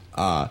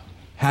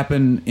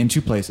happen in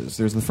two places.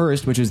 There's the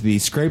first, which is the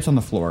scrapes on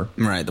the floor.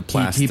 Right, the He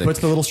plastic. puts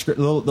the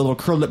little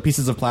curled up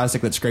pieces of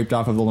plastic that scraped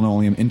off of the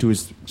linoleum into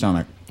his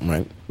stomach.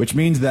 Right. Which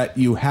means that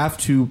you have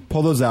to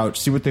pull those out,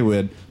 see what they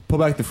would, pull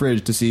back the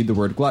fridge to see the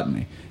word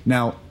gluttony.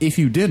 Now, if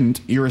you didn't,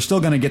 you were still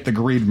going to get the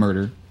greed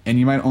murder, and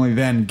you might only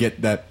then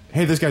get that,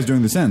 hey, this guy's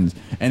doing the sins.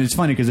 And it's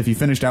funny because if you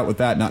finished out with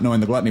that, not knowing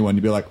the gluttony one,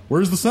 you'd be like,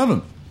 where's the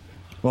seventh?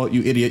 Well,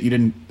 you idiot, you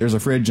didn't. There's a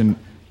fridge, and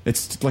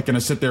it's like going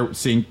to sit there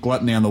seeing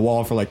gluttony on the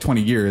wall for like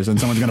 20 years, and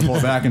someone's going to pull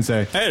it back and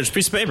say, Hey, there's a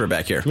piece of paper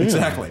back here.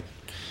 exactly.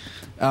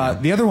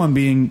 The other one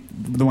being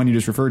the one you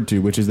just referred to,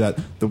 which is that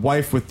the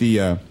wife with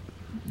the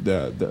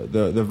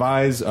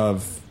vise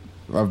of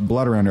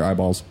blood around her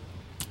eyeballs,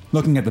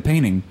 looking at the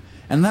painting,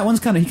 and that one's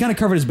he kind of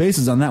covered his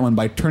bases on that one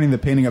by turning the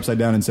painting upside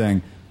down and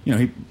saying, you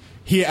know,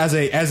 he as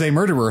a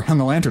murderer hung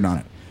a lantern on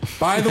it.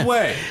 By the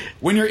way,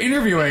 when you're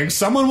interviewing,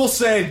 someone will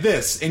say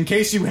this in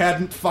case you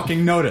hadn't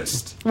fucking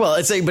noticed. Well,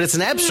 but it's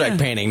an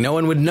abstract painting. No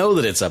one would know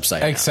that it's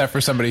upside down. Except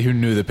for somebody who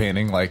knew the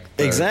painting, like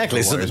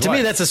Exactly. So to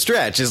me, that's a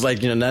stretch. Is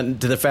like, you know,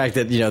 not to the fact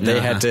that, you know, they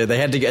had to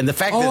get, and the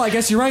fact that I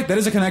guess you're right. That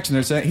is a connection.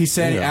 He's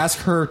saying, ask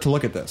her to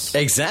look at this.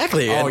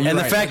 Exactly. Oh, and you're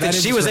the right. fact that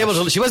is she a was stretch.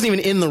 able to, she wasn't even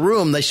in the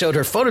room. They showed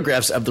her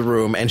photographs of the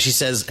room, and she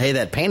says, "Hey,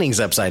 that painting's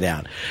upside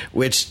down,"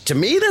 which to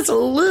me, that's a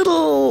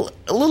little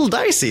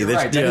dicey.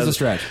 Right, that is a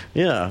stretch.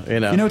 Yeah, you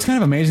know. You know, it's kind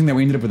of amazing that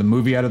we ended up with a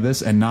movie out of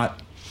this and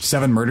not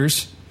 7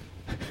 murders.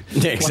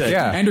 Yeah, exactly.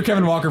 Yeah. Andrew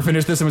Kevin Walker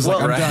finished this and was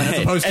like, I'm done.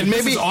 As opposed to, And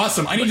this maybe- is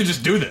awesome. I need to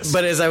just do this.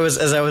 But as I was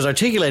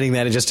articulating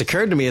that, it just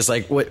occurred to me, it's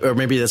like, or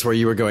maybe that's where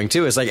you were going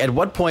too. It's like, at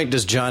what point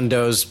does John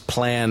Doe's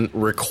plan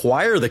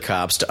require the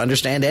cops to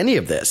understand any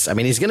of this? I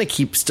mean, he's going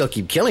to still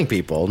keep killing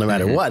people no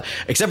matter what,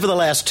 except for the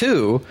last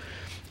 2.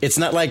 It's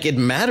not like it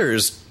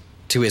matters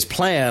to his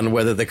plan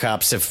whether the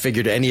cops have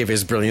figured any of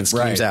his brilliant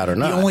schemes out or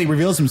not. He only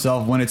reveals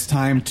himself when it's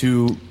time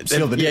to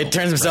seal the deal. Yeah, he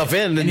turns himself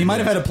in. And he might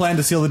have had a plan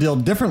to seal the deal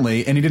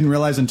differently, and he didn't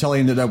realize until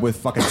he ended up with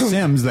fucking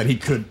Sims that he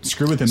could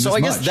screw with him So this I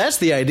guess much. that's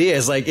the idea.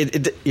 Is like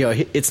you know,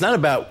 it's not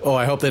about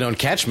I hope they don't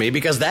catch me,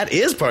 because that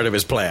is part of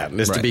his plan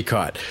is to Right. be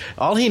caught.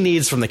 All he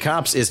needs from the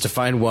cops is to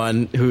find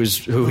one who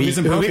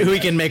isn't broken. he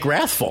can make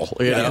wrathful.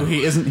 You know? Who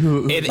he isn't.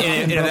 Who If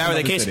that were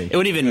the case, it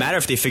wouldn't even matter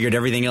if they figured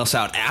everything else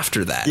out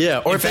after that. Yeah,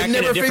 or In if they fact, in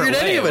a never different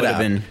figured any way, of it would have out.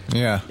 been-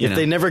 Yeah. If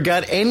they never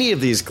got any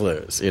of these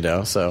clues, you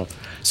know, so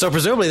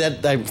presumably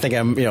that, I think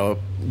I'm, you know,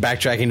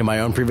 backtracking to my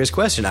own previous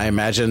question. I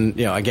imagine,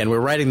 you know, again, we're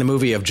writing the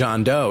movie of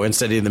John Doe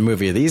instead of the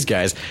movie of these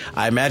guys.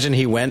 I imagine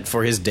he went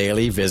for his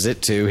daily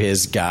visit to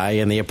his guy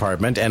in the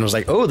apartment and was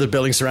like, oh, the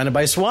building's surrounded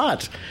by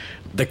SWAT.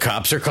 The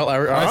cops are it's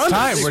on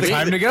time. this. We're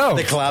time to go.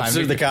 The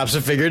cops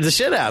have figured the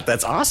shit out.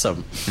 That's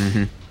awesome.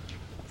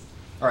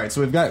 All right,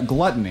 so we've got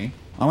gluttony.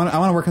 I want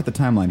to work out the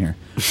timeline here.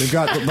 We've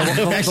got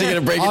Actually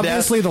gonna break it down?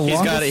 obviously the He's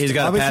got longest, it. He's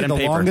got a obviously pad and the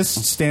paper.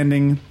 longest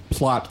standing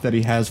plot that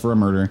he has for a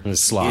murder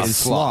Is sloth. is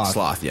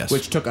Sloth, yes.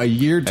 which took a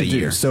year to A do.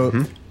 year.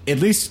 So at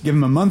least give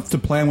him a month to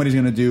plan what he's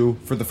going to do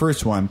for the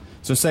first one.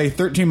 So say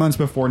 13 months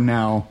before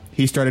now,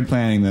 he started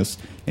planning this,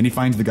 and he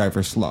finds the guy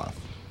for sloth.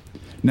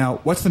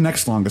 Now, what's the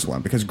next longest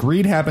one? Because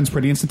greed happens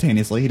pretty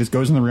instantaneously. He just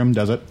goes in the room and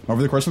does it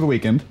over the course of the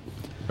weekend.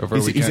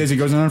 He says he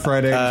goes in on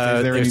Friday. stays there,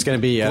 and There's he- going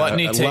to be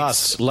Gluttony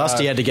Lust. takes, Lust,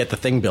 he had to get the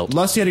thing built.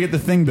 Lust, he had to get the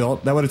thing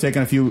built. That would have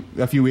taken a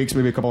few weeks,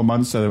 maybe a couple of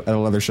months at a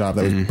leather shop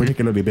that was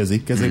particularly busy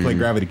because they play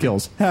Gravity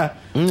Kills. Ha.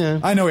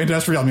 I know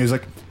industrial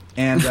music.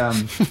 And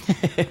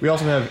we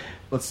also have,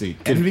 let's see,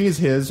 Envy is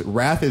his,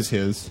 Wrath is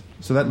his.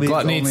 So that leaves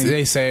Gluttony, only...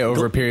 they say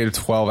over a period of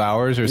 12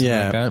 hours or something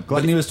Yeah. like that.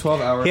 Gluttony was 12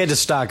 hours. He had to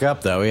stock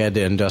up, though. He had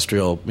to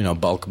industrial, you know,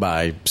 bulk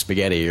buy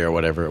spaghetti or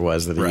whatever it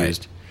was that he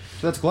used.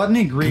 So that's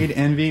gluttony, greed,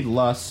 envy,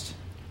 lust,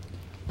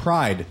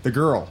 pride, the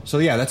girl. So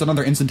yeah, that's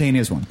another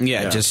instantaneous one.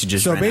 Yeah, just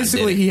So ran out and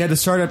basically, did it. he had to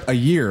start up a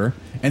year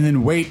and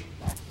then wait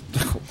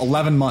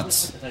 11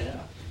 months.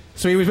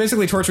 So he was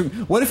basically torturing.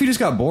 What if he just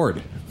got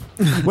bored?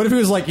 What if he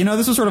was like, you know,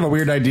 this was sort of a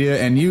weird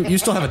idea, and you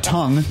still have a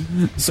tongue,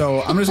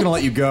 so I'm just going to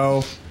let you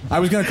go. I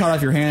was going to cut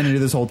off your hand and do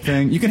this whole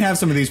thing. You can have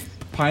some of these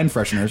pine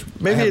fresheners.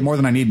 Maybe I have more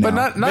than I need now.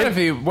 But not if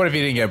he. What if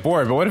he didn't get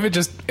bored? But what if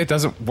it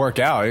doesn't work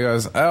out? He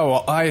goes, oh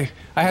well, I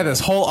had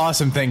this whole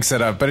awesome thing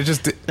set up, but it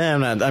just. Nah,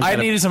 I'm I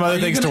needed some other Are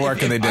you things to gonna- work,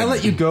 if and they I didn't.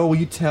 let you go, will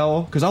you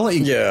tell? Because I'll let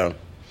you. Yeah.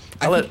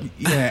 Yeah,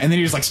 and then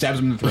he just like stabs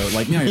him in the throat.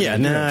 Like, no, Yeah,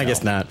 you no, don't I guess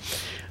tell. not.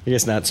 I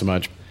guess not so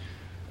much.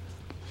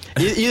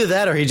 Either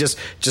that, or he just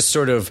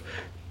sort of,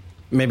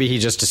 maybe he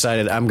just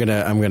decided I'm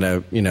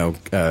gonna you know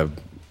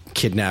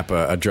kidnap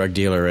a drug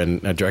dealer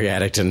and a drug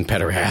addict and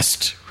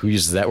pederast, who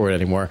uses that word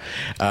anymore,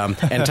 and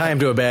tie him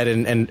to a bed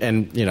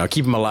and you know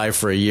keep him alive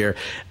for a year,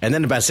 and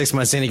then about 6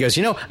 months in he goes,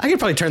 you know, I could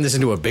probably turn this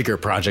into a bigger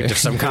project of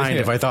some kind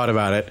if I thought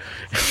about it.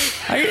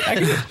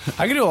 I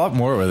could do a lot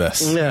more with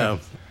this. Yeah.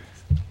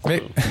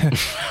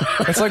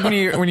 It's like when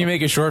you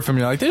make a short film,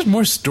 you're like, "There's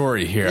more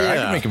story here. I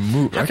can make a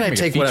movie. How can I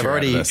take what I've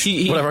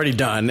already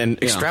done and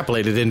Yeah.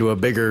 extrapolate it into a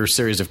bigger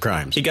series of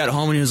crimes? He got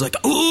home and he was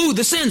like, "Ooh,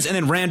 The Sins," and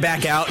then ran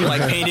back out and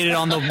like painted it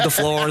on the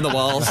floor and the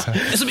walls.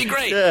 This would be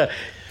great. Yeah.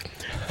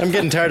 I'm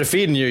getting tired of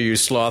feeding you, you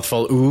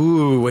slothful.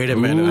 Ooh, wait a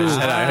minute.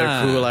 I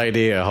had a cool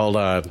idea. Hold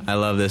on. I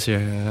love this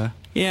here.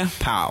 Yeah,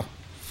 pow.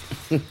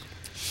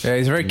 Yeah,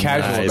 he's very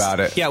casual about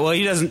it. Yeah, well,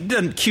 he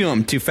doesn't cue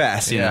him too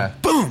fast. You know?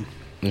 Boom.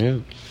 Yeah.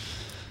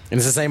 And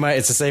it's the same.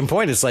 It's the same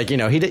point. It's like,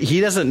 he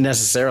doesn't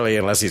necessarily,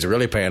 unless he's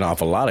really paying off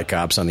a lot of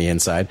cops on the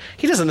inside,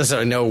 he doesn't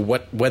necessarily know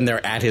when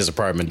they're at his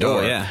apartment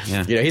door. Oh, yeah.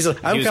 He's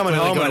like, I'm coming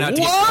home going and out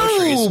to get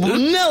whoa,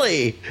 groceries.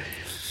 Nelly.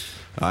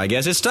 I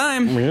guess it's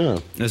time. Yeah.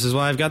 This is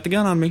why I've got the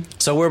gun on me.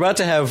 So we're about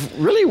to have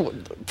really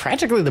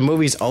practically the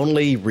movie's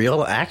only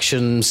real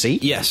action scene.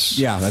 Yes.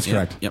 Yeah, that's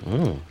correct. Yep.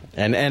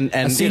 And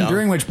A scene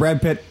during which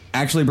Brad Pitt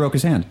actually broke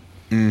his hand.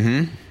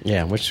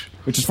 yeah, which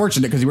Which is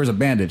fortunate because he wears a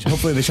bandage.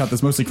 Hopefully they shot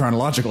this mostly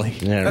chronologically.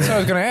 yeah, That's what I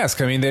was going to ask.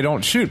 I mean, they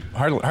don't shoot.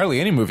 Hardly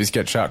any movies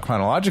get shot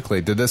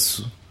chronologically. Did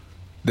this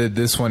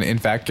one, in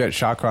fact, get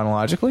shot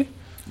chronologically?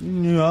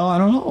 Well, I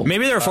don't know.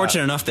 Maybe they were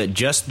fortunate enough that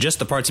just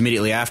the parts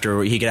immediately after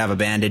where he could have a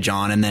bandage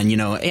on, and then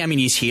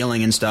he's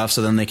healing and stuff,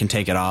 so then they can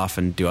take it off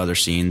and do other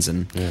scenes.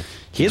 And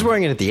he's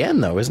wearing it at the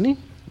end, though, isn't he?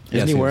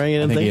 Isn't he wearing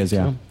it? I think he is.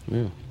 Yeah.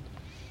 Yeah.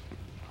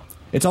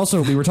 It's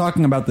also, we were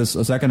talking about this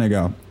a second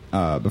ago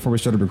before we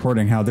started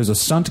recording, how there's a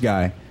stunt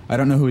guy. I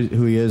don't know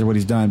who he is or what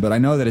he's done, but I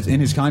know that it's in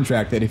his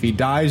contract that if he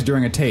dies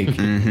during a take,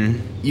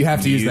 you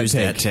have to use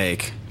that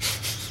take.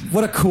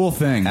 What a cool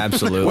thing.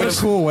 Absolutely. What a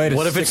cool way to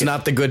What if it's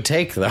not the good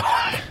take, though?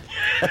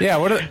 Yeah,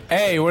 what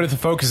if the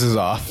focus is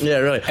off? Yeah,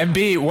 really. And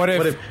B, what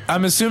if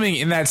I'm assuming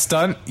in that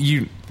stunt,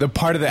 the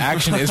part of the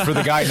action is for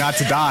the guy not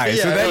to die.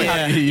 Yeah, so then really.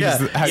 how do you use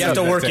Yeah. You have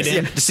to work it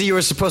in. Yeah, see, you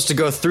were supposed to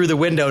go through the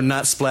window,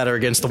 not splatter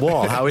against the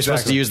wall. How are we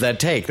supposed to use that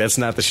take? That's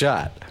not the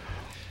shot.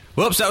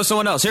 Whoops, that was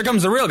someone else. Here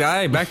comes the real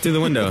guy back through the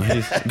window.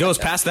 He goes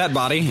past that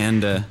body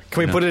and... Can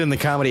we put it in the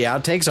comedy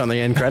outtakes on the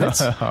end credits?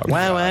 But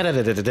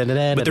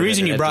the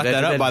reason you brought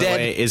that up, by the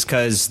way, is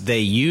because they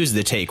used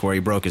the take where he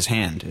broke his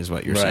hand, is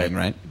what you're saying,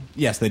 right?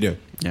 Yes, they do.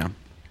 Yeah.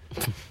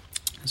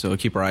 So we'll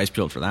keep our eyes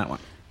peeled for that one.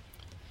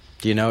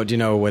 Do you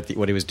know what he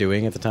was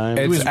doing at the time?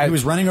 He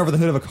was running over the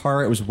hood of a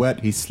car. It was wet.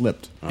 He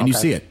slipped. And you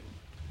Okay. see it.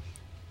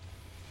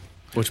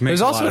 Which makes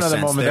There's a also lot of another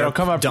sense. moment They're that'll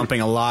come up-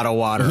 dumping a lot of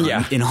water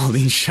Yeah. in all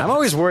these shots. I'm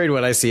always worried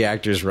when I see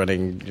actors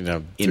running,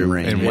 In through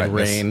rain. In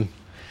wetness. rain.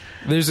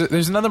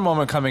 There's another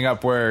moment coming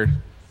up where,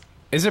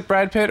 is it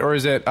Brad Pitt or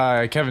is it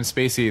Kevin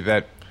Spacey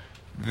that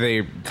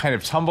they kind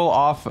of tumble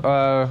off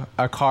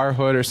a car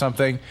hood or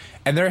something,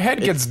 and their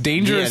head gets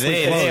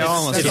dangerously Yeah, close. they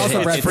almost It's get also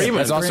hit. Brad Pitt.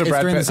 It's also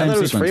Brad during the Pitt. same I thought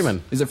it was sequence.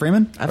 Freeman. Is it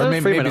Freeman? I thought it was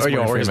maybe Freeman. it's Morgan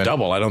Or his Freeman.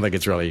 double. I don't think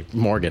it's really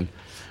Morgan.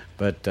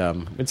 But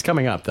it's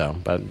coming up, though.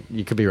 But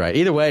you could be right.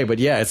 Either way, but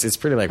yeah, it's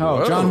pretty like, Oh,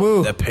 whoa. John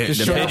Woo. The Just pigeons.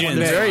 showed up on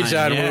the Very line.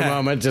 John Woo Yeah.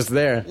 moment just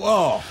there.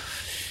 Whoa.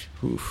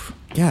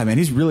 Yeah, man,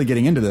 he's really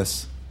getting into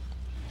this.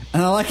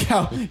 And I like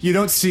how you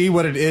don't see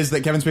what it is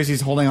that Kevin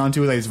Spacey's holding on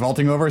to that he's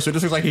vaulting over, so it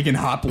just looks like he can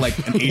hop like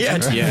an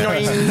agent.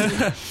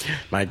 Yeah.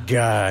 My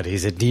God,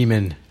 he's a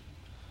demon.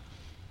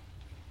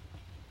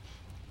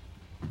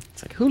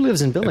 It's like, who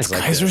lives in buildings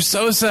like Kaiser this?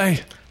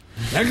 Sose.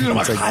 You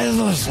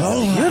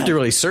have to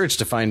really search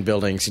to find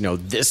buildings,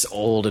 this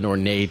old and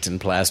ornate and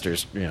plaster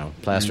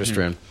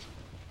strewn.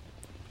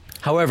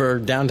 However,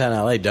 downtown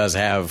LA does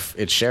have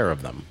its share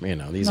of them.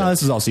 These No, are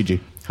this is all CG.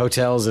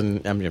 hotels,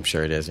 and I'm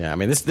sure it is. Yeah, I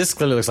mean, this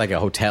clearly looks like a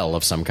hotel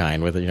of some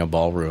kind with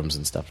ballrooms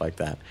and stuff like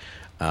that.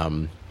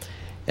 And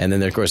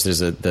then, of course, there's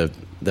the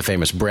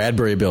famous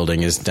Bradbury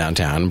Building is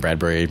downtown.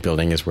 Bradbury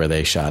Building is where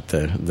they shot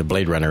the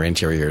Blade Runner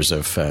interiors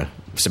of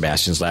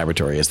Sebastian's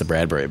laboratory is the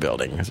Bradbury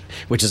Building,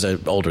 which is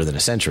older than a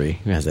century.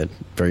 It has that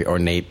very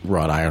ornate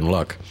wrought iron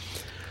look.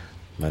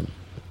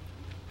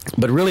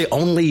 But really,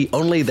 only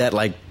that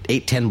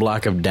 8-10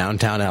 block of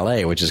downtown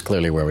LA, which is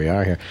clearly where we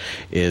are here,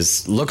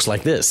 looks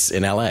like this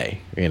in LA.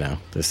 It has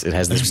this.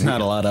 There's not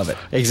a lot of it.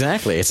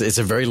 Exactly. It's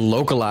a very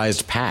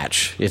localized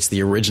patch. It's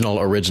the original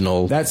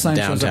That sign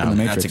shows up in downtown. the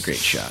Matrix. That's a great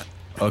shot.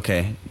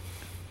 Okay.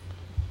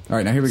 All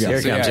right, now here we go. Here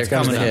it comes. Here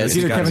comes the coming up. It's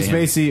hit. either Kevin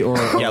Spacey or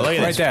Yeah, look at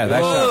Right this. there.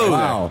 That shot.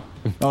 wow.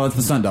 Oh, it's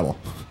the stunt double.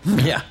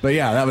 Yeah. But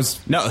yeah, that was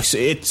No,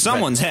 it's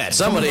someone's head.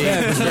 Somebody.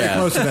 yeah, it was very Yeah.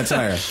 close to that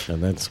tire.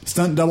 And that's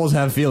Stunt doubles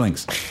have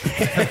feelings.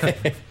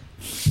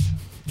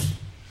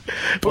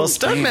 well,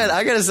 stuntmen.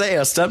 I gotta say,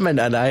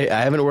 stuntmen. And I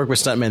haven't worked with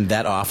stuntmen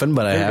that often,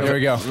 but I have. Here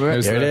we go.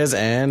 There's There it the- is,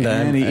 and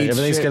he eats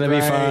everything's shit gonna be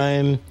right.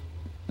 fine.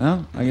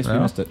 Oh, I guess we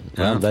missed it.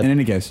 Well, that- in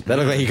any case. That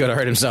looked like he could have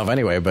hurt himself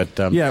anyway, but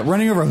Yeah,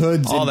 running over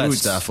hoods All and that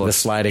boots. stuff the looks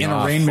sliding in a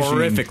off. rain machine.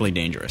 horrifically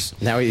dangerous.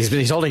 Now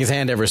he's holding his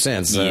hand ever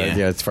since. Yeah.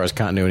 As far as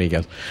continuity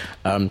goes,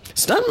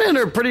 stuntmen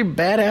are pretty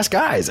badass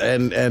guys,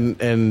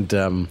 and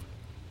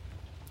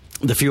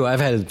the few I've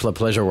had the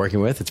pleasure of working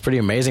with, it's pretty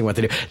amazing what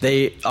they do.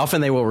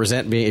 They will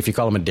resent me if you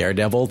call them a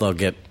daredevil. They'll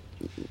get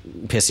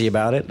pissy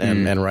about it,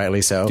 and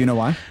rightly so. Do you know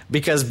why?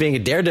 Because being a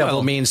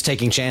daredevil means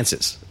taking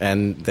chances,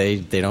 and they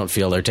don't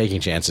feel they're taking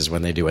chances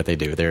when they do what they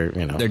do. Their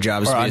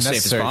job is Or to be as safe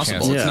as unnecessary possible.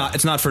 chances. Yeah.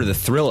 It's not for the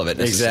thrill of it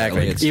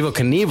necessarily. Exactly. Evil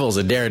Knievel's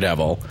a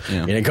daredevil.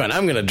 Yeah. Going,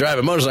 I'm going to drive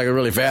a motorcycle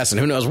really fast,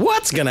 and who knows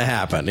what's going to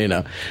happen,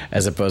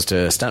 as opposed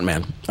to a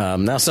stuntman.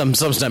 Now, some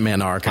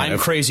stuntmen are kind I'm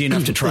of crazy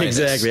enough to try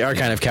exactly this. are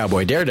kind of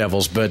cowboy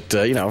daredevils, but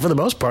for the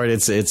most part,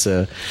 it's they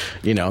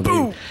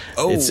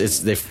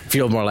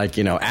feel more like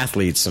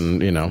athletes,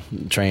 and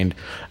trained.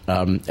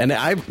 And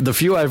the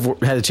few I've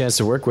had a chance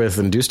to work with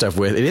and do stuff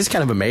with, it is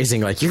kind of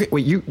amazing. Like, you're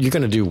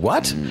going to do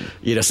what?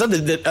 You know,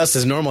 something that us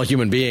as normal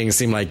human beings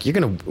seem like you're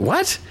going to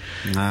what?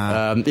 You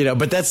know,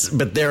 but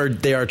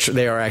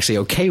they are actually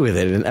okay with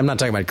it. And I'm not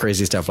talking about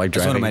crazy stuff like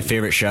driving. It's one of my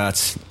favorite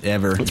shots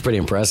ever. It's pretty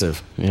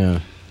impressive. Yeah.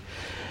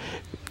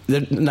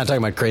 They're not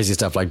talking about crazy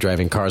stuff like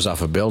driving cars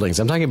off of buildings.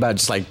 I'm talking about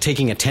just like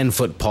taking a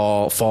 10-foot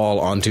fall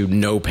onto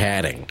no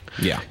padding.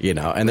 Yeah. You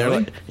know, and they're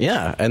like,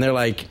 yeah. And they're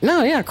like,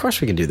 no, yeah, of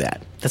course we can do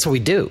that. That's what we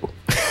do.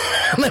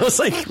 And I was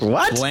like,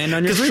 what? Land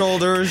on your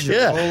shoulders.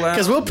 Yeah.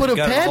 Because we'll put a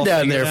pad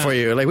down there for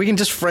you. Like, we can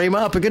just frame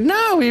up and go,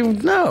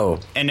 no.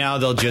 And now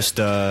they'll just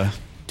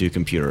do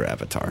computer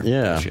avatar.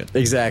 Yeah. Shit.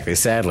 Exactly.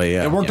 Sadly,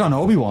 yeah. It worked on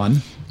Obi-Wan.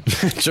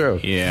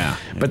 True. Yeah.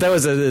 But that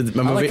was a movie.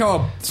 I like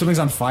how something's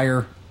on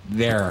fire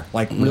there.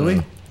 Like,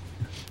 really?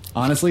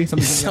 Honestly,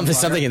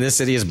 something in this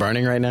city is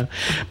burning right now.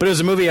 But it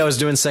was a movie I was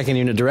doing second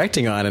unit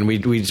directing on, and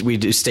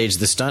we staged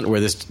the stunt where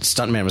this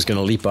stuntman was going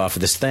to leap off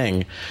of this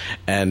thing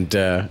and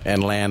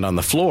land on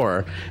the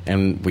floor.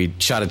 And we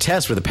shot a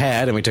test with a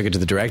pad, and we took it to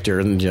the director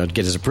and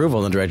get his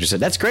approval. And the director said,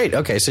 "That's great.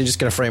 Okay, so you're just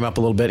going to frame up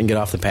a little bit and get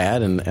off the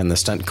pad." And the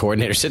stunt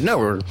coordinator said, "No,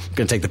 we're going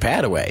to take the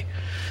pad away."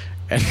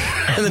 And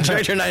the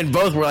director and I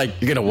both were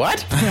like, "You're gonna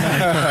what?"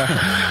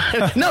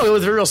 No, it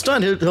was a real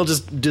stunt. He'll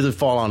just do the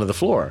fall onto the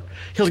floor.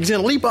 He's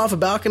gonna leap off a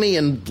balcony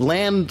and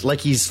land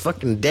like he's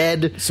fucking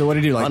dead. So what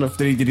did he do? Like,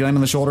 did he land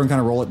on the shoulder and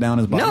kind of roll it down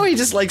his body? No, he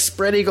just like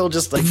spread eagle.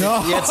 Just like No.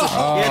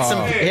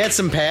 he had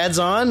some pads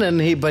on, and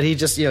he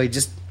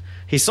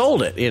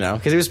sold it,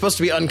 because he was supposed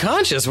to be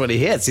unconscious when he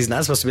hits. He's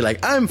not supposed to be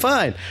like, "I'm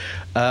fine."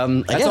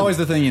 That's always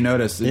the thing you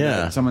notice.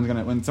 Yeah.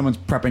 When someone's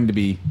prepping to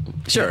be.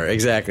 Sure,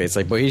 exactly. It's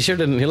like, well, he sure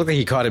didn't. He looked like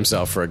he caught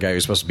himself for a guy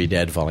who's supposed to be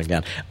dead falling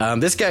down.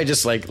 This guy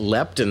just like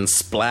leapt and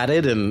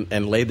splatted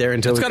and laid there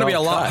until it's we got to be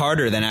a lot cut.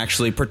 harder than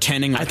actually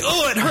pretending like,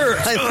 oh, it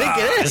hurts. I think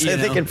it is. I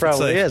think it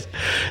probably is.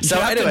 So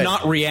you have to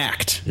not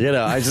react.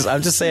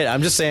 I'm just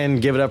saying,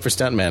 give it up for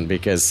stuntmen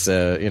because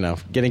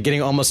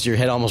getting almost your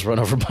head almost run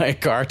over by a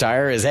car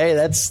tire is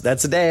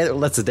that's a day.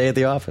 That's a day at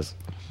the office.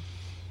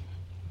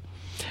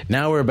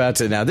 Now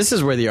this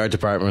is where the art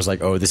department was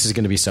like, oh, this is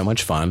going to be so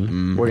much fun.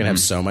 Mm-hmm. We're going to have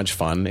so much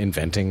fun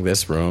inventing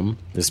this room,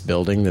 this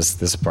building,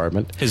 this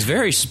apartment. It's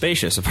very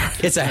spacious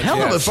apartment. It's a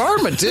hell of an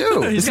apartment,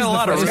 too. He's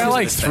got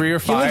like 3 or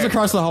 5. He lives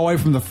across the hallway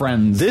from the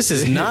Friends. This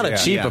is not a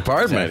cheap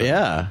apartment,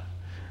 yeah.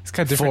 It's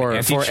got different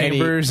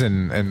antechambers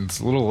and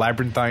little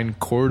labyrinthine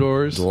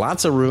corridors.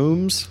 Lots of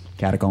rooms.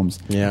 Catacombs.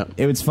 Yeah.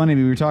 It was funny.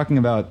 We were talking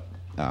about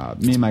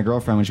me and my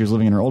girlfriend when she was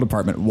living in her old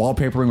apartment,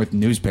 wallpapering with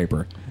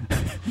newspaper.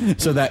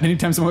 So that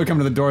anytime someone would come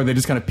to the door, they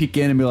just kind of peek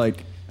in and be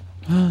like,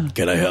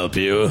 "Can I help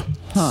you?"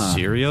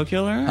 Serial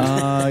killer?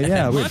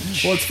 Yeah. Well,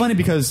 it's funny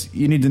because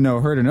you need to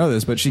know her to know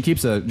this, but she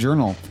keeps a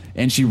journal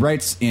and she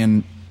writes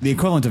in the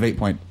equivalent of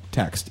 8-point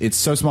text. It's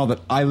so small that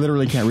I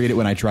literally can't read it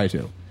when I try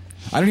to.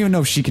 I don't even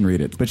know if she can read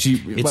it, but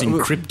it's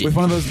encrypted with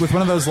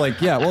one of those like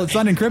it's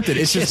not encrypted.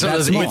 It's just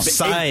that small.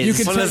 Size.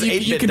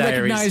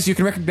 You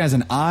can recognize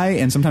an I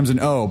and sometimes an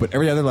O, but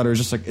every other letter is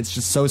just like it's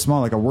just so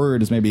small. Like a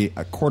word is maybe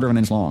a quarter of an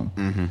inch long.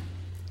 Mm-hmm.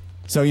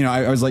 So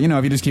I was like,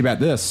 if you just keep at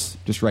this,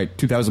 just write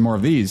 2,000 more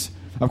of these.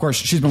 Of course,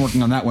 she's been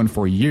working on that one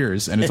for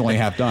years, and it's only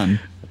half done.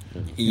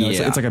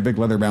 It's like a big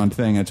leather bound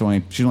thing.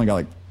 She's only got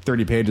like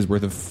 30 pages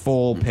worth of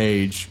full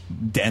page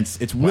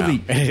dense. It's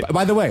really. Wow.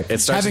 By the way,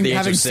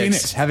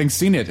 having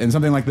seen it in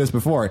something like this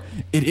before,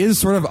 it is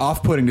sort of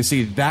off-putting to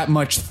see that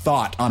much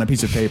thought on a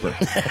piece of paper.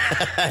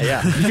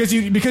 Yeah,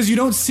 because you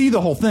don't see the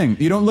whole thing.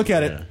 You don't look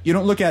at it. You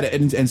don't look at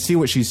it and see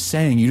what she's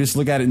saying. You just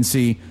look at it and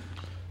see.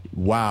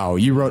 Wow,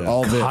 you wrote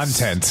all this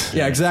content.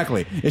 Yeah,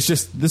 exactly. It's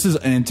just this is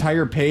an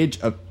entire page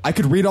of. I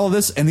could read all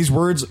this, and these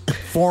words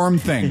form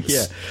things.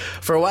 Yeah,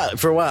 for a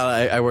while,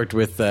 I worked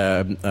with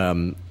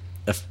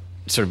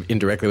sort of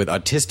indirectly with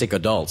autistic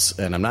adults,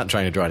 and I'm not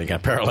trying to draw any kind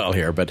of parallel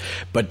here, but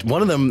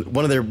one of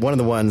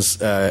the ones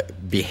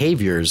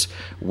behaviors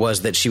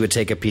was that she would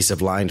take a piece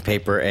of lined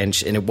paper and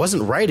it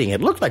wasn't writing. It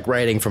looked like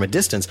writing from a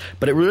distance,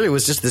 but it really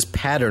was just this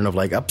pattern of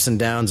like ups and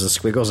downs and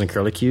squiggles and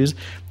curlicues,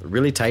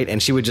 really tight,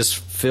 and she would just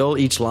fill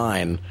each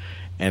line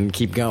and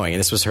keep going. And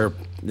this was her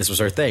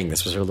thing.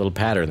 This was her little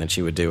pattern that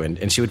she would do,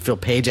 and she would fill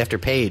page after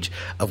page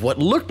of what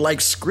looked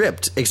like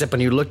script, except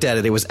when you looked at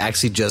it, it was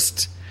actually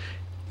just.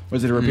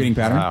 Was it a repeating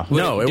pattern? Wow.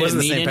 No, it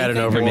wasn't the same pattern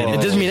over again. It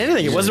doesn't mean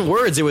anything. It wasn't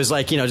words. It was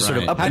like, just sort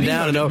of up and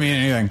down and over.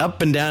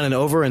 Up and down and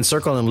over and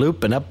circle and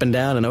loop and up and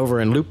down and over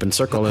and loop and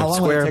circle and square. How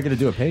long would it take her to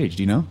do a page?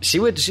 Do you know? She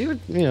would,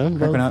 depending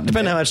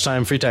on how much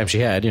free time she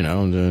had,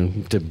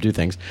 to do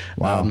things.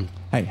 Wow.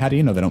 Hey, how do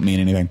you know they don't mean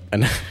anything?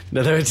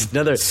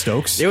 Another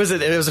Stokes. It was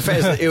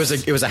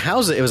a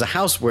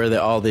house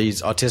where all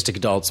these autistic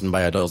adults, and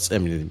by adults I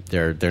mean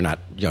they're not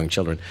young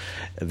children.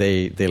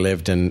 They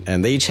lived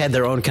and they each had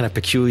their own kind of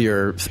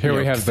peculiar. Here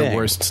we have the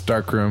worst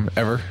dark room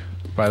ever.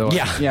 By the way,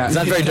 yeah, it's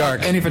not very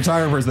dark. Any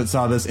photographers that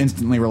saw this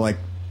instantly were like,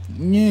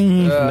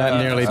 Not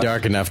nearly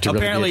dark enough to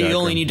Apparently, really be a you dark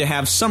only room. need to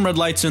have some red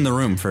lights in the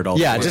room for it all.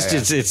 Yeah, to work.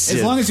 just it's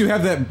As long as you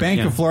have that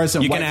bank of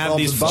fluorescent You can white have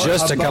bulbs these- above-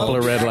 just a above couple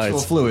of the red actual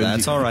lights. Fluid.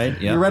 That's all right.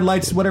 Yeah. Your red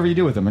lights, whatever you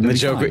do with them, are going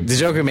to be fine. the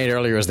joke we made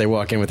earlier is they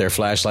walk in with their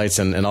flashlights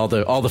and all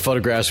the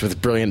photographs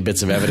with brilliant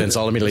bits of evidence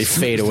all immediately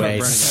fade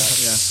away.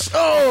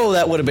 Oh,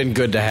 that would have been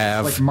good to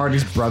have. Like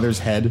Marty's brother's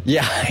head.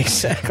 Yeah,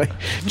 exactly.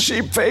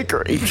 Cheap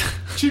fakery.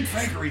 Cheap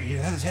fakery. He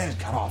had his head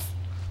cut off.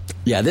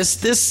 Yeah,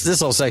 this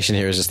whole section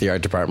here is just the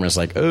art department is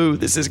like, oh,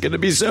 this is going to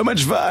be so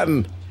much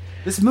fun.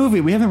 This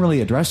movie, we haven't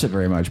really addressed it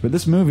very much, but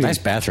this movie... Nice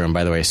bathroom,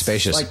 by the way,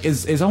 spacious. Like,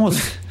 is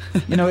almost...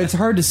 it's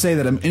hard to say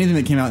that anything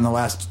that came out in the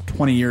last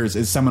 20 years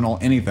is seminal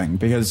anything,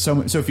 because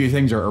so few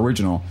things are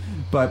original.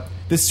 But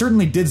this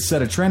certainly did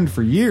set a trend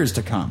for years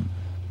to come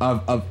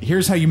of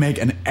here's how you make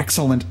an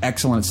excellent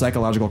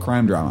psychological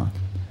crime drama.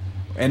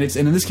 And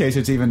in this case,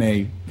 it's even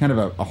a kind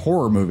of a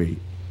horror movie,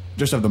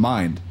 just of the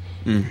mind.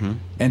 Mm-hmm.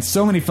 And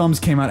so many films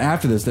came out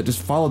after this that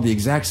just followed the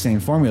exact same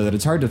formula that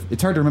it's hard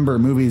to remember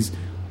movies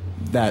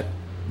that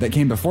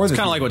came before this. It's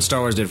kind of like what Star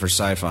Wars did for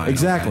sci-fi.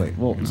 Exactly. Okay.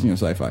 Well,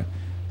 sci-fi.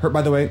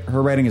 By the way,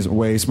 her rating is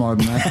way smaller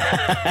than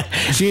that.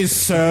 She's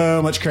so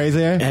much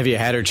crazier. Have you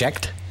had her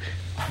checked?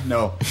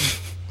 No.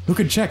 Who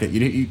could check it?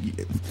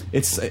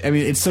 It's so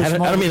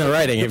small. I don't mean the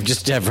writing. You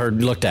just have her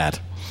looked at.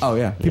 Oh,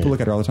 yeah. People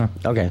look at her all the time.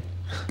 Okay.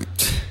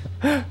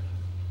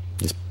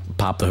 Just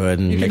pop the hood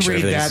and You make can sure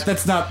read everything's... that.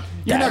 That's not...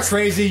 You're not That's-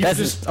 crazy. You're that's-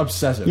 just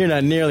obsessive. You're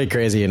not nearly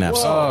crazy enough.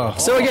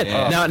 So again,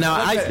 now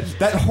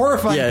that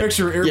horrifying Yeah,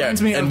 picture it yeah.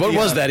 reminds me of... And what the,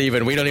 was that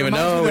even? We don't even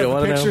reminds know. me We of don't the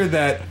want to picture know.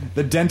 that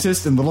the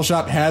dentist in Little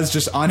Shop has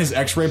just on his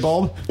X-ray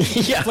bulb.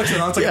 Yeah. Flicks it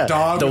on. It's like Yeah. a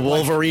dog. The with, like,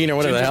 Wolverine or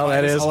whatever the hell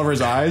that gingivitis is. all over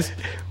his eyes.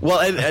 Well,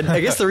 and I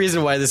guess the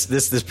reason why this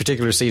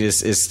particular scene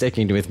is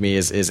sticking with me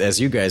is as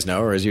you guys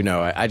know, or as you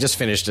know, I just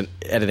finished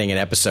editing an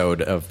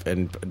episode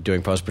and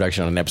doing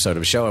post-production on an episode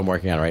of a show I'm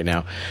working on right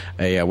now,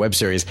 a web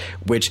series,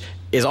 which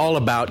is all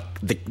about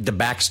the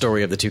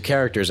backstory of the two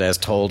characters as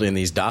told in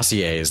these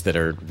dossiers that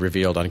are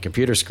revealed on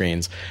computer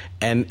screens,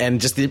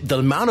 and just the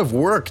amount of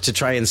work to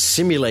try and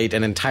simulate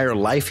an entire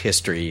life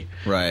history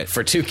Right.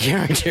 for two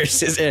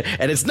characters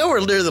and it's nowhere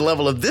near the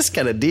level of this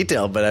kind of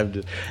detail,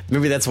 but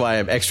maybe that's why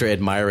I'm extra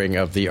admiring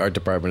of the art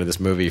department of this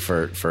movie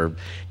for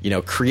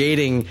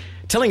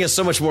telling us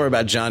so much more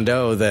about John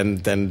Doe than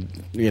Than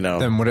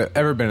would have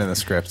ever been in the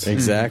script.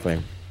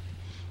 exactly.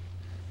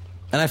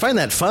 And I find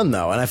that fun,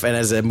 though. And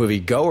as a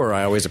movie goer,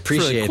 I always It's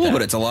appreciate really cool, that.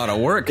 but it's a lot of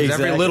work. 'Cause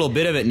Exactly. every little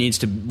bit of it needs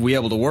to be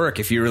able to work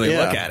if you really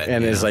look at it.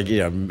 And you it's know? like,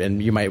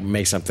 and you might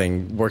make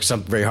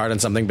very hard on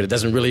something, but it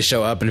doesn't really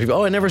show up. And people,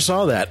 oh, I never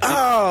saw that.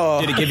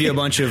 Oh! Did it give you a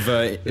bunch of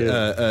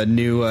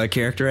new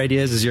character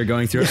ideas as you're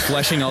going through it,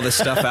 fleshing all this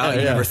stuff out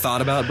you never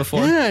thought about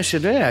before? Yeah, I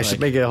should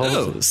make a whole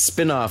oh.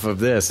 spin-off of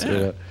this.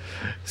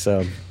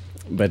 So,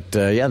 but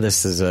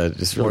this is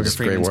just really Morgan just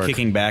great Freeman's work.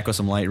 kicking back with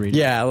some light reading.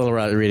 Yeah, a little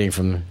reading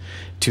from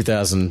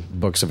 2,000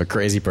 books of a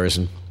crazy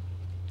person.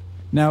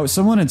 Now,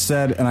 someone had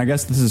said, and I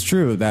guess this is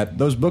true, that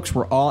those books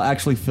were all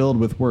actually filled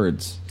with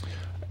words.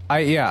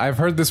 I've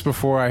heard this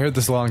before. I heard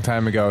this a long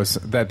time ago,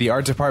 that the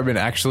art department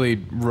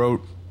actually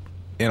wrote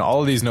in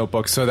all of these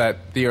notebooks so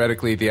that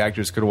theoretically the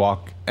actors could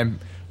walk and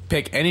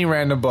pick any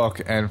random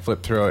book and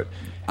flip through it.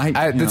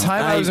 At the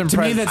time, I was impressed.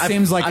 To me, that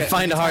seems like I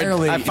find it hard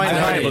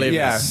to believe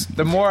Yeah, this.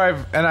 the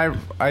more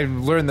I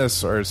learned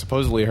this, or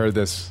supposedly heard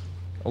this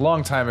a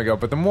long time ago,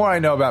 but the more I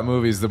know about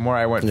movies, the more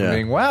I went from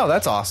being, wow,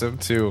 that's awesome,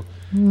 to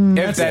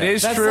if that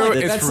is true,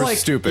 it's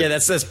stupid. Yeah,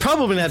 that's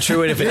probably not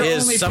true. And if it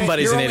is,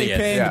 somebody's an idiot. You're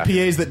only paying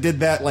the PAs that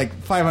did that like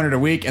 $500 a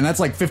week, and that's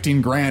like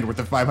 $15,000 worth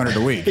of $500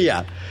 a week.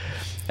 Yeah.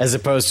 As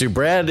opposed to,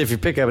 Brad, if you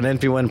pick up an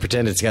NP1,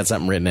 pretend it's got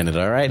something written in it,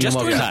 all right? Just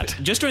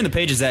Just during the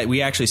pages that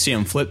we actually see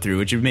them flip through,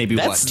 which would maybe,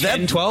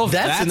 10, 12?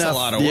 That's enough. a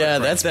lot of work. Yeah,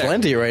 right that's there.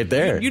 plenty right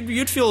there.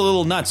 You'd feel a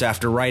little nuts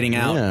after writing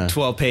out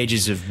 12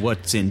 pages of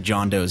what's in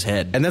John Doe's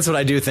head. And that's what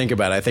I do think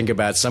about. I think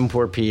about some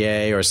poor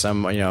PA or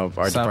some, art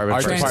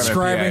department person.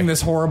 Transcribing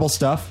this horrible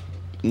stuff.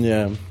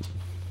 Yeah.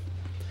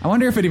 I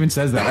wonder if it even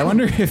says that. I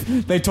wonder if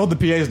they told the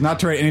PAs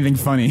not to write anything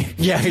funny.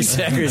 Yeah,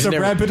 exactly. So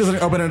Brad Pitt doesn't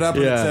open it up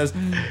and Yeah. it says,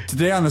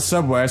 "Today on the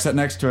subway, I sat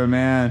next to a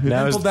man who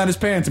then pulled down his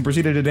pants and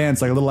proceeded to dance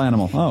like a little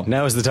animal." Oh.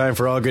 Now is the time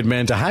for all good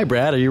men to, hi,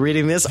 Brad, are you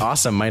reading this?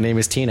 Awesome. My name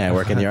is Tina. I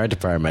work in the art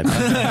department.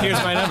 Here's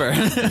my number.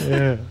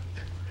 Yeah.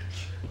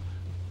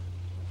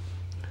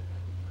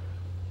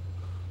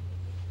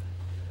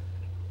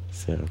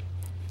 So,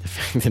 the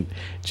fact that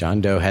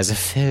John Doe has a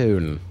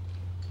phone.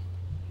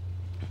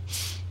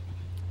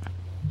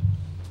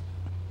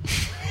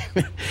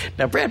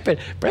 Now, Brad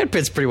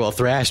Pitt's pretty well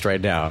thrashed right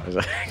now.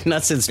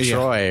 Not since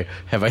Troy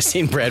have I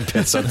seen Brad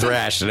Pitt so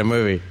thrashed in a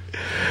movie.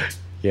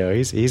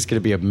 He's going to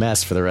be a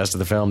mess for the rest of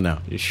the film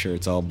now. His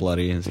shirt's all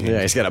bloody.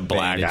 Yeah, he's got a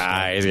black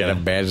eye. He's got a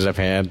bandaged up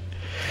hand.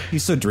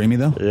 He's so dreamy,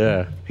 though.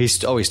 Yeah. He's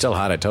still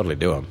hot. I'd totally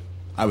do him.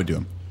 I would do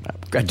him.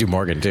 I'd do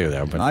Morgan, too,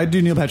 though. But I'd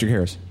do Neil Patrick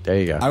Harris. there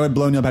you go. I would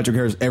blow Neil Patrick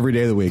Harris every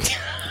day of the week.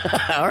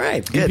 All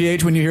right. Good.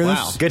 PH, when you hear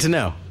Wow. this, Good to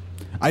know.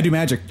 I do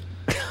magic.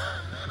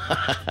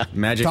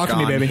 Magic Talk to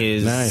me, on baby.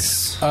 his...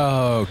 Nice.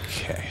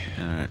 Okay.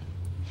 All right.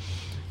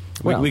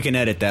 We can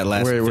edit that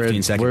last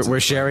 15 seconds. We're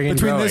sharing and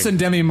Between growing. this and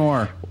Demi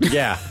Moore.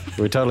 Yeah,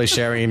 we're totally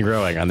sharing and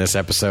growing on this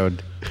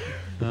episode.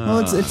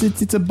 Well,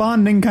 it's a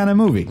bonding kind of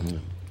movie.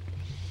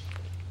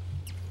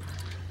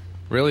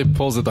 Really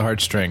pulls at the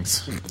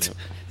heartstrings.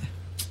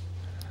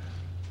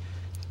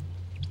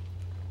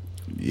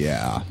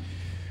 Yeah.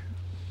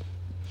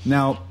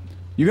 Now,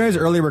 you guys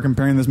earlier were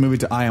comparing this movie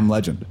to I Am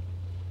Legend.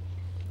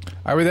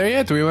 Are we there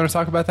yet? Do we want to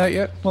talk about that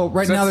yet? Well,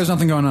 right now there's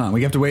nothing going on.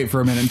 We have to wait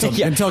for a minute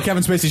until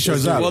Kevin Spacey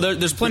shows up. Well,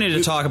 there's plenty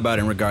to talk about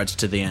in regards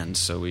to the end,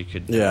 so we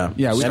could. Yeah,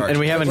 and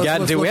we haven't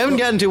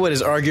gotten to what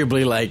is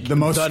arguably like the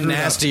most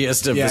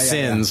nastiest of the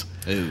sins.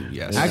 Ooh,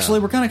 yes. Actually,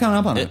 we're kind of coming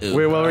up on it.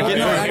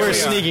 We're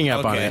sneaking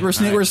up on it.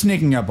 We're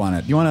sneaking up on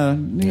it. You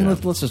want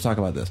to? Let's just talk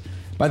about this.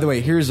 By the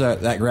way, here's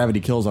that Gravity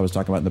Kills I was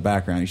talking about in the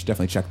background. You should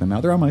definitely check them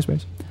out. They're on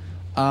MySpace.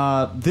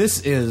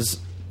 This is.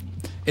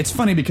 It's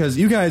funny because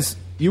you guys.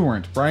 You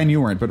weren't. Brian,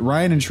 you weren't. But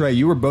Ryan and Trey,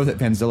 you were both at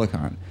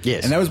Panzilicon.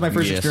 Yes. And that was my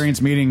first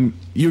experience meeting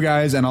you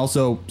guys and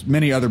also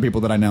many other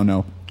people that I now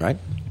know. Right.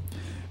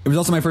 It was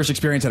also my first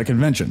experience at a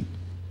convention.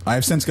 I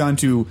have since gone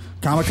to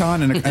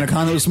Comic-Con and a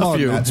con that was smaller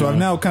than that. So I've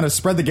now kind of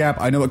spread the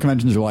gap. I know what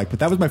conventions are like. But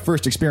that was my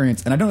first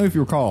experience. And I don't know if you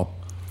recall,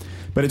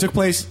 but it took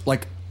place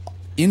like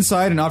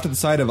inside and off to the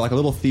side of like a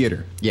little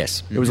theater.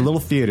 Yes. It was a little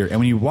theater. And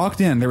when you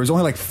walked in, there was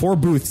only like 4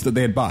 booths that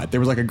they had bought.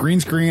 There was like a green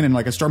screen and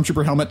like a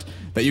Stormtrooper helmet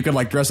that you could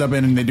like dress up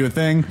in and they do a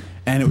thing.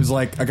 And it was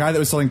like a guy that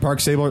was selling park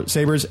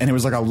sabers and it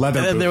was like a leather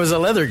And then booth. there was a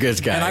leather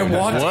goods guy. And I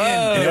walked in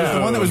and it was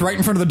the one that was right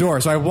in front of the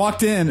door. So I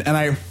walked in and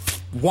I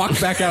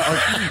walked back out.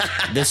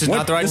 This is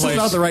not the right place. This is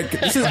not the right.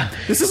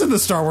 This isn't the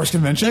Star Wars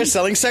convention. They're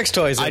selling sex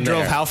toys. I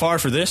drove how far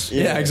for this?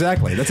 Yeah,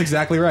 exactly. That's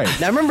exactly right.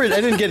 Now, I remember I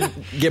didn't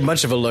get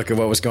much of a look at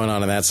what was going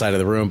on that side of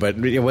the room, but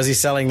was he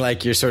selling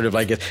like your sort of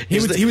like He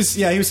was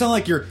selling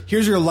like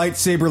here's your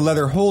lightsaber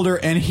leather holder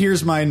and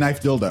here's my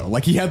knife dildo.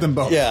 Like he had them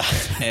both. Yeah.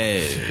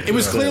 Hey. It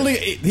was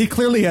he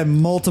clearly had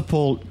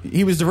multiple.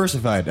 He was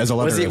diversified as a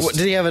leatherist.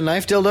 Did he have a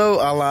knife dildo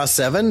a la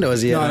 7? Or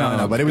was he?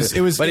 No. But it was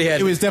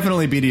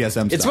definitely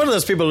BDSM. It's stuff. one of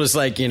those people who's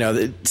like, you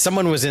know,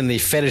 someone was in the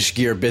fetish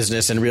gear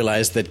business and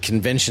realized that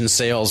convention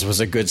sales was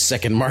a good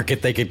second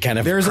market they could kind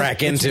of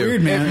crack into. It's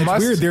weird, man.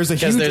 It's weird. There's a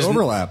huge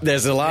overlap.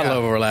 There's a lot of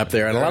overlap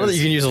there, and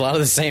you can use a lot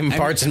of the same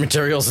parts and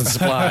materials and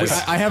supplies.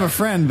 I have a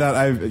friend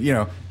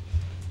that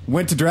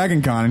went to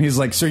Dragon Con, and he's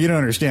like, "Sir, you don't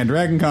understand.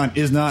 Dragon Con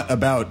is not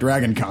about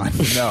Dragon Con.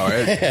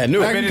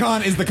 Dragon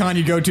Con is the con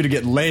you go to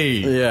get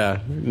laid." Yeah,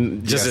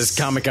 just as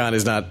Comic Con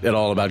is not at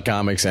all about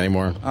comics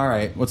anymore. All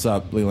right, what's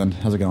up, Leland?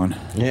 How's it going?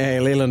 Yeah,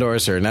 Leland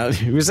Orser. Now,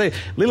 we say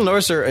Leland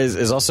Orser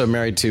is also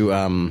married to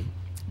an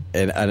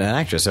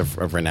actress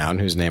of renown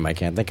whose name I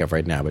can't think of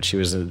right now, but she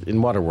was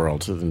in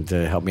Waterworld.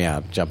 To help me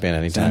out, jump in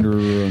anytime.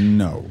 Sandra,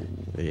 no,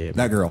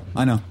 that girl.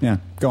 I know. Yeah,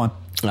 go on.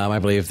 I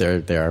believe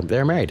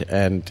they're married,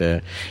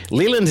 and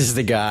Leland is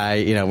the guy.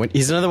 You know,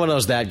 he's another one of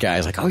those that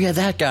guys. Like, oh yeah,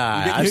 that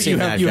guy. I've seen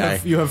that guy.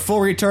 You have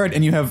full retard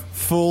and you have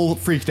full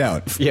freaked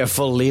out. Yeah,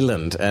 full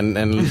Leland and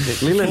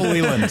Leland. Full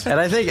Leland. And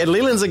I think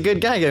Leland's a good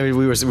guy. I mean,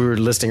 we were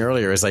listing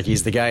earlier. It's like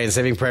he's the guy in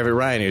Saving Private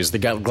Ryan who's the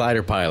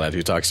glider pilot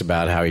who talks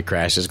about how he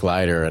crashed his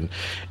glider,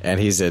 and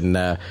he's in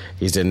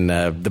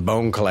The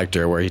Bone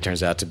Collector where he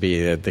turns out to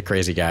be the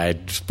crazy guy,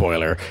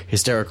 spoiler,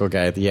 hysterical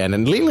guy at the end.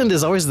 And Leland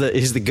is always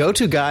he's the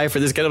go-to guy for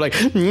this kind of like.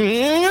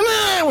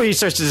 Where he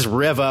starts to just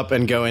rev up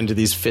and go into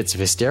these fits of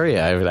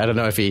hysteria. I don't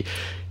know if he,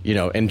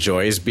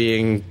 enjoys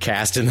being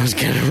cast in those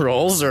kind of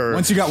roles, or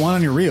once you got one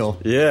on your reel.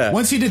 Yeah.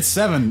 Once he did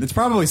 7, it's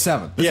probably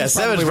 7. This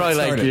 7's probably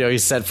like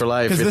he's set for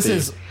life. Because this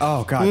is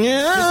god.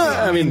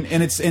 Yeah, I mean,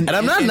 and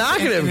I'm not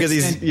knocking him because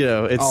he's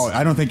It's,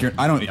 I don't think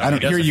I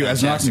don't hear you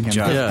as knocking him.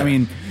 Yeah. I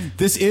mean,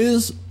 this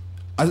is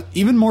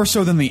even more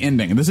so than the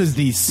ending. This is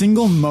the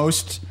single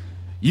most.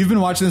 You've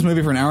been watching this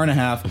movie for an hour and a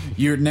half.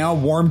 You're now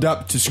warmed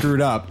up to Screwed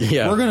Up.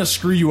 Yeah. We're going to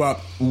screw you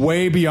up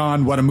way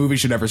beyond what a movie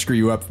should ever screw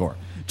you up for.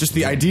 Just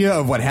the idea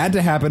of what had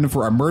to happen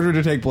for a murder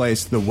to take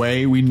place the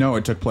way we know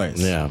it took place.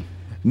 Yeah.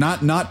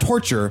 Not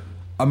torture,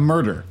 a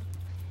murder.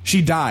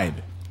 She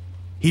died.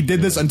 He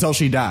did this until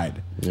she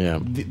died. Yeah.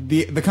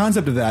 The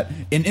concept of that,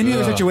 in any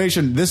other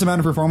situation, this amount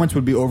of performance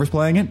would be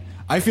overplaying it.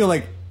 I feel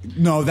like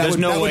no, there's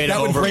no way to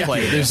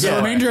overplay this. The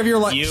remainder of your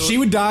life, she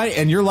would die,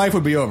 and your life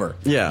would be over.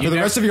 Yeah. For the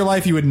rest of your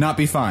life, you would not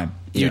be fine.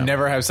 You'd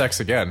never have sex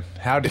again.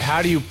 How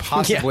do you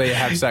possibly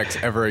have sex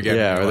ever again?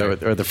 Yeah,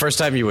 or the first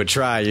time you would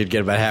try, you'd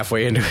get about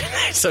halfway into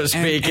it, so to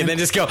speak, and then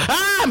just go,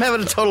 I'm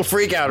having a total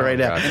freak out right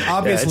now. And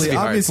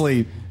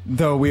obviously,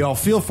 though we all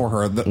feel for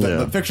her,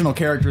 the fictional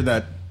character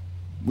that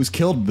was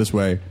killed this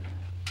way.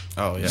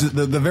 Oh yeah.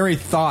 The very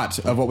thought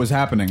of what was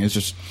happening is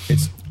just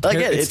it's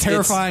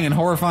terrifying and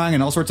horrifying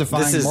and all sorts of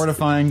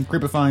mortifying,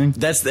 creepifying.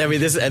 This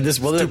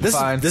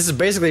is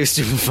basically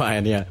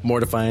stupefying, yeah,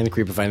 mortifying,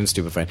 creepifying, and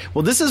stupefying.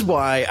 Well, this is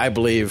why I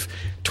believe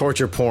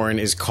torture porn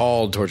is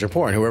called torture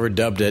porn. Whoever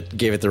dubbed it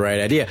gave it the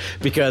right idea,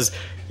 because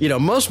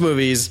most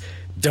movies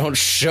don't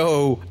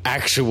show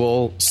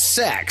actual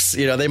sex.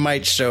 You know, they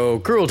might show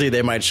cruelty,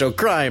 they might show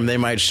crime, they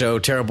might show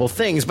terrible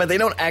things, but they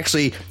don't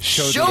actually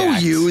show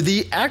you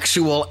the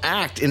actual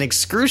act in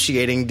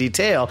excruciating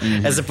detail,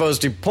 as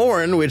opposed to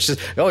porn, which is,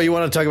 oh, you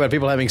want to talk about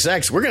people having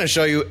sex? We're going to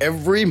show you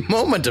every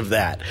moment of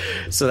that.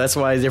 So that's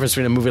why the difference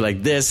between a movie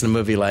like this and a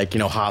movie like, you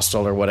know,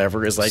 Hostel or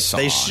whatever is like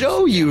they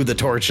show you the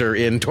torture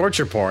in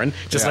torture porn,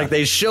 just like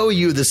they show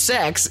you the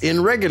sex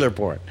in regular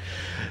porn.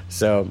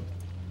 So...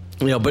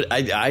 You know, but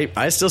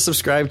I still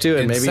subscribe to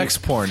it. Maybe sex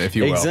porn, if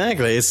you will.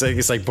 Exactly.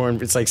 It's like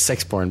porn. It's like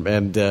sex porn,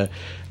 and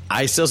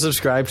I still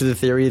subscribe to the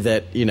theory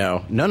that, you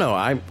know,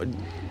 I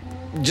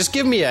just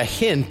give me a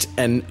hint,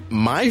 and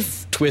my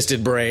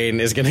twisted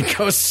brain is going to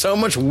go so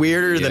much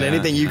weirder than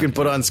anything you can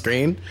put on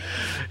screen.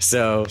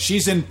 So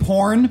she's in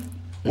porn.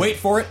 Wait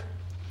for it.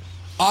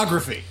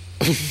 Ography.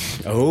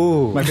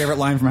 Oh, my favorite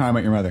line from How I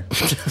Met Your Mother.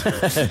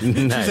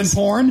 Nice. She's in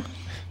porn.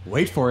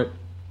 Wait for it.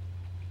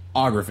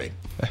 Ography.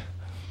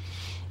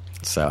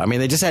 So, I mean,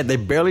 they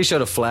barely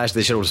showed a flash.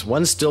 They showed us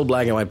one still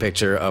black and white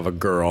picture of a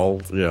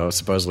girl, you know,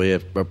 supposedly a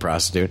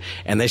prostitute.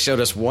 And they showed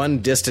us one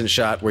distant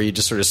shot where you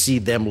just sort of see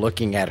them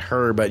looking at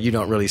her, but you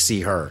don't really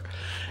see her.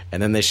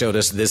 And then they showed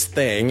us this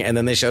thing, and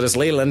then they showed us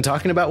Leland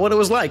talking about what it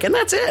was like, and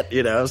that's it,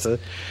 you know. So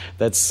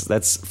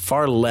that's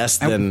far less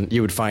than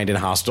you would find in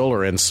Hostel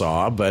or in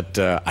Saw, but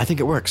I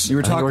think it works. You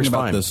were talking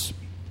about this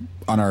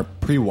on our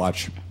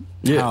pre-watch,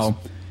 how...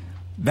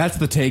 That's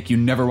the take you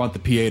never want the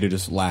PA to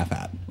just laugh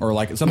at. Or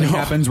like something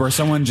happens where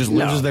someone just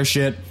loses their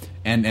shit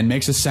and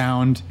makes a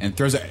sound and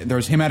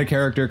throws him out of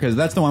character, because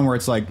that's the one where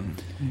it's like...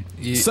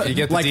 You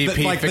get the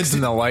DP fixing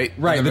the light.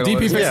 Right, the DP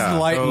fixing the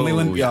light and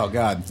Leland... Oh,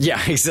 God.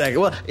 Yeah, exactly.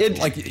 Well,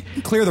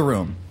 clear the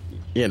room.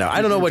 You know,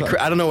 I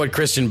don't know what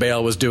Christian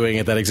Bale was doing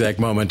at that exact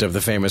moment of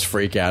the famous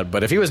freak out,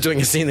 but if he was doing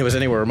a scene that was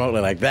anywhere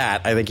remotely like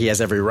that, I think he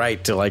has every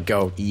right to like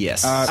go,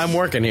 yes, I'm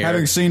working here.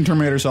 Having seen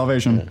Terminator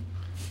Salvation...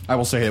 I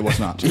will say it was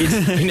not.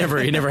 he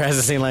never has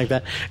a scene like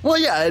that. Well,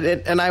 yeah,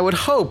 and I would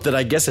hope that,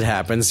 I guess it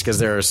happens because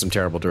there are some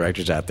terrible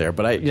directors out there.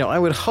 But I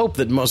would hope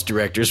that most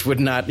directors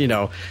would not, you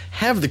know,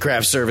 have the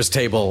craft service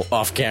table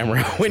off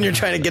camera when you're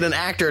trying to get an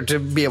actor to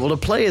be able to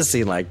play a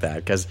scene like that.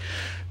 Because,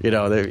 you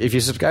know, if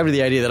you subscribe to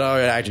the idea that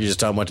an actor, you just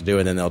tell them what to do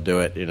and then they'll do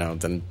it, you know,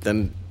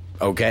 then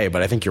okay.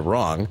 But I think you're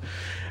wrong.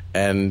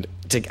 And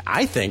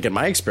I think, in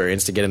my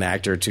experience, to get an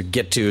actor to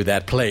get to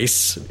that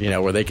place, you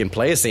know, where they can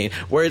play a scene,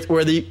 where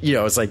the, you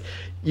know, it's like,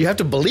 you have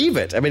to believe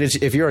it. I mean,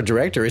 if you're a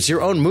director, it's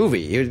your own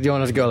movie. You don't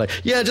have to go like,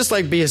 yeah, just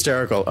like be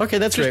hysterical. Okay,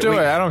 that's great. Just do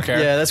it. I don't care.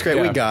 Yeah, that's great.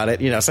 Yeah. We got it.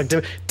 You know, it's like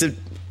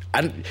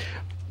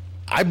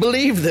I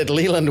believe that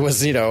Leland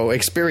was, you know,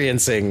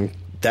 experiencing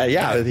that.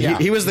 Yeah,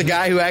 he was the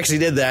guy who actually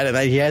did that, and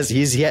he has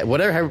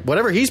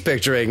whatever he's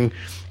picturing.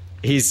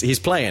 He's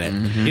playing it.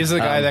 Mm-hmm. He's the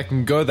guy that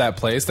can go to that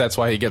place. That's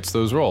why he gets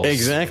those roles.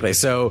 Exactly.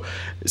 So,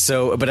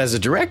 but as a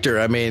director,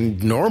 I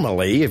mean,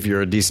 normally, if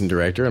you're a decent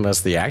director,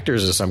 unless the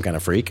actors are some kind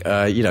of freak,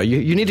 you know,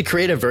 you need to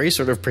create a very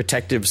sort of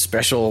protective,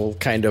 special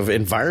kind of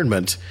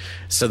environment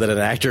so that an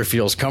actor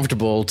feels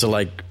comfortable to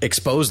like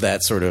expose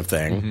that sort of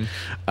thing.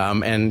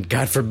 Mm-hmm. And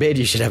God forbid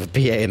you should have a PA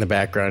in the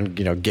background,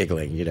 you know,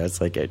 giggling. You know,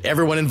 it's like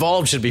everyone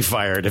involved should be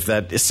fired if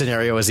that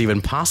scenario is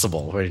even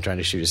possible when you're trying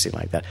to shoot a scene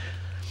like that.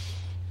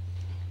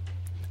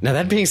 Now,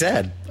 that being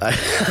said, I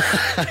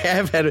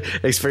have had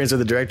experience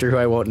with a director who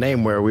I won't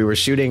name where we were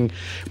shooting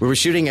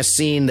a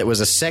scene that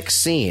was a sex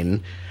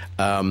scene.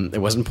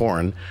 It wasn't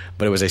porn,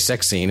 but it was a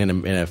sex scene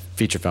in a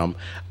feature film,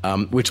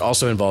 which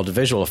also involved a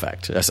visual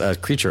effect, a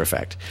creature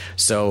effect.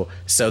 So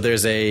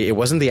it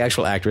wasn't the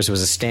actual actress, it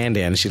was a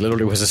stand-in. She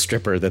literally was a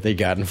stripper that they'd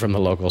gotten from the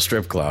local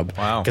strip club.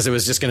 Wow. Because it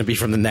was just going to be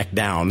from the neck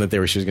down that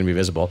she was going to be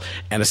visible,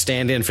 and a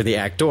stand-in for the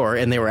actor,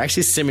 and they were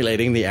actually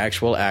simulating the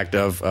actual act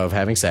of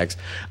having sex.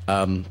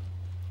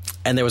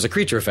 And there was a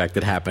creature effect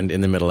that happened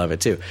in the middle of it,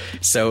 too.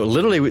 So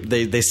literally,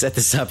 they set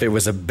this up. It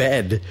was a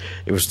bed.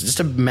 It was just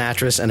a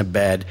mattress and a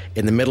bed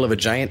in the middle of a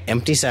giant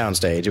empty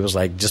soundstage. It was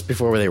like just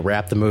before they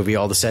wrapped the movie,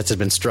 all the sets had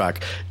been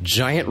struck.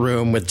 Giant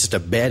room with just a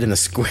bed in the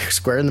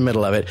square in the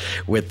middle of it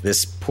with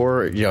this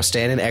poor, you know,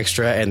 stand-in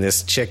extra and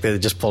this chick that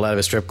had just pulled out of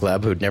a strip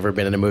club who'd never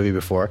been in a movie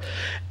before.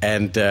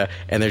 And they're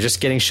just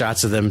getting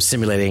shots of them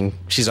simulating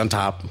she's on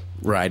top,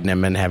 riding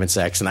him and having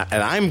sex, and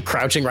I'm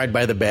crouching right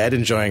by the bed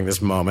enjoying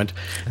this moment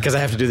because I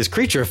have to do this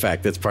creature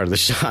effect that's part of the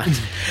shot.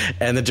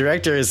 And the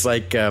director is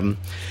like the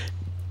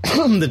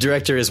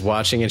director is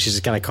watching, and she's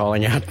just kind of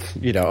calling out,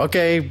 you know,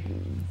 okay,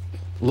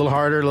 a little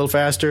harder, a little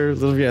faster, a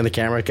little, you know, the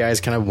camera guy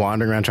is kind of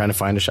wandering around trying to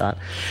find a shot.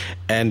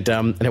 And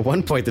at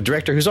one point, the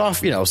director, who's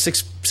off, you know,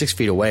 six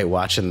feet away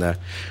watching the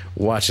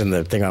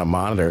thing on a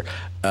monitor,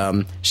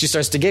 she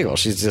starts to giggle.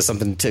 She's just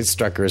something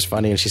struck her as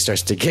funny, and she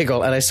starts to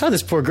giggle. And I saw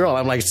this poor girl.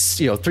 I'm like,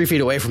 you know, 3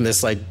 feet away from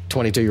this like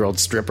 22-year-old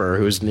stripper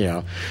who's, you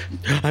know,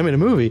 I'm in a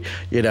movie.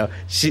 You know,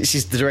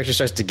 the director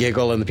starts to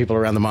giggle, and the people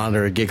around the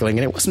monitor are giggling,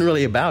 and it wasn't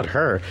really about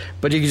her,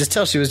 but you could just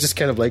tell she was just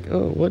kind of like,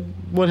 oh,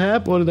 what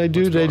happened? What did I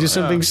do? Did I do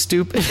something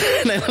stupid?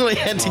 And I literally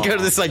had to go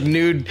to this like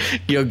nude,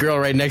 you know, girl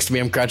right next to me.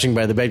 I'm crouching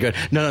by the bed, going,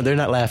 no, they're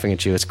not laughing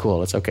at you. It's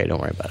cool. It's okay.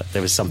 Don't worry about it.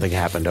 There was something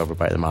happened over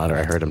by the monitor.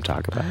 I heard him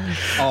talk about.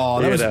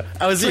 Oh, that was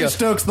I was, you know,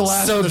 joke's the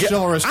last of the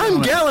chivalrous.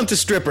 I'm gallant to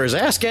strippers.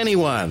 Ask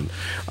anyone.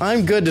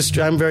 I'm good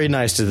to. I'm very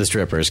nice to the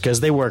strippers because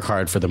they work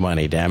hard for the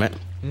money. Damn it.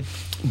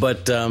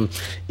 But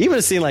even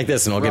a scene like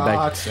this, and we'll get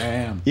back.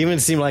 Even a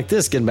scene like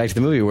this, getting back to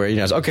the movie, where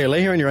it's okay,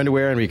 lay here in your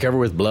underwear and be covered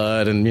with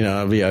blood, and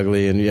it'll be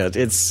ugly, and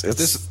it's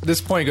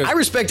this point goes. I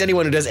respect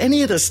anyone who does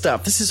any of this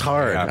stuff. This is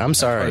hard. Yeah, I'm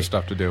sorry. Hard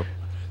stuff to do.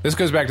 This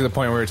goes back to the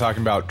point where we were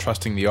talking about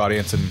trusting the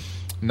audience and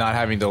not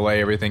having to lay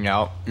everything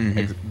out,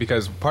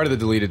 because part of the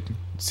deleted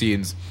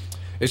scenes,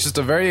 it's just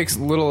a very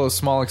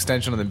small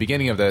extension on the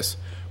beginning of this,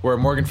 where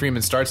Morgan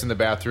Freeman starts in the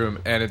bathroom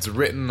and it's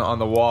written on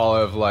the wall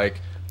of like,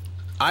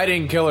 I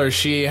didn't kill her,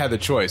 she had the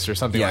choice, or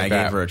something like that.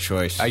 I gave her a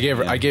choice. I gave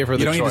her the choice.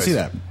 You don't need to see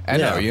that.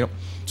 And no, you don't.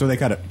 So they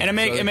cut it. And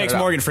it makes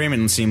Morgan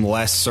Freeman seem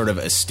less sort of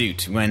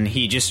astute when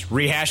he just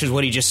rehashes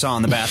what he just saw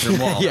on the bathroom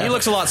wall. He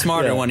looks a lot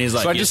smarter when he's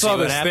like, so I just saw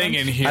this thing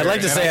in here. I'd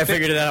like to say I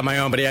figured it out on my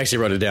own, but he actually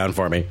wrote it down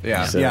for me.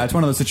 Yeah. So. Yeah, it's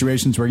one of those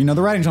situations where,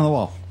 the writing's on the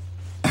wall.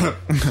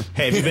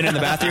 Hey, have you been in the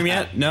bathroom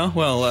yet? No?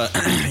 Well,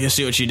 you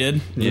see what she did?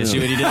 You see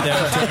what he did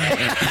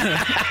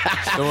there?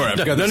 Don't worry, I've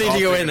got No this need all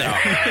to go figured in there.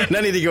 out.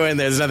 No need to go in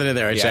there. There's nothing in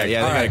there. I checked.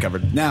 Yeah, they got it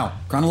covered. Now,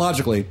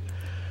 chronologically,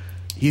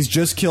 he's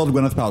just killed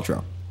Gwyneth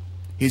Paltrow.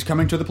 He's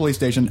coming to the police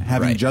station,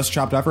 having just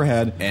chopped off her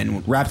head,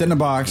 and wrapped it in a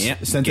box,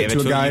 sent it to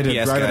a guy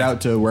to drive it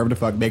out to wherever the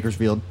fuck,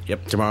 Bakersfield.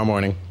 Yep. Tomorrow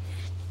morning.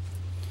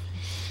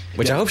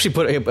 Which I hope she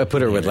put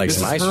her with like This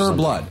some is ice or her something.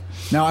 blood.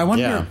 Now, I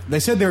wonder, Yeah. they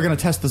said they were going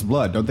to test this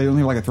blood. Don't they only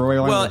have like a throwaway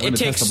line? Well, where they're it gonna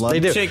takes test the blood? They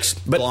do. takes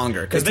But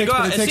longer because it they takes- go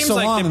but out. it It takes seems so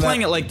like long they're that-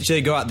 playing it like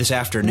they go out this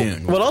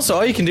afternoon. Well, also,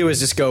 all you can do is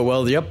just go,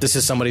 well, yep, this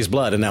is somebody's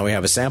blood, and now we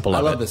have a sample I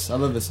of it. love this. I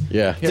love this.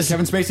 Yeah. Yes,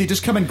 Kevin Spacey,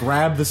 just come and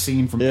grab the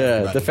scene from Yeah,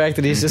 everybody. the fact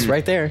that he's just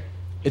right there.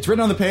 It's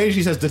written on the page.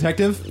 He says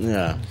detective.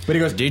 Yeah. But he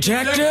goes,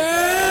 Detective!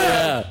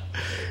 Yeah.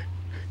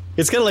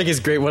 It's kind of like his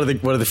great one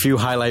of the few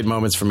highlight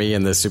moments for me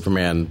in the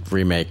Superman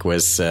remake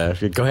was go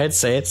ahead,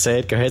 say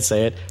it, go ahead,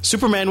 say it.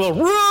 Superman will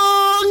wrong.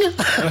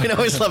 I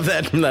always love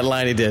that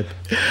line he did.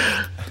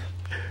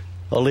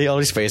 Only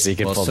Spacey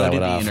can Well, pull so that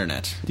did one the off.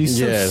 internet. he's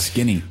so Yes.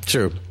 skinny.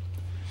 True.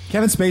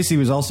 Kevin Spacey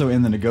was also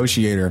in The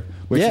Negotiator,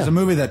 which Yeah. is a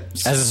movie that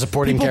As a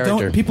supporting people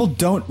character. People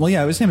don't. Well,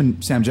 yeah, it was him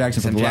and Sam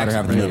Jackson for the latter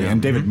half of the movie,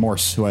 and David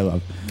Morse, who I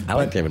love. I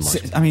like David Morse.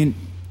 I mean,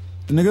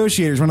 The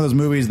Negotiator is one of those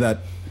movies that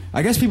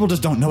I guess people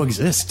just don't know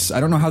exists. I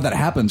don't know how that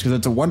happens because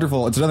it's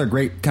another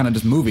great kind of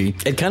just movie.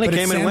 It kinda But it's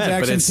came and Sam went, but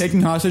Jackson it's-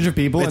 taking hostage of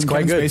people, it's and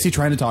quite Kevin good. Spacey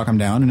trying to talk him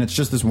down, and it's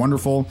just this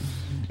wonderful.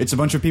 It's a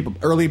bunch of people.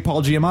 Early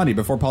Paul Giamatti,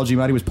 before Paul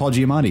Giamatti was Paul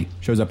Giamatti,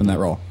 shows up in that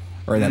role.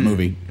 Or in that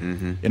movie,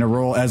 in a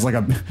role as like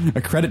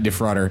a credit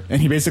defrauder,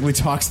 and he basically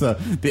talks the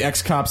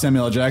ex-cop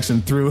Samuel L.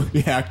 Jackson through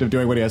the act of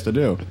doing what he has to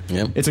do.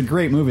 Yep. It's a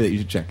great movie that you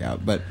should check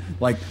out. But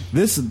like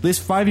this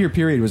 5-year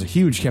period was a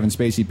huge Kevin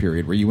Spacey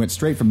period where you went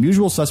straight from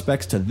Usual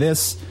Suspects to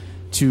this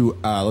to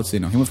let's see,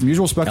 no, he went from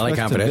Usual Suspects to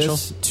Confidential?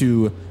 this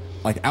to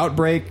like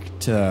Outbreak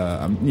to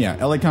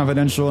L.A.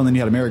 Confidential, and then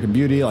you had American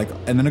Beauty, and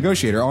The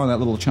Negotiator, all in that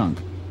little chunk.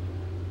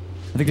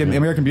 I think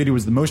American Beauty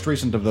was the most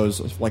recent of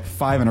those, like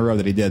 5 in a row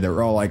that he did. That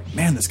were all like,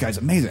 man, this guy's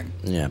amazing.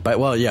 Yeah, but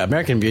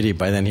American Beauty.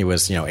 By then he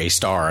was a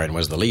star and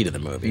was the lead of the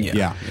movie.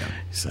 Yeah.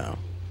 So,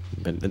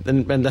 but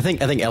I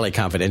think L.A.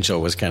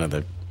 Confidential was kind of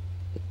the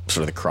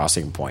sort of the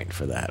crossing point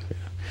for that.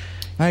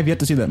 I have yet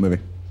to see that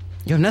movie.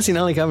 You have not seen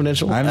L.A.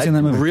 Confidential? I haven't seen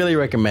that movie. Really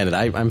recommend it.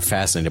 I'm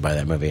fascinated by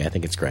that movie. I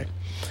think it's great.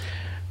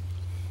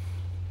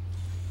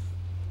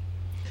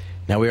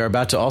 Now we are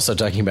about to also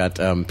talking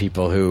about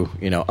people who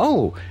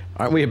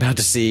aren't we about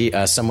to see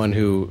someone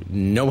who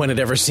no one had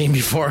ever seen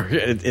before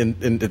at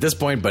this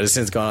point, but has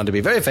since gone on to be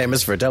very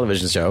famous for a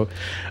television show?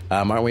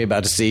 Aren't we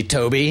about to see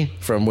Toby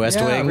from West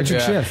Wing?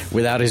 Richard Schiff.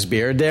 Without his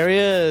beard, there he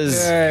is.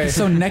 He's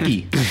so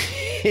necky.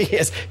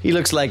 Yes, he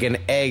looks like an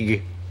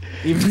egg.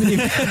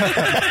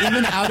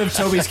 Even out of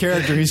Toby's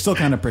character, he's still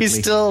kind of prickly. He's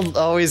still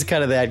always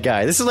kind of that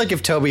guy. This is like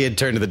if Toby had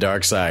turned to the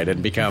dark side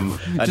and become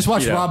Just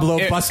watch Rob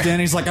Lowe bust in.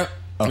 He's like,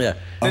 Yeah.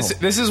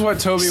 This is what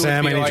Toby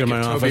Sam, would I be need like you if in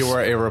my Toby office.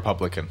 were a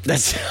Republican.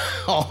 That's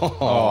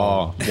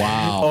wow.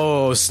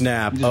 Oh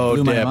snap! Oh,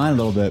 blew my dip. mind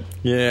a little bit.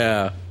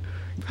 Yeah.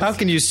 How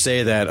can you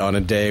say that on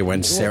a day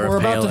when Sarah we're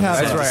about to Palin have- has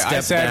That's to right. I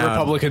step said down?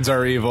 Republicans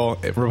are evil.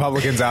 If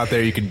Republicans out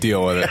there, you can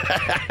deal with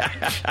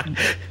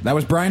it. That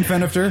was Brian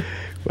Fenifter.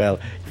 Well,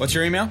 What's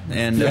your email?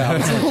 And You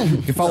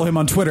can follow him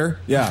on Twitter.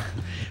 Yeah.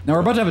 Now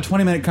we're about to have a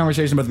 20-minute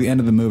conversation about the end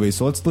of the movie,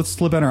 so let's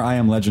slip in our I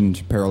Am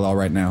Legend parallel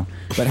right now.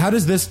 But how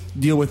does this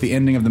deal with the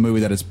ending of the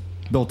movie that is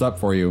built up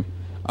for you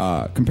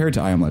compared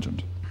to I Am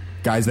Legend?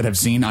 Guys that have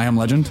seen I Am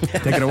Legend,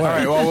 take it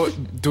away. All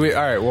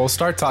right. We'll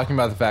start talking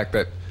about the fact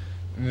that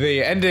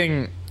the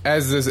ending,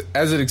 as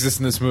it exists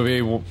in this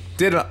movie,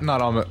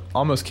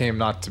 almost came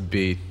not to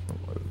be.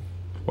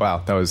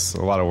 Wow, that was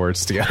a lot of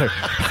words together.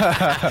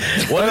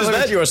 what is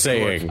that you're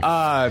saying?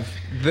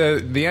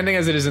 The ending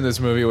as it is in this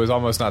movie was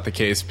almost not the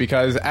case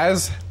because,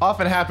 as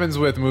often happens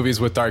with movies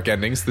with dark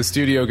endings, the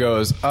studio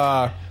goes,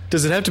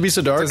 Does it have to be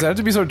so dark? does it have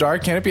to be so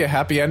dark? Can it be a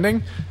happy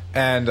ending?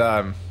 And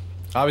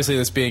obviously,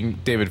 this being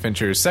David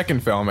Fincher's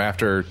second film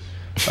after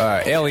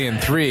Alien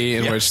 3,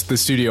 in which the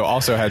studio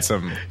also had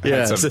some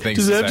things Does it to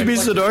have say. to be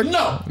so dark?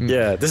 No.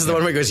 Yeah. This is the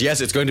one where he goes, yes,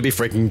 it's going to be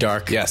freaking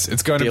dark. Yes,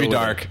 it's going to Deal be with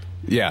dark.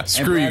 Yeah,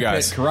 screw you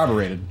guys. Pitt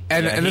corroborated.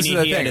 And this is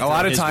the thing. A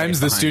lot of times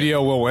the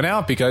studio will win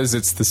out because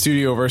it's the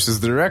studio versus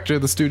the director.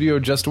 The studio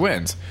just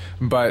wins.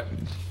 But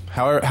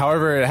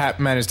however it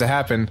managed to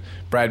happen,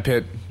 Brad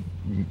Pitt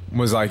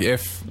was like,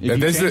 if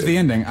this is the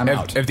ending, I'm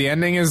out. If the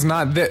ending is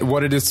not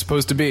what it is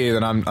supposed to be,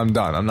 then I'm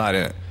done. I'm not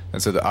in it.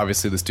 And so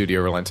obviously the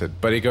studio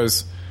relented. But it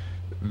goes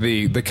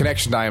the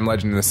connection to I Am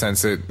Legend in the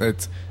sense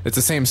it's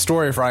the same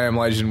story for I Am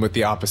Legend with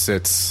the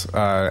opposites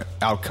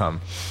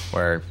outcome,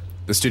 where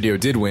the studio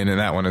did win in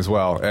that one as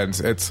well, and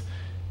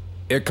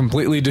it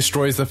completely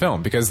destroys the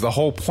film because the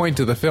whole point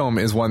of the film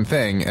is one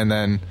thing, and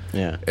then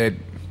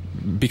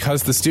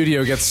because the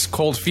studio gets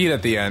cold feet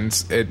at the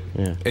end,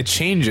 it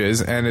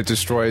changes and it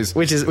destroys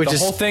the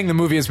whole thing the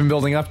movie has been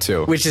building up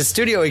to. Which is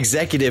studio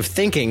executive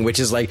thinking, which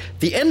is like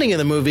the ending of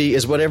the movie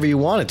is whatever you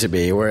want it to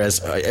be, whereas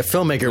a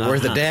filmmaker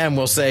worth a damn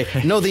will say,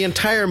 no, the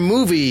entire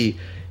movie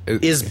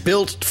is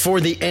built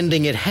for the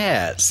ending it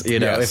has. You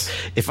know, yes.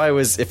 if I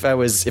was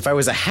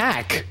a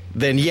hack,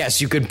 then yes,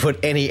 you could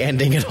put any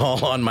ending at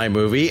all on my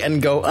movie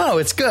and go, oh,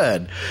 it's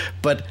good.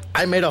 But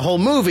I made a whole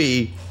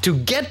movie to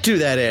get to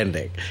that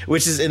ending,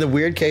 which is in the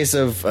weird case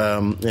of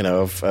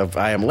of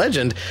I Am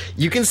Legend.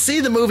 You can see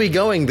the movie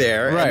going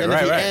there, and then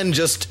at the end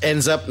just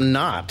ends up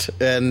not,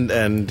 and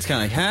it's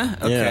kind of like, huh?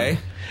 Okay. Yeah.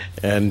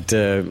 And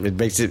it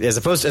makes it as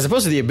opposed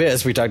to The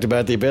Abyss. We talked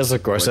about The Abyss,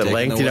 of course, at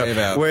length.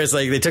 Where it's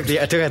like they took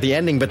out the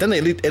ending, but then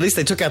at least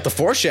they took out the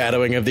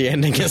foreshadowing of the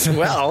ending as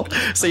well.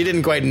 So you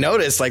didn't quite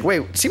notice. Like,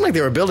 wait, it seemed like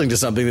they were building to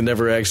something that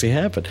never actually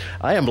happened.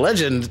 I Am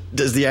Legend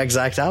does the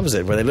exact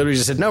opposite, where they literally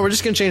just said, "No, we're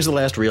just going to change the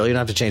last reel. You don't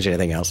have to change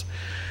anything else."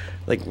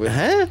 Like,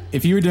 huh?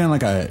 If you were doing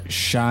like a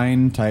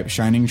Shining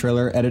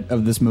trailer edit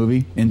of this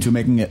movie into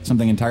making it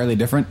something entirely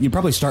different, you'd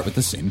probably start with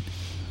this scene.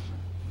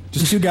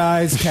 Just two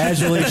guys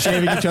casually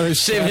shaving each other's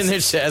shaving their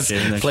chests.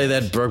 Play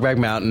that Brokeback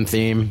Mountain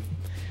theme.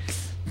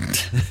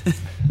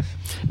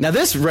 Now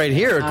this right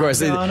here, of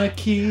course, what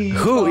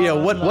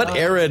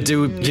era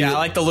do I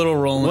like the little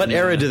rolling. What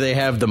era do they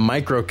have the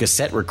micro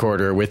cassette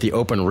recorder with the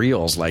open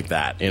reels like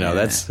that? You know,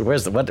 that's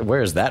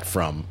where is that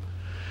from?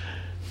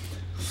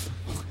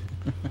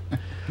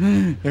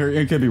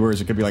 It could be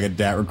worse. It could be like a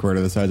DAT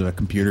recorder the size of a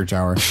computer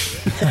tower.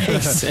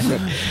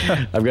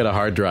 I've got a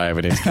hard drive,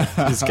 and it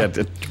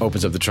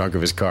opens up the trunk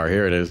of his car.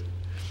 Here it is.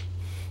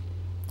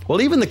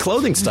 Well, even the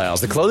clothing styles.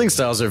 The clothing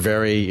styles are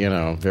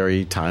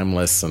very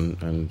timeless,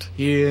 and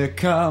here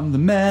come the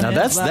men. Now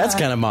that's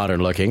kind of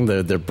modern looking.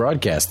 The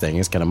broadcast thing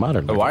is kind of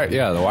modern. The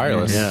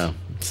wireless. Yeah.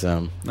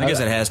 So I guess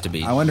it has to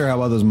be. I wonder how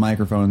well those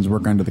microphones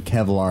work under the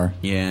Kevlar.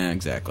 Yeah,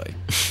 exactly.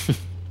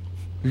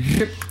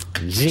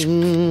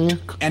 And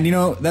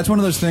that's one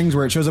of those things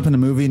where it shows up in the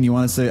movie and you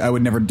want to say, I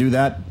would never do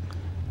that.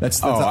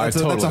 That's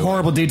a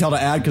horrible detail to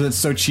add because it's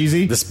so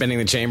cheesy. The spinning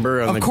the chamber.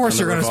 Of course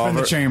you're going to spin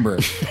the chamber.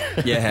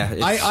 Yeah.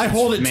 I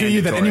hold it to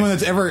you that anyone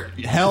that's ever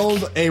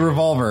held a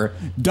revolver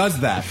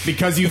does that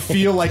because you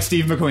feel like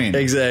Steve McQueen.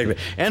 Exactly.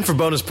 And for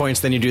bonus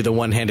points, then you do the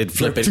one-handed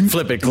flip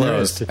it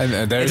closed.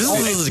 And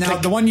there's now,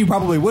 the one you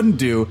probably wouldn't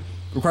do,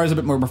 requires a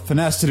bit more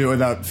finesse to do it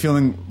without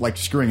feeling like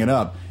screwing it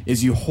up,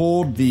 is you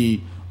hold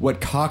what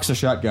cocks a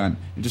shotgun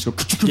and just go.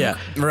 Yeah,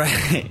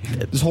 right.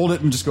 Just hold it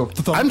and just go.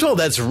 I'm told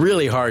that's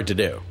really hard to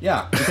do.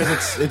 Yeah,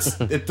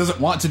 because it doesn't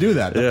want to do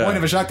that. The point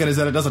of a shotgun is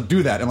that it doesn't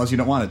do that unless you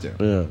don't want it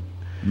to. Yeah.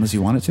 Unless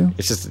you want it to.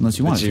 It's just unless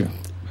you want it to.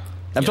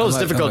 I'm told it's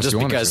difficult just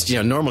because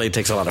normally it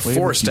takes a lot of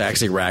force to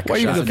actually rack a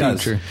shotgun.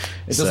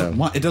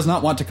 It does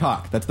not want to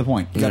cock. That's the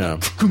point.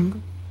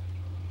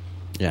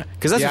 Yeah,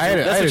 because that's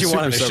what you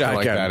want in a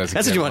shotgun. That's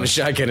what you want in a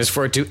shotgun, is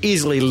for it to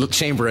easily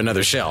chamber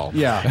another shell.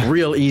 Yeah,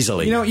 real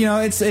easily.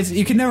 It's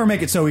you can never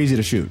make it so easy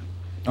to shoot.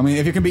 I mean,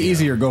 if it can be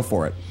easier, go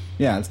for it.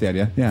 Yeah, that's the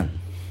idea. Yeah,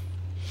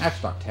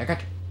 that's not ticket.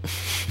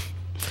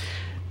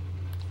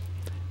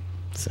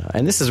 So,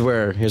 and this is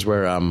where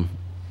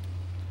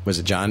was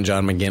it John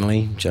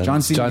McGinley?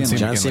 John C.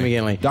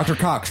 McGinley. Dr.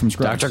 Cox from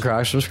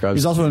Scrubs.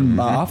 He's also in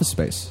Office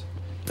Space.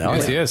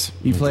 Yes, he is.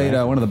 He played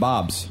one of the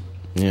Bobs.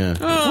 Yeah.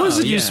 What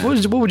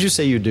would you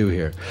say you do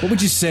here? What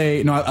would you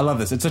say? No, I love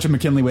this. It's such a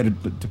McKinley way to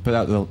put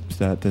out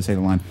to say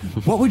the line.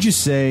 What would you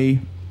say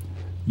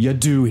you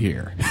do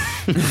here?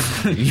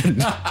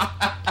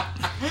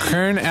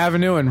 Kern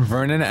Avenue and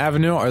Vernon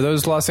Avenue, are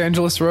those Los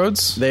Angeles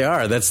roads? They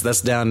are.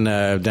 That's down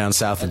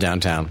south of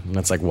downtown.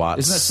 That's like Watts.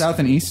 Isn't that south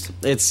and east?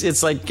 It's in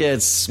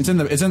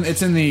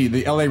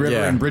the LA River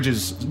and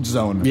Bridges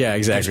zone. Yeah,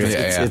 exactly.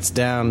 It's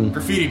down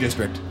graffiti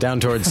district. Down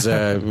towards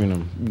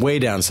way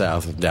down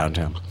south of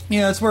downtown.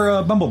 Yeah, that's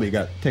where Bumblebee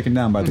got taken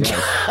down by the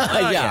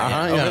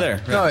guys. Over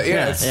there. No,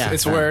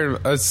 it's where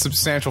a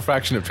substantial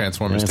fraction of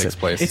Transformers takes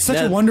place. It's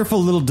such a wonderful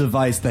little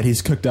device that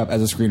he's cooked up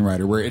as a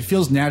screenwriter, where it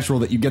feels natural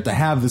that you get to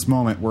have this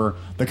moment where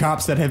the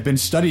cops that have been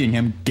studying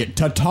him get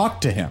to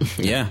talk to him.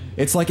 Yeah.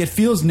 It's like it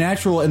feels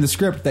natural in the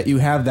script that you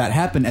have that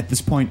happen at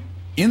this point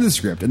in the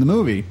script, in the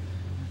movie,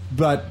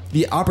 but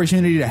the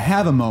opportunity to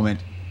have a moment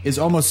is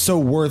almost so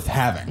worth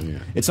having.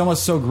 It's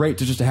almost so great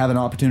to just have an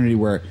opportunity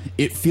where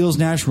it feels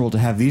natural to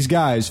have these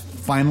guys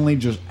finally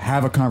just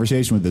have a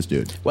conversation with this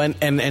dude. Well,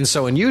 and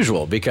so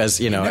unusual because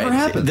never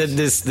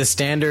happens. The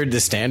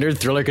standard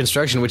thriller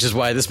construction, which is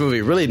why this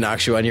movie really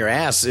knocks you on your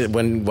ass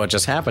when what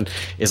just happened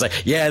is like,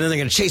 yeah, and then they're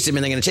going to chase him,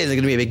 and there's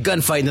going to be a big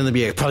gunfight, and then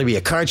there'll probably be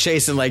a car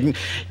chase, and like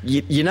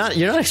you're not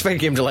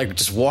expecting him to like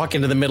just walk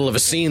into the middle of a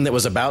scene that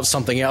was about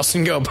something else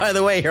and go, by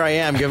the way, here I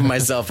am giving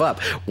myself up.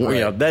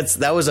 Right.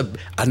 That was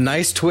a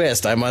nice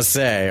twist, I must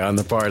say, on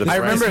the part of the I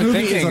remember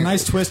thinking it's a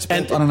nice twist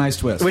built on a nice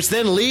twist, which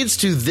then leads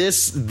to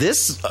this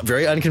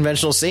very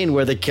unconventional scene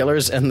where the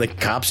killers and the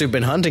cops who've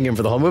been hunting him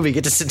for the whole movie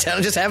get to sit down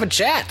and just have a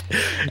chat.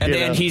 And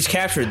then he's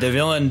captured. The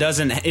villain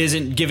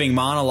isn't giving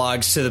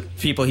monologues to the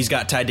people he's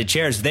got tied to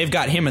chairs. They've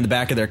got him in the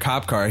back of their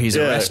cop car. He's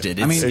arrested.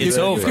 It's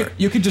over.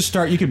 You could just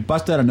start. You could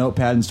bust out a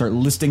notepad and start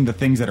listing the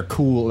things that are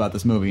cool about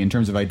this movie in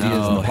terms of ideas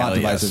and the plot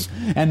devices,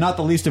 and not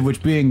the least of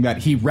which being that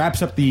he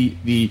wraps up the.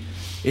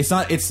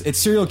 It's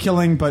serial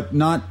killing, but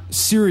not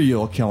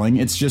serial killing.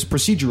 It's just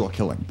procedural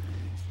killing.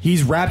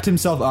 He's wrapped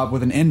himself up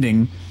with an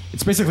ending.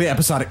 It's basically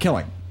episodic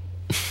killing.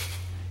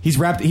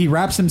 He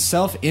wraps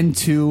himself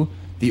into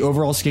the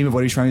overall scheme of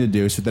what he's trying to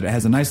do, so that it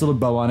has a nice little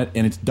bow on it,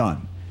 and it's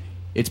done.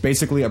 It's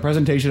basically a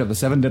presentation of the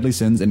 7 deadly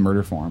sins in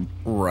murder form.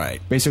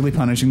 Right. Basically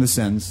punishing the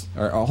sins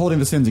or holding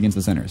the sins against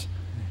the sinners.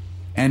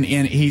 And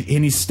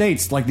he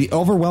states, like, the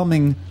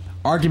overwhelming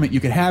argument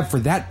you could have for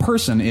that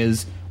person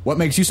is, what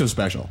makes you so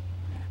special?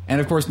 And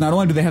of course, not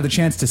only do they have the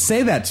chance to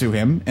say that to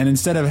him, and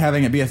instead of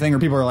having it be a thing where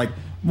people are like,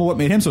 well, what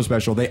made him so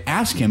special? They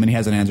ask him, and he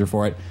has an answer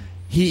for it.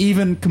 He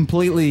even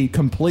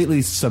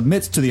completely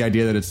submits to the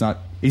idea that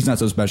he's not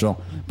so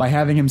special by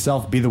having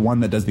himself be the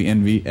one that does the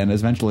envy and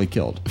is eventually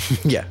killed.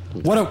 Yeah.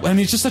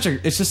 It's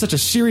just such a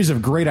series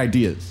of great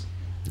ideas.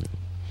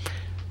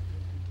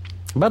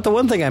 But the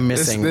one thing I'm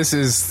missing.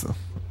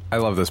 I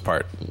love this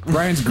part.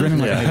 Brian's grinning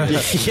like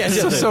This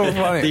is so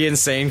funny. The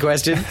insane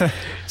question.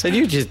 So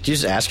you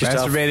just ask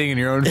yourself, masturbating in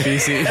your own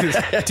feces.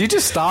 Do you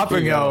just stop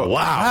and go,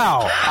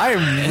 wow, I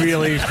am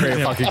really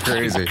fucking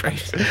crazy.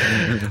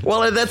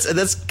 Well,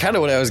 that's kind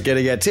of what I was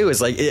getting at too.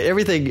 Is like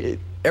everything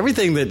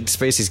that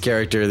Spacey's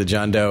character, the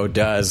John Doe,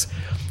 does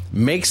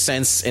makes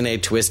sense in a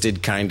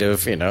twisted kind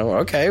of,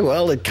 okay,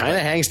 well, it kind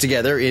of hangs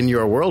together in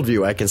your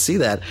worldview. I can see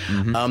that.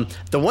 Mm-hmm.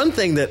 The one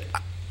thing that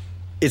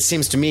it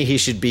seems to me he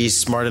should be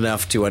smart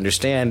enough to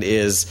understand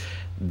is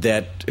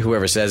that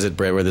whoever says it,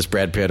 whether it's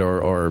Brad Pitt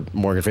or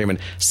Morgan Freeman,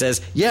 says,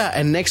 yeah,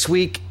 and next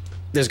week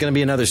there's going to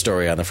be another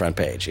story on the front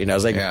page.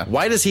 It's like,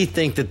 why does he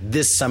think that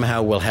this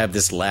somehow will have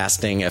this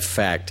lasting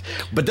effect?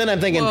 But then I'm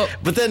thinking,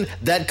 then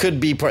that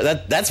could be part.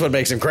 That's what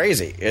makes him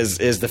crazy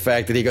is the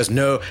fact that he goes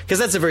no, because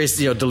that's a very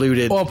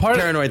deluded,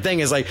 paranoid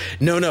thing. Is like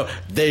no,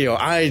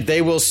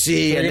 they will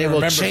see and they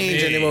will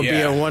change and they will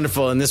be a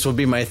wonderful and this will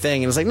be my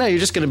thing. And it's like no, you're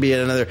just going to be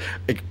another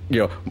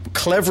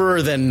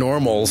cleverer than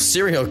normal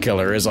serial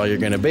killer is all you're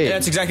going to be.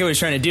 That's exactly what he's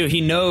trying to do.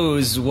 He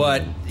knows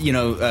what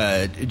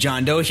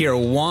John Doe here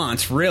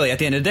wants. Really, at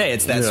the end of the day,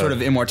 it's that sort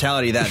of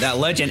immortality, that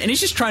legend, and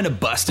he's just trying to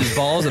bust his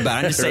balls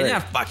about it and just say,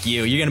 fuck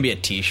you, you're going to be a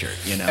T-shirt,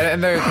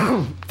 And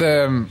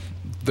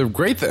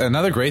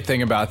another great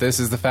thing about this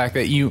is the fact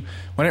that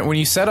when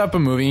you set up a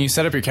movie and you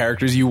set up your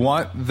characters, you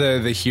want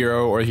the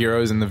hero or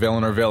heroes and the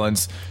villain or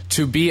villains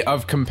to be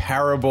of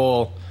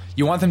comparable.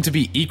 You want them to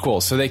be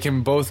equal, so they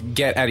can both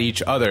get at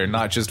each other,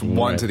 not just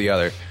one to the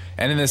other.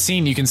 And in the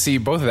scene, you can see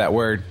both of that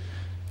where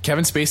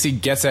Kevin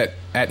Spacey gets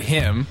at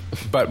him,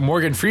 but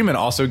Morgan Freeman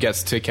also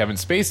gets to Kevin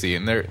Spacey,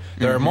 and there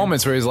are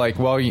moments where he's like,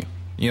 well,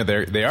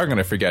 they are going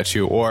to forget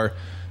you, or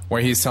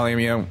where he's telling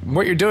him,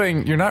 what you're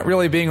doing, you're not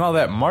really being all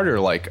that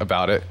martyr-like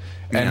about it.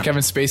 And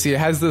Kevin Spacey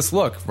has this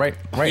look right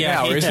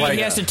now. Where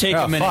he has to take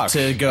a minute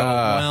to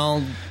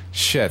go,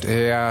 shit,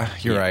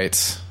 you're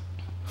right.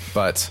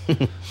 But,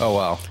 oh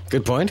well.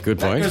 Good point. That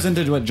goes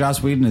into what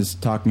Joss Whedon is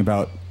talking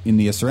about in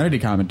the Serenity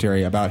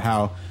commentary about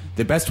how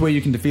the best way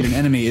you can defeat an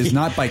enemy is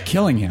not by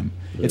killing him.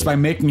 It's by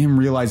making him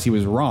realize he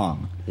was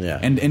wrong. Yeah.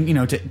 And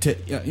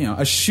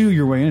to eschew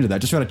your way into that.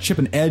 Just try to chip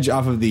an edge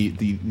off of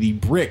the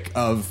brick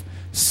of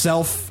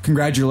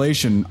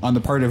self-congratulation on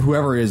the part of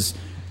whoever is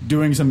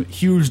doing some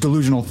huge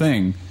delusional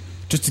thing,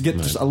 just to get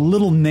just a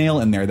little nail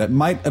in there that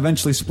might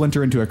eventually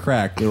splinter into a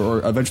crack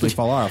or eventually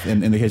fall off in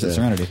the case of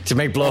Serenity. To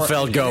make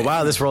Blofeld go,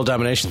 wow, this world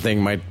domination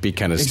thing might be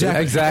kind of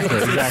stupid. Exactly.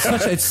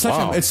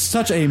 It's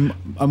such a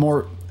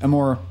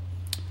more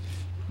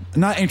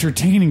not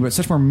entertaining, but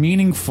such more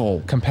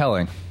meaningful,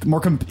 compelling,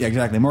 more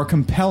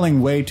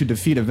compelling way to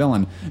defeat a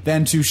villain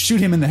than to shoot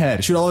him in the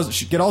head. Get all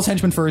his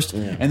henchmen first,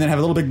 and then have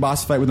a little big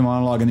boss fight with a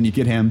monologue, and then you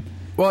get him.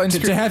 Well,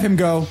 to have him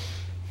go,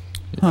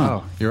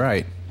 oh, you're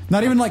right.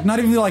 Not even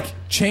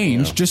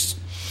change. Just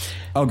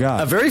oh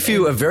god. A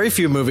very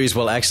few movies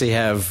will actually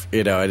have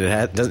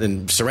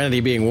and Serenity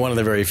being one of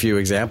the very few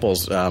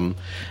examples. And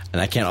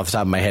I can't off the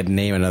top of my head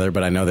name another,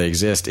 but I know they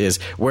exist. Is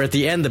where at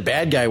the end the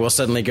bad guy will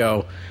suddenly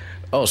go,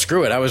 oh,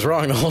 screw it, I was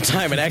wrong the whole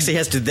time, and actually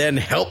has to then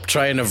help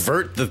try and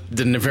avert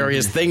the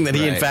nefarious thing that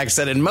he in fact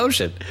set in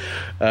motion,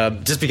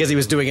 just because he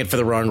was doing it for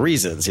the wrong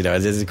reasons. You know,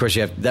 of course,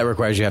 that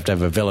requires you have to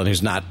have a villain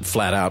who's not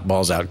flat out,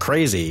 balls out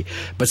crazy,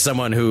 but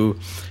someone who.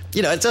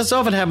 You know, it just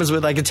often happens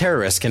with like a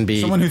terrorist can be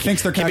someone who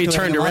thinks they're can be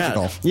turned around.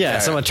 logical.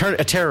 Yeah,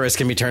 a terrorist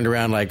can be turned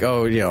around like,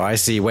 oh, you know, I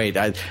see. Wait,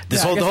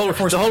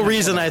 the whole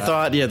reason I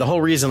thought, the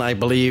whole reason I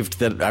believed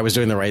that I was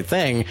doing the right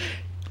thing,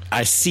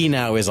 I see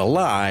now is a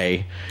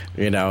lie.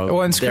 You know,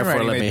 well,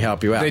 therefore let me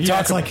help you out.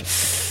 It's like,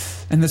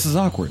 and this is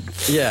awkward.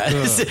 Yeah,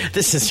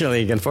 this is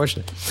really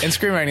unfortunate. In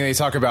screenwriting, they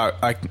talk about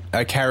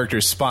a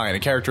character's spine. A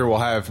character will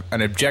have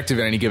an objective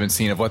in any given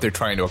scene of what they're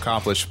trying to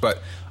accomplish,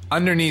 but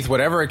underneath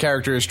whatever a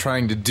character is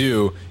trying to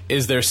do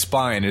is their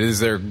spine. It is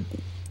their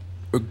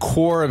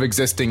core of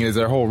existing. It is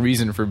their whole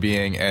reason for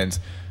being. And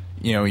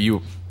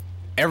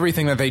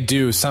everything that they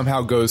do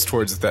somehow goes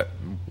towards that,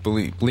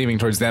 believing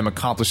towards them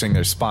accomplishing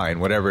their spine,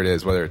 whatever it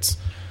is, whether it's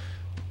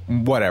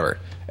whatever.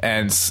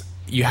 And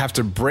you have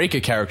to break a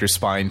character's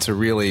spine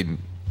to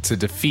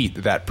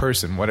defeat that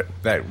person.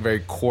 That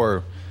very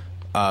core,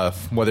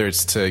 whether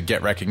it's to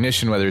get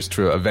recognition, whether it's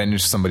to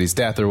avenge somebody's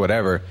death or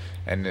whatever.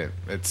 And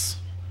it's.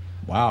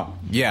 Wow.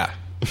 Yeah.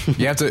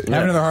 You have to have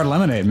another hard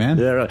lemonade, man.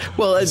 Yeah. Right.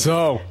 Well,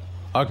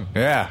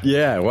 yeah.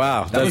 Yeah.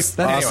 Wow. That's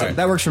awesome. Anyway.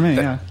 That works for me.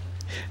 Yeah.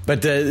 But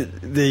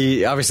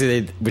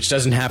obviously which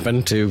doesn't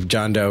happen to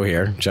John Doe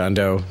here. John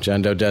Doe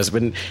does,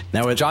 but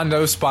now with John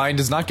Doe's spine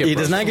does not get. He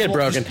broken. does not get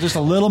broken. Just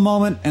a little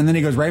moment, and then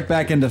he goes right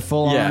back into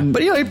full on.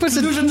 But he puts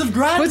illusions of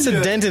gratitude. Puts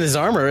a dent in his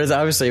armor,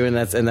 obviously, and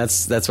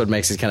that's what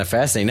makes it kind of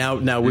fascinating.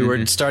 Now we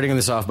were starting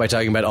this off by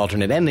talking about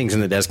alternate endings,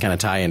 and it does kind of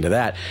tie into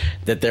that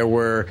there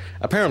were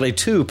apparently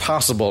 2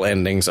 possible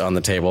endings on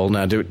the table.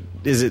 Now,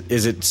 is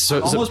it so?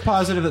 I'm almost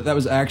positive that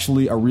was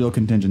actually a real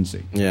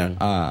contingency. Yeah.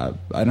 I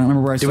don't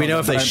remember where I saw. Do we know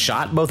if they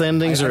shot both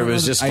endings, or it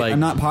was just like?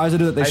 I'm not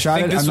positive that they shot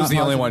it. I think this was the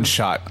only positive. one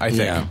shot. I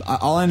think. Yeah.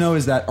 All I know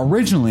is that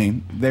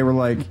originally they were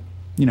like,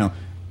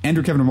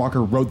 Andrew Kevin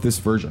Walker wrote this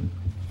version,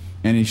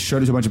 and he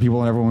showed it to a bunch of people,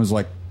 and everyone was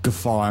like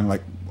guffawing,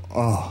 like,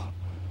 oh,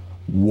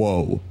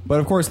 whoa. But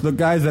of course, the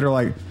guys that are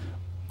like,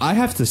 I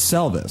have to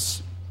sell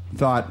this,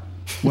 thought,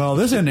 well,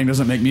 this ending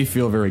doesn't make me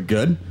feel very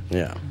good.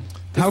 Yeah.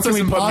 How can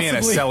we put me in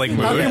a selling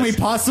mood? How can we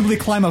possibly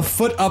climb a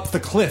foot up the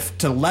cliff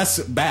to less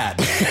bad,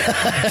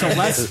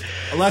 to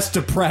less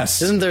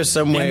depressed? Isn't there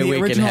some way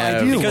we can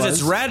have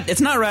because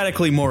it's not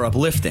radically more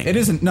uplifting. It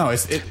isn't. No,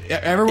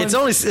 everyone. It's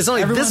only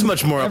this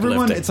much more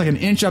uplifting. It's like an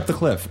inch up the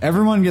cliff.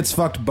 Everyone gets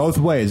fucked both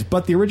ways.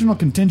 But the original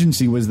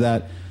contingency was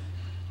that,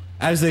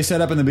 as they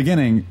set up in the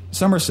beginning,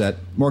 Somerset,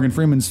 Morgan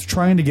Freeman's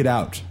trying to get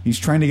out. He's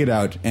trying to get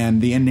out,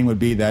 and the ending would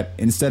be that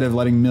instead of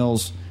letting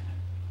Mills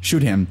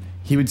shoot him,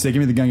 he would say, give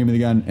me the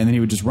gun, and then he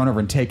would just run over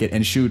and take it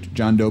and shoot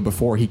John Doe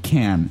before he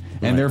can.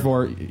 And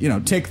therefore,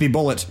 take the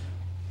bullet,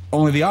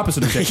 only the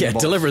opposite of taking the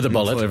bullet. Deliver the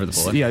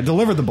bullet. Yeah,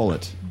 deliver the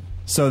bullet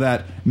so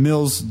that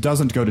Mills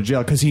doesn't go to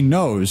jail, because he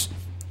knows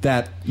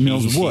that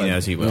Mills would. He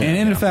knows he will. And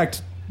in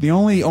effect, the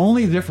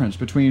only difference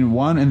between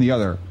one and the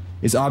other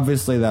is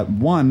obviously that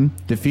one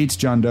defeats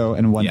John Doe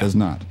and one does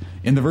not.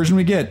 In the version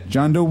we get,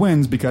 John Doe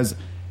wins because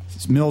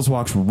Mills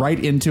walks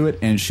right into it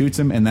and shoots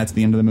him, and that's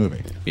the end of the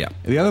movie. Yeah.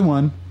 The other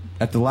one,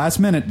 at the last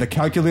minute, the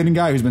calculating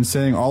guy who's been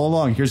saying all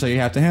along, here's how you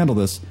have to handle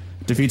this,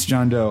 defeats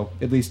John Doe,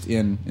 at least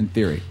in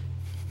theory.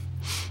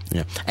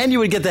 Yeah. And you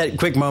would get that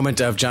quick moment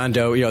of John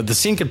Doe. The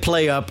scene could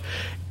play up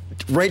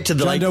right to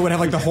the John Doe would have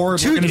like the horror.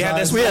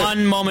 This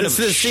one moment of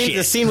shit.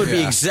 The scene would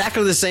be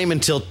exactly the same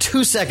until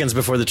 2 seconds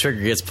before the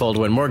trigger gets pulled,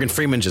 when Morgan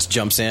Freeman just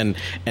jumps in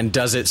and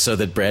does it so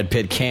that Brad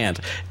Pitt can't.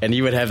 And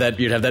you would have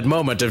that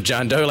moment of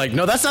John Doe like,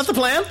 no, that's not the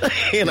plan.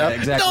 Yeah,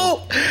 exactly.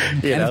 No.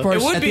 And of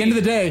course, at the end of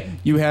the day,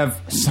 you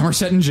have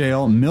Somerset in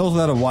jail, Mills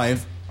without a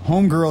wife,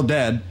 homegirl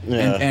dead,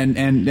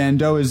 and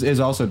Doe is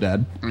also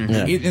dead.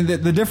 Yeah.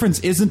 The difference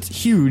isn't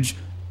huge.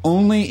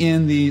 Only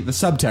in the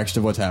subtext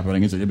of what's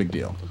happening is a big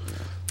deal.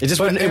 It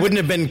wouldn't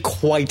have been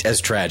quite as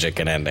tragic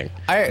an ending.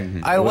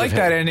 I like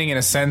that ending in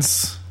a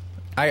sense.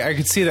 I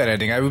could see that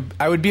ending.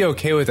 I would be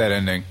okay with that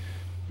ending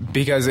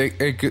because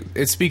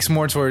it speaks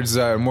more towards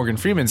Morgan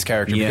Freeman's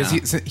character,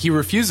 because he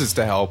refuses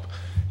to help.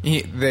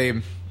 He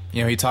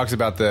talks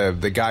about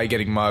the guy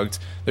getting mugged.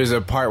 There's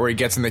a part where he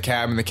gets in the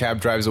cab and the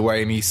cab drives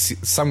away, and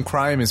some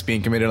crime is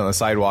being committed on the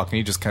sidewalk, and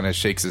he just kind of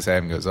shakes his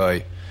head and goes, "Oh."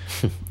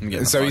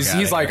 So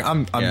he's like,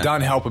 I'm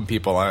done helping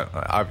people,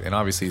 and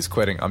obviously he's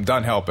quitting. I'm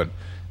done helping,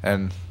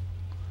 and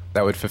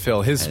that would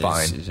fulfill his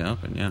spine. He's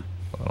helping, a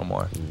little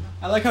more.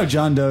 I like how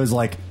John Doe is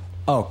like,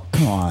 oh,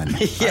 come on.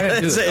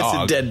 It's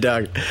a dead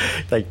dog.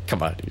 Like,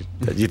 come on.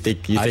 You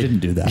think I didn't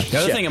do that. The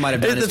other thing it might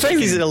have been the fact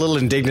he's a little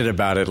indignant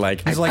about it.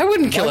 Like, I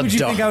wouldn't kill a dog. Why would you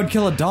think I would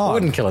kill a dog? I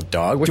wouldn't kill a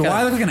dog. Do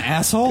I look like an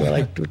asshole?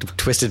 Like, what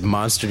twisted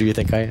monster do you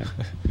think I am?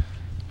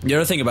 The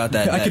other thing about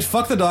that, I could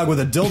fuck the dog with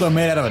a dildo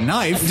made out of a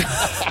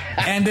knife,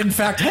 and in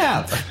fact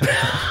have.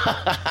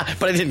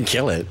 But I didn't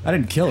kill it. I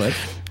didn't kill it.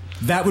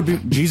 That would be,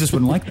 Jesus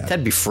wouldn't like that.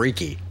 That'd be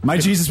freaky. My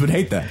Jesus would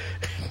hate that.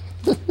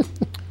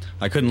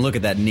 I couldn't look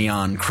at that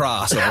neon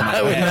cross over my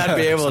I would head. not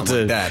be able Something to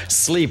like that.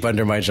 sleep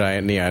under my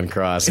giant neon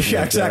cross. if Yeah,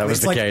 that exactly. was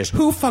It's the like, case.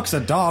 who fucks a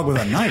dog with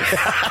a knife?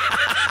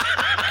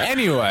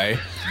 Anyway,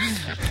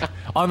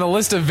 on the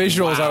list of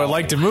visuals I would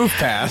like to move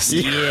past.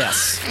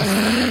 Yes.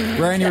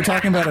 Ryan, you were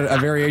talking about a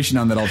variation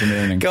on that alternate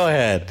ending. Go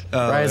ahead.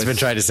 Ryan's been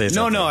trying to say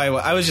something. No,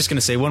 I was just going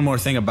to say one more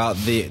thing about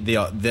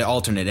the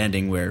alternate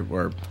ending where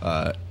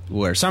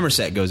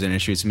Somerset goes in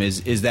and shoots him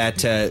is that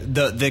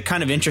the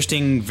kind of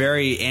interesting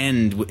very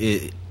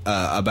end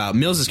about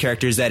Mills's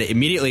character is that it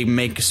immediately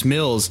makes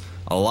Mills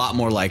a lot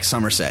more like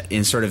Somerset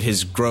in sort of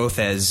his growth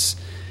as,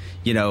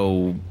 you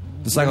know,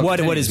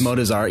 what his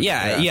motives are.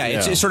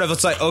 It's sort of,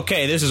 it's like,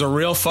 okay, this is a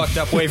real fucked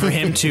up way for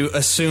him to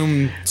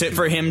assume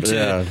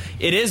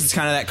it is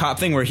kind of that cop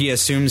thing where he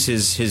assumes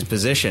his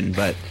position,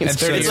 but And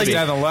 30 years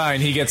down the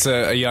line, he gets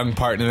a young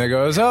partner that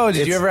goes, "Oh,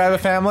 did you ever have a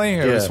family?"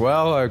 It was,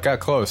 "Well, I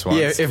got close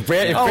once." Yeah,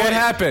 what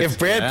happened? If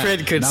Brad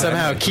Pitt could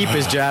somehow keep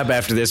his job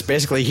after this,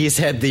 basically he's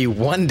had the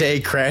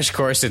one-day crash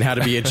course in how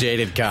to be a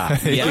jaded cop.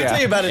 Let me tell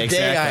you about a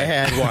day I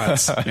had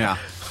once. yeah.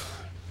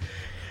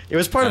 It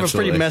was part of a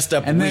pretty messed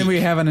up And week. then we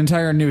have an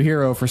entire new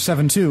hero for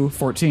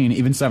 7-2-14,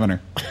 even sevener.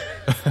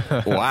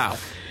 Wow.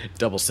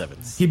 Double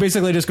sevens. He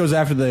basically just goes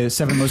after the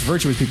 7 most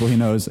virtuous people he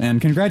knows and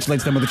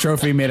congratulates them with a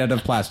trophy made out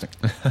of plastic.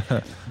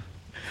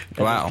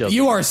 Wow.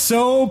 You are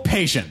so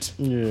patient.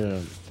 Yeah.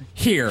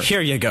 Here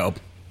you go.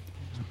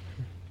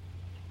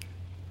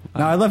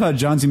 Now, I love how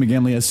John C.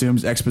 McGinley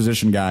assumes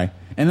exposition guy.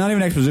 And not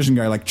even exposition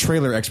guy, like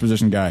trailer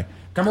exposition guy.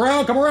 Come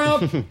around, come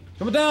around.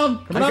 Come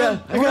down, come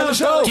down. I got the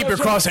show. Keep your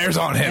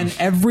crosshairs on him. And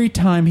every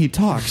time he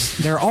talks,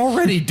 they're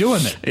already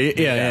doing it.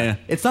 Yeah.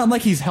 It's not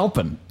like he's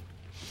helping.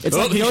 It's Oh,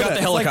 like he Yoda. shot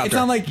the helicopter. It's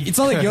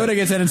not like Yoda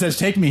gets in and says,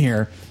 "Take me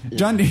here."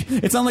 John.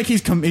 It's not like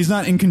he's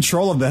not in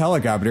control of the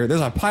helicopter.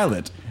 There's a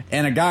pilot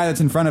and a guy that's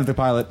in front of the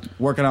pilot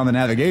working on the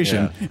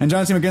navigation. Yeah. And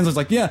John C. McGinley's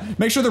like, "Yeah,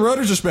 make sure the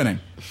rotors are spinning."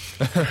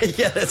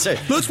 Yeah, that's right.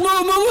 Let's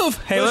move.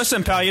 Hey,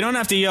 listen, pal, you don't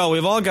have to yell.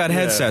 We've all got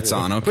headsets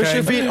on, okay? Push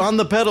your feet on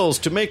the pedals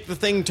to make the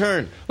thing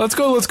turn. Let's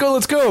go.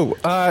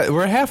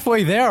 We're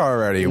halfway there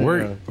already.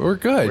 We're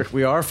good.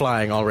 We are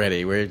flying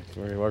already.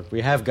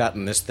 We have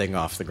gotten this thing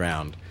off the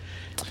ground.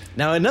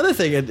 Now, another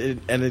thing,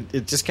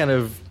 it just kind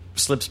of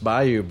slips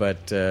by you,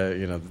 but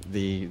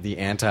the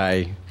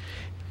anti.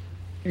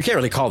 You can't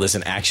really call this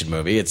an action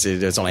movie.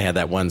 It's only had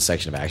that one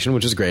section of action,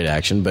 which is great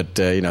action, but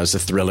it's a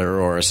thriller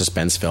or a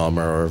suspense film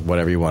or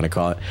whatever you want to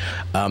call it.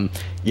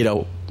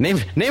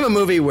 Name a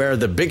movie where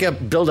the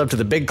build up to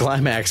the big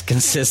climax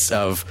consists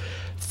of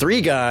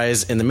 3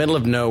 guys in the middle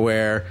of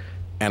nowhere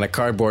and a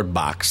cardboard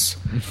box.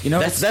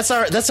 That's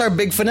our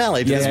big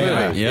finale to this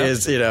movie.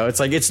 Yeah. It's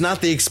like it's not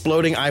the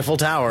exploding Eiffel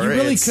Tower. You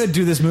really could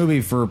do this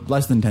movie for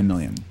less than $10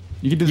 million.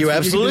 You could do this, You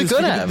absolutely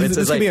could have. This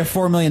It's could be like- a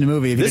 $4 million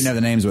movie if you didn't have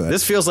the names with it.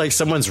 This feels like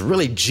someone's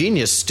really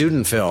genius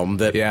student film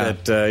that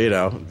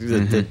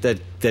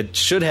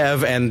should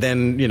have and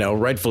then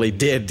rightfully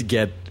did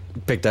get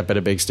picked up at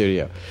a big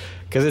studio.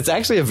 Because it's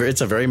actually it's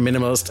a very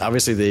minimalist.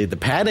 Obviously, the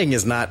padding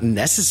is not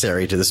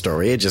necessary to the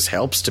story. It just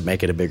helps to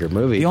make it a bigger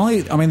movie.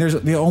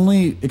 The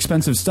only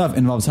expensive stuff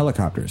involves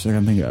helicopters. I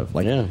can think of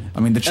Yeah. the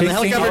And the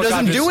helicopter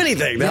doesn't do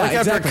anything. The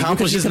helicopter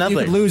accomplishes You nothing.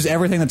 could lose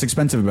everything that's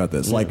expensive about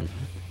this. Like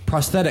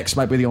prosthetics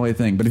might be the only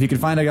thing. But if you could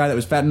find a guy that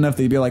was fat enough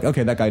that you'd be like,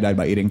 okay, that guy died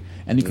by eating,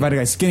 and you could find a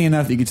guy skinny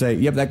enough that you could say,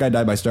 yep, that guy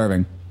died by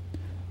starving,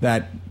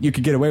 that you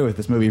could get away with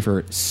this movie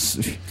for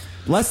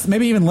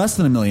maybe even less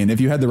than $1 million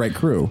if you had the right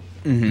crew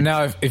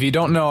Now, if you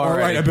don't know or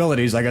already, right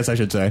abilities, I guess I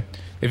should say.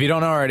 if you don't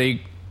know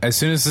already, as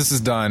soon as this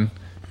is done,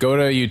 go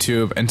to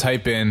YouTube and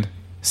type in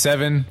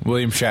 7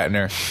 William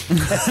Shatner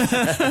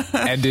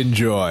and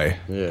enjoy.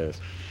 Yes.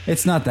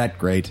 It's not that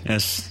great,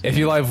 Yes. If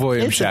you like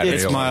William Shatner,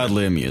 It's you'll like it.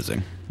 mildly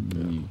amusing.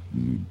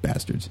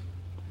 bastards.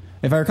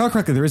 If I recall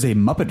correctly, there is a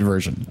Muppet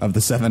version of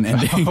the 7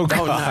 ending. Oh,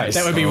 God.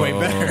 That would be way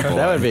better.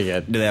 That would be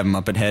good. Do they have a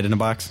Muppet head in a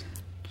box?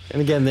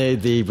 And again,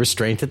 the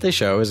restraint that they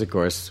show is, of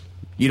course,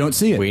 You don't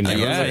see it. we know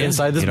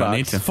inside this You don't box.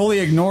 need to. Fully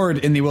ignored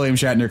in the William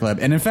Shatner clip.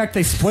 And in fact,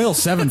 they spoil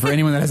 7 for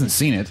anyone that hasn't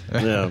seen it,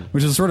 Yeah.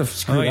 which is sort of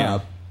screwed yeah.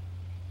 up.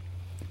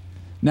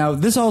 Now,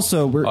 this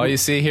also... All you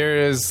see here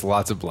is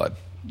lots of blood.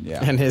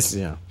 yeah. And his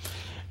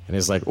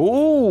like,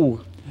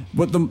 ooh.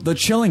 But the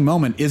chilling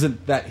moment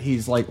isn't that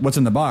he's like, what's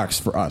in the box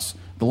for us?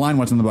 The line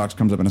 "what's in the box"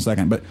 comes up in a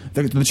second. But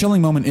the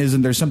chilling moment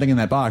isn't there's something in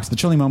that box. The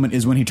chilling moment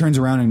is when he turns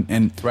around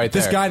and Right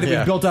this there. guy that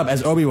we built up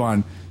as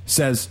Obi-Wan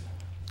says,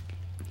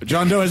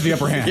 John Doe has the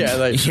upper hand. Yeah,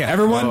 like-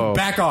 Everyone, Oh,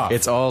 back off.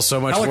 it's all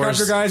so much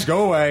Helicopter worse. guys,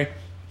 go away.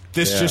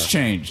 This Yeah. just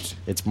changed.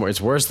 It's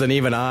worse than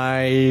even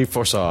I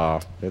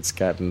foresaw. It's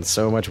gotten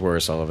so much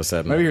worse all of a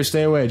sudden. Maybe here,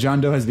 stay away.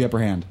 John Doe has the upper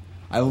hand.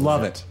 I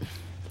love it.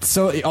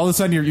 So all of a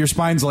sudden your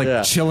spine's like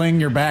Yeah. chilling,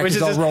 your back Which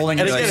is all just- rolling.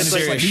 and you're again, like, it's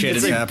like- serious shit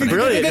is happening.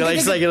 Brilliant.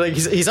 Like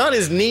he's on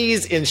his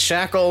knees in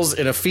shackles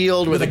in a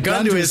field with a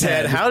gun to his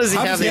head. How does he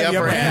have the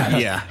upper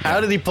hand? Yeah.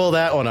 How did he pull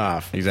that one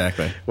off?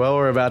 Exactly. Well,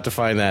 we're about to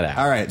find that out.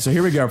 All right, so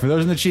here we go. For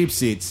those in the cheap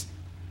seats,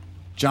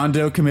 John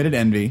Doe committed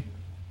envy,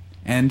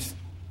 and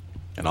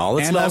And all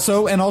that's left.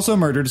 Also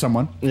murdered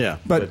someone. Yeah,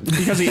 but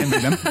because he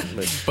envied them.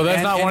 But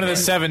that's not one of the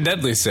 7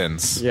 deadly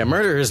sins. Yeah,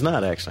 murder is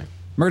not actually.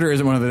 Murder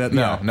isn't one of the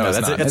No,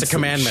 that's not. It's a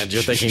commandment.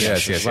 You're thinking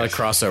Yes, there's yes, a lot of yes.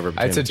 crossover.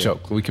 between It's a the two.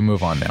 joke. We can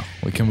move on now.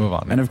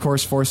 And of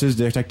course forces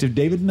Detective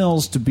David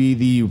Mills to be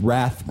the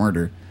wrath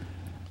murderer,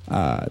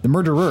 the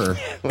murderer,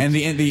 and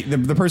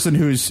the person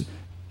who's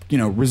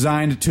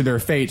resigned to their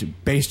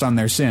fate based on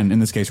their sin. In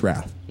this case,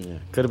 wrath. Yeah.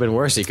 Could have been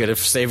worse. He could have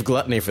saved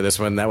Gluttony for this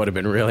one. That would have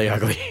been really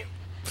ugly.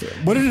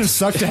 Wouldn't it have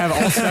sucked to have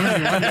all 7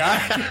 in one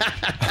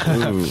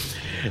guy?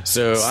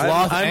 So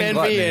Sloth I'm and envy,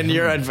 gluttony. and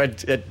you're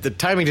the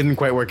timing didn't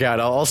quite work out.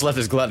 All left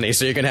is Gluttony,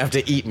 so you're gonna have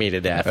to eat me to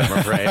death. I'm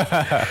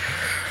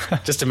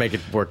afraid, just to make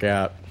it work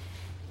out.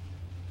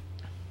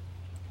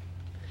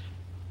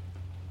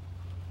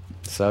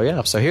 So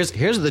yeah, here's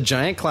the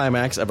giant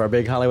climax of our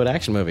big Hollywood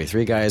action movie.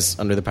 3 guys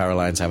under the power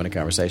lines having a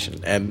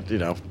conversation, and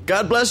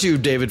God bless you,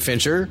 David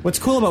Fincher. What's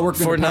cool about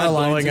working for in the power not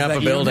lines blowing is up that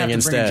a you don't building have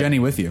to bring instead. Jenny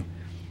with you.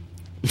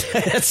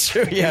 That's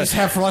true. Yeah, just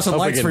have lots of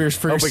lights for your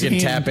Hope we can scene.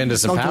 tap into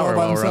some Don't do it power by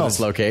while we're on themselves.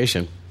 this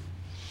location.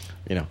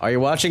 Are you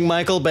watching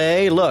Michael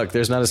Bay? Look,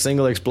 there's not a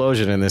single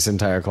explosion in this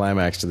entire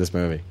climax to this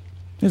movie.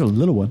 There's a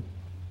little one.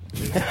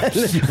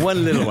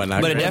 One little one,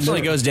 But it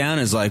definitely goes down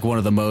as like one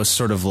of the most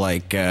sort of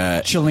like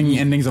chilling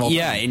endings of all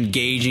yeah, time.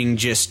 engaging,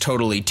 just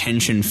totally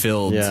tension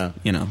filled, Yeah.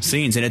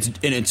 scenes, and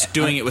it's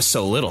doing it with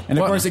so little. And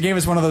of course, it gave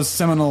us one of those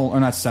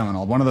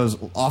one of those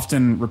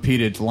often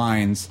repeated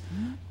lines.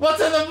 What's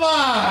in the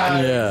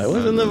box? Yeah,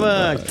 what's in the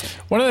box?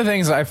 One of the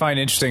things I find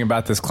interesting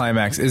about this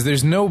climax is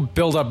there's no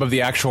buildup of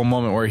the actual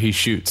moment where he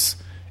shoots.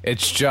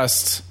 It's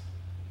just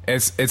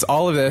it's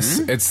all of this.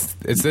 It's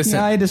this.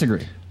 Yeah, I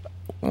disagree.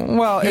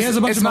 Well, He has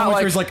a bunch it's of not moments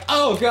like where he's like,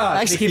 "Oh God!"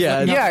 Actually, He keeps yeah,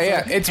 looking up.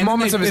 yeah. It's And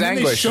moments they- of his and then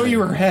anguish. They show you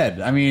her head.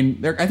 I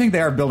mean, I think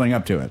they are building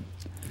up to it.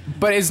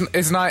 But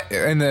it's not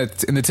in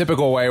the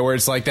typical way where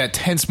it's like that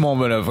tense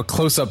moment of a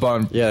close up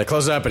on. Yeah, the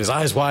close up and his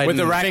eyes wide With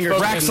the and rack fingers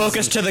focus- Rack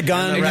focus to the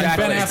gun.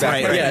 Exactly, Ben Affleck,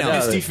 exactly. right? Yeah, no,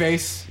 Misty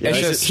face. It's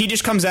It's just- he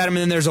just comes at him,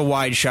 and then there's a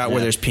wide shot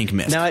where there's pink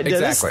mist. Now,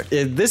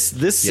 Exactly. This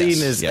scene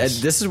is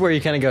yes. this is where you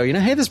kind of go,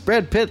 hey, this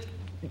Brad Pitt,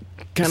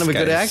 kind of a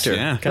This good guy's- actor,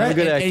 yeah. kind of a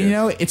good and,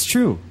 actor. and it's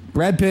true.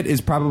 Brad Pitt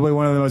is probably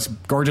one of the most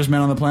gorgeous men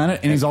on the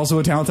planet, and he's also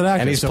a talented actor.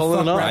 And he's So pulling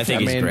fuck it off. Brad I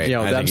think Pitt. he's great.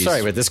 I I'm think sorry,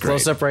 he's but this great.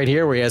 close up right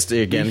here, where he has to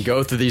again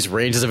go through these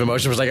ranges of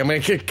emotions, like I'm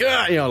gonna kick,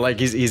 like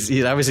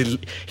he's obviously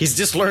he's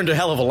just learned a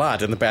hell of a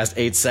lot in the past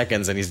 8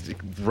 seconds, and he's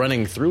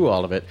running through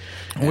all of it.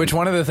 Which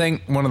one of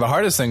the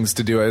hardest things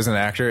to do as an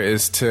actor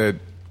is to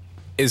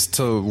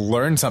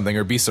learn something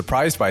or be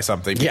surprised by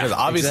something because Yeah,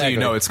 obviously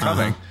exactly. it's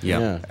coming.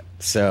 Yeah.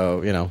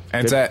 So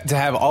And to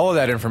have all of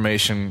that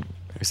information,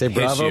 I say hit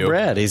bravo, you,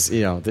 Brad. He's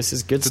this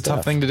is good It's a stuff.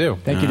 tough thing to do.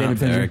 Thank you, David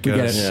there Fincher. it We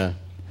get goes. it. Yeah.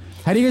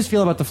 How do you guys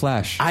feel about The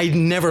Flash? I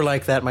never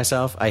liked that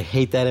myself. I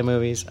hate that in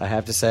movies. I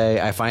have to say,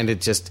 I find it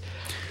just.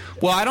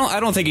 Well, I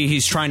don't think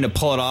he's trying to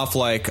pull it off.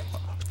 Like,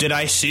 did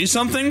I see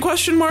something?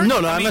 Question mark. No,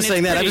 I I'm mean, not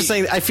saying it's that. I'm pretty- just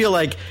saying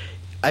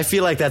I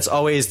feel like that's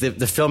always the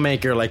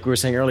filmmaker, like we were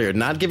saying earlier,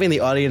 not giving the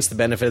audience the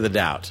benefit of the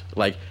doubt.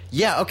 Like,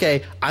 yeah,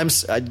 okay,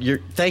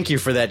 thank you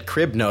for that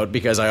crib note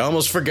because I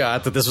almost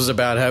forgot that this was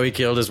about how he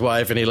killed his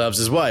wife and he loves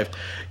his wife.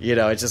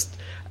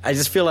 I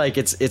just feel like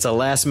it's a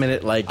last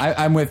minute like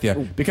I'm with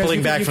you because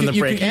Pulling back from the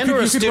brink. you And or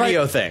a you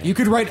studio write, thing. You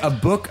could write a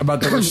book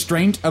about the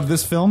restraint of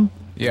this film.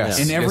 Yes.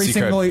 In Yes, every you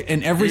single could.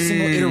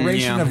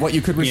 iteration yeah. of what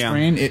you could Yeah.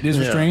 restrain, it is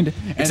restrained.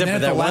 And Except then for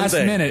at that the one last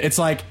thing. minute, it's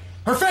like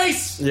her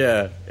face.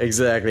 Yeah,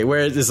 exactly.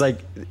 Whereas it's like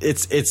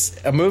it's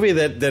a movie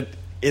that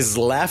is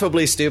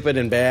laughably stupid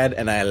and bad,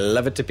 and I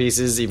love it to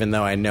pieces, even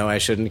though I know I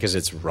shouldn't because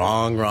it's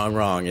wrong.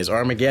 Is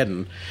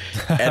Armageddon,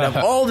 and of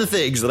all the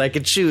things that I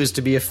could choose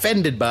to be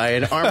offended by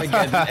in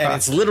Armageddon, and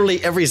it's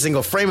literally every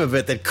single frame of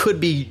it that could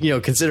be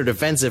considered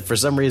offensive for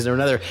some reason or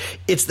another.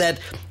 It's that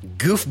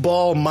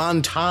goofball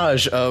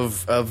montage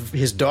of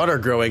his daughter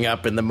growing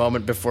up in the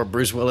moment before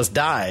Bruce Willis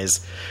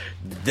dies.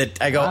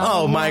 That I go,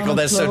 oh, Michael,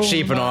 that's so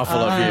cheap and awful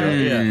of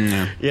you.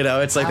 Yeah.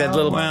 It's like that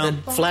little that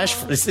flash.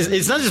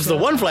 It's not just the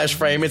one flash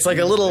frame. It's like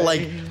a little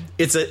like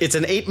it's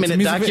an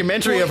 8-minute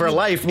documentary of her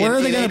life. Where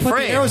are they going to put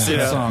the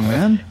Aerosmith song,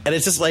 man? And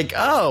it's just like,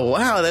 oh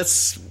wow,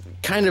 that's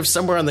kind of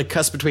somewhere on the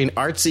cusp between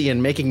artsy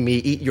and making me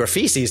eat your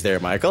feces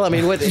there, Michael. I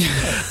mean, what?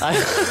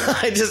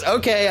 I just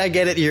I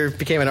get it. You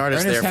became an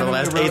artist Ernest there for the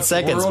last Hemingway wrote, 8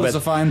 seconds, The world is but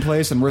a fine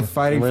place and worth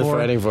fighting Worth for.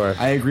 fighting for.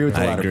 I agree with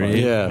the latter part.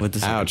 yeah, with the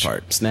second ouch,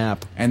 part.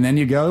 snap. And then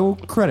you go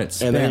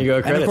credits. And then Bam. you go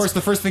And credits. of course,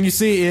 the first thing you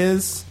see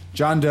is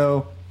John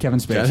Doe, Kevin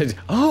Spacey.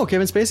 Oh,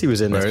 Kevin Spacey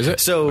was in this. Where is it?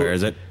 So Where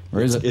is it?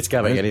 Where is it? It's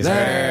coming. And he's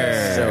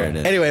There. So, There it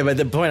is. anyway, but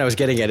the point I was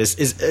getting at is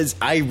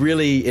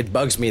it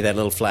bugs me, that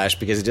little flash,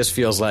 because it just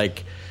feels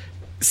like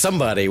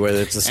somebody,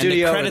 whether it's the studio and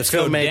the or the credits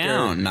go filmmaker,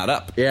 down, not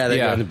up. Yeah, they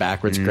Yeah. go in the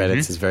backwards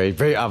credits. It's very,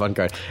 very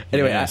avant-garde.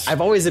 Anyway, Yes.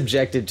 I've always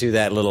objected to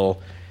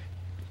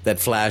that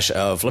flash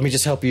of, let me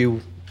just help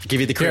you, give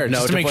you the Here, credit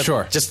just note to of make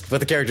sure. just what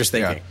the character's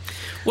thinking. Yeah.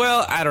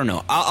 Well, I don't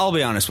know. I'll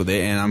be honest with you,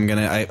 and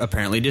I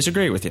apparently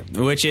disagree with you,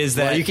 which is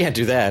that Well, you can't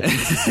do that.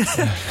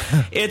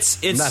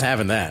 it's not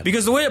having that.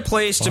 because the way it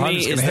plays to Well, I'm me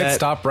just is gonna hit that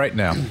stop right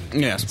now.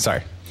 Yes.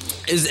 Sorry.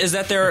 is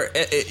that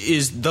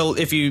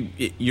if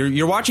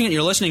you're watching it and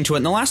you're listening to it,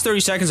 and the last 30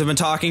 seconds have been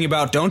talking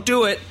about don't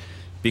do it.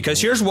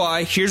 Because here's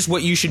why, here's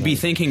what you should be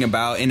thinking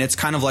about, and it's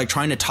kind of like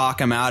trying to talk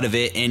him out of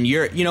it, and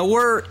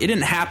it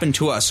didn't happen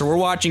to us, so we're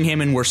watching him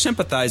and we're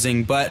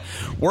sympathizing, but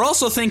we're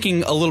also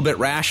thinking a little bit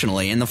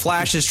rationally, and the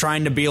Flash is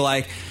trying to be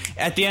like,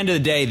 at the end of the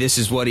day, this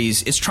is what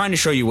it's trying to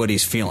show you what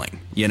he's feeling,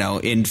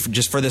 and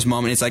just for this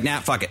moment, it's like, nah,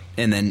 fuck it,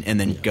 and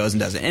then goes and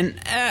does it, and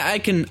I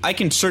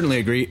can certainly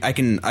agree, I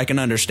can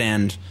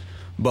understand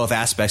both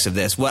aspects of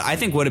this. What I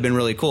think would have been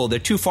really cool, they're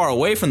too far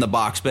away from the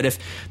box, but if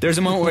there's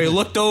a moment where he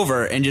looked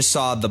over and just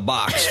saw the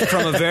box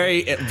from a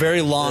very,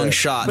 very long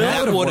shot,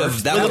 that would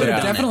have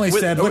definitely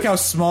said, look how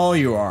small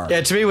you are.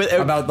 Yeah, to me,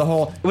 about the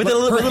whole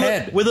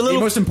head. The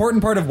most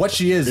important part of what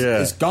she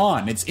is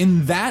gone. It's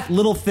in that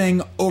little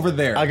thing over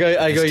there. I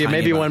go. You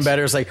maybe one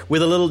better is like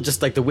with a little,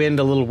 just like the wind,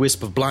 a little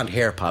wisp of blonde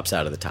hair pops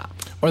out of the top,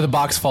 or the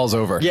box falls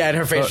over. Yeah, and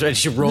her face, and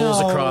she rolls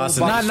across.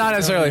 And not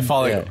necessarily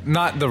falling,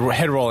 not the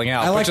head rolling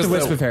out. I like just the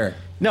wisp of hair.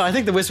 No, I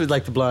think the wisp with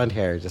like the blonde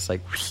hair, just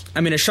like.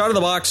 I mean, a shot of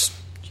the box,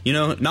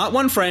 not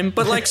one frame,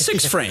 but like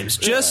 6 frames.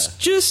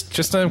 Just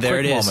a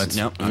quick moment.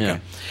 No,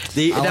 okay.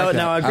 Yeah.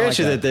 Now I grant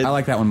you that I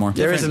like that one more.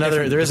 There is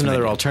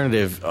another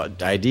alternative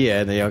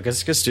idea, and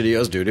because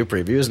studios do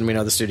previews, and we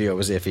know the studio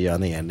was iffy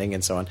on the ending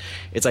and so on.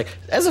 It's like,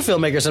 as a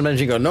filmmaker,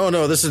 sometimes you go,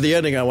 no, this is the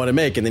ending I want to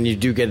make, and then you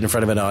do get in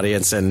front of an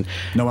audience, and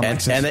no one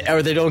likes it.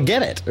 or they don't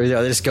get it, or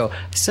they just go.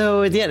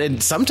 So at the end,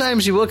 and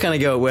sometimes you will kind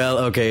of go, well,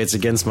 okay, it's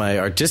against my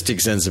artistic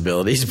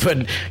sensibilities,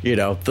 but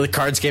the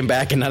cards came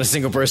back, and not a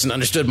single person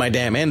understood my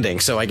damn ending,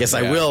 so I guess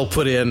I will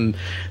put in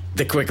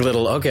the quick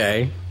little,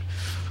 okay.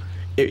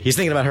 He's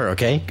thinking about her,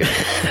 okay?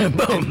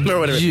 Boom, or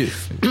whatever.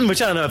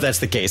 Which I don't know if that's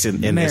the case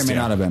in may this. May or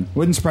may not have been.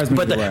 Wouldn't surprise me.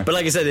 But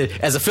like I said,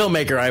 as a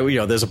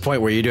filmmaker, there's a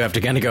point where you do have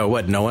to kind of go,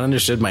 what? No one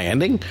understood my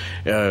ending?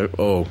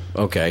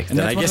 Okay. And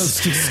that's one of those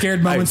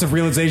scared moments of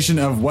realization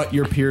of what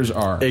your peers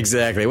are.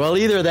 Exactly. Well,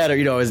 either that,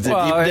 or as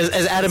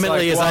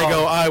adamantly as I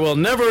go, I will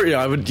never.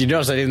 You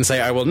notice I didn't say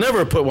I will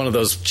never put one of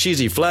those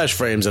cheesy Flash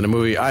frames in a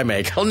movie I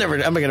make. I'm not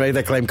going to make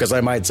that claim because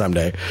I might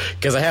someday,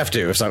 because I have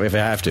to if I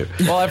have to.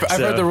 Well, I've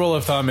heard the rule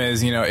of thumb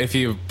is if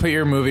you put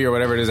your movie or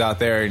whatever it is out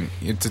there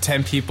to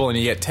 10 people and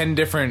you get 10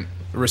 different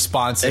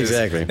responses,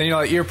 exactly, then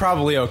you're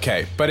probably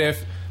okay. But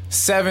if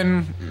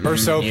 7 or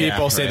so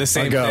people say the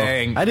same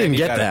thing, I didn't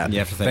get that.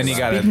 Then you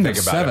got to think about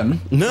 7.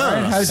 it. No,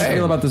 Ryan, how did you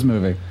feel about this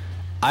movie?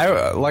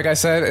 Like I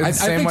said, it's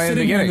the same way in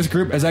the beginning. This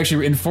group has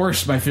actually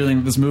reinforced my feeling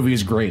that this movie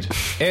is great.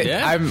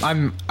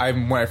 I'm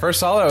when I first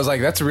saw it, I was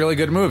like, that's a really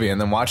good movie. And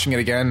then watching it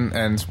again,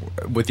 and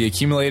with the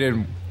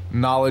accumulated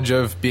knowledge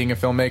of being a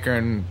filmmaker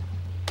and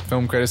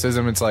film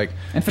criticism, it's like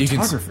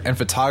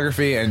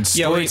photography and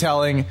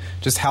storytelling,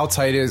 just how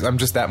tight it is. I'm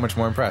just that much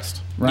more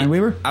impressed. Ryan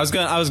Weaver? I was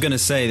gonna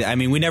say, I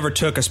mean, we never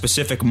took a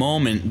specific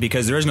moment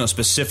because there is no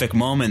specific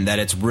moment that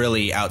it's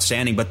really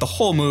outstanding, but the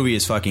whole movie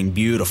is fucking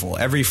beautiful.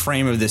 Every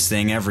frame of this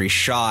thing, every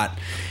shot,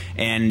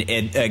 and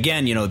it,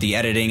 again, the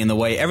editing and the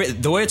way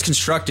it's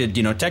constructed,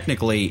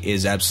 technically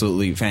is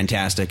absolutely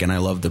fantastic, and I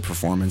love the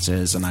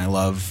performances and I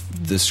love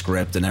the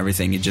script and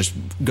everything. It just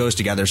goes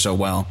together so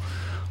well.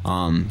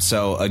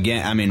 So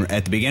again, I mean,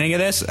 at the beginning of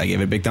this, I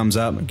gave it a big thumbs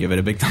up. I give it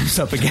a big thumbs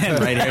up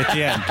again right here at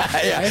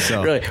the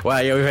end. Really?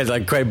 Wow, we've had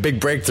like quite a big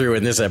breakthrough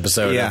in this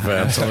episode. Yeah,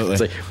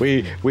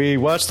 absolutely. We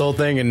watched the whole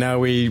thing and now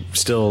we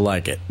still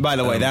like it. By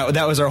the way,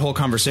 that was our whole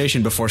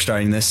conversation before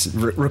starting this,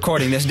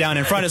 recording this down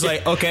in front. Is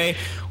like, okay,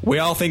 we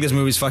all think this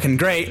movie's fucking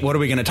great. What are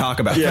we going to talk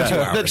about for 2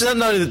 hours? That's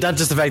not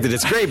just the fact that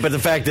it's great, but the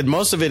fact that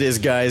most of it is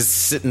guys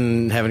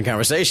sitting having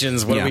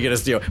conversations. What are we going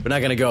to do? We're not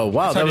going to go,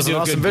 wow, that was an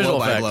awesome visual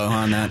effect. Blow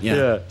on that.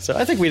 Yeah. So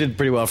I think we did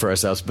pretty well for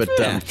ourselves. But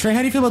Trey,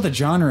 how do you feel about the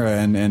genre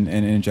and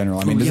in general?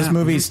 I mean, does this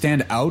movie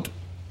stand out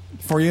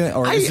for you,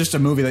 or is it just a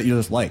movie that you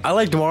just like? I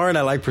like noir and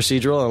I like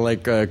procedural and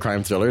I like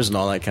crime thrillers and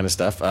all that kind of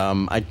stuff.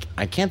 I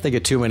can't think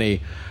of too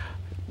many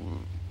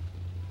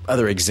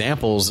other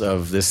examples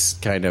of this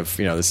kind of,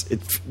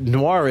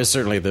 noir is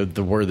certainly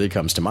the word that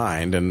comes to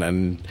mind,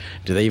 and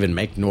do they even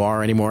make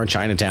noir anymore?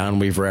 Chinatown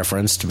we've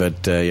referenced,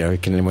 but can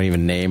anyone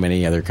even name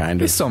any other kind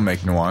They of? still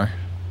make noir,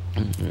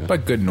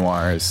 but good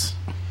noir is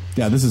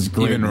Yeah, this is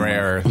great. Even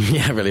rarer.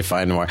 Yeah, really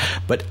fine noir.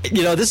 But,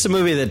 this is a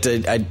movie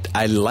that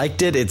I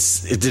liked it. It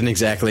didn't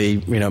exactly,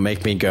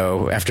 make me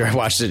go, after I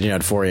watched it,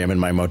 at 4 a.m. in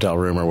my motel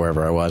room or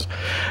wherever I was,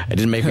 it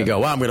didn't make me go,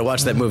 wow, I'm going to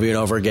watch that movie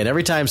over again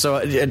every time. So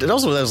it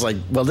also was like,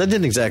 well, that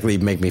didn't exactly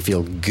make me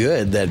feel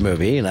good, that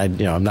movie. And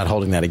I'm not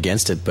holding that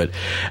against it, but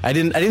I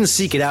didn't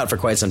seek it out for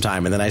quite some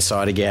time. And then I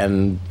saw it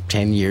again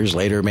 10 years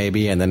later,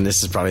 maybe. And then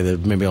this is probably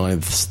maybe only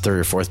the third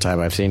or fourth time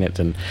I've seen it.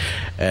 And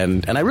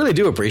I really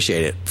do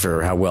appreciate it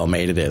for how well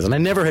made it is. is. And I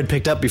never had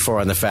picked up before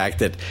on the fact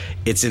that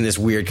it's in this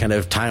weird kind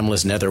of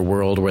timeless nether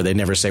world where they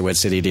never say what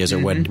city it is or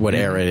what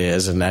era it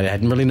is, and I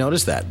hadn't really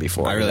noticed that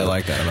before. I really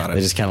like that about it.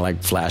 They just kind of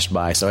like flashed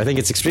by. So I think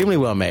it's extremely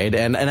well made,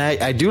 and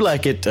I do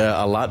like it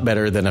a lot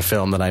better than a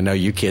film that I know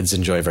you kids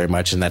enjoy very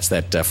much, and that's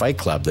that Fight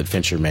Club that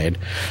Fincher made.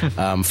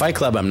 Fight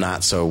Club I'm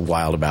not so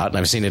wild about, and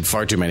I've seen it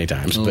far too many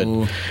times.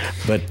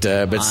 But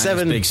I'm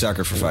Seven, a big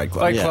sucker for Fight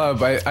Club. Fight Club.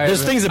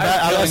 There's things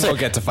about we'll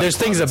get to Fight there's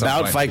Club things at some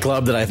about point. Fight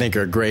Club that I think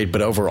are great,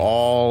 but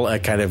overall I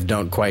kind of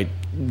don't quite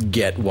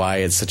get why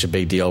it's such a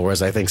big deal.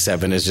 Whereas I think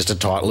Seven is just a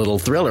taut little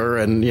thriller,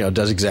 and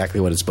does exactly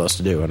what it's supposed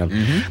to do. And I'm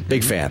a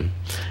big fan.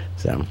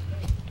 So.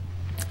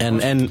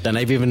 And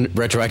I've even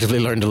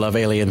retroactively learned to love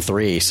Alien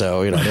 3.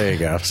 So there you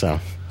go. So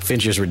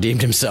Fincher's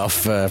redeemed himself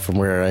from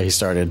where he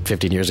started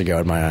 15 years ago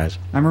in my eyes.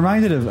 I'm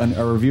reminded of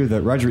a review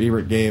that Roger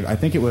Ebert gave. I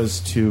think it was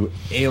to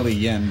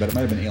Alien, but it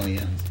might have been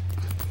Aliens.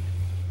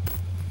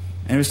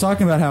 And he was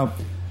talking about how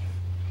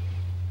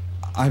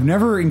I've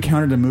never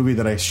encountered a movie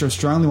that I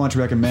strongly want to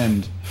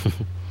recommend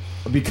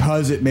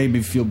because it made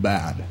me feel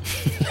bad.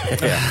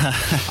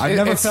 I've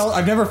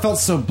never felt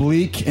so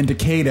bleak and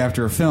decayed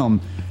after a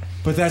film,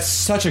 but that's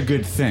such a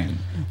good thing.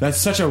 That's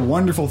such a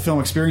wonderful film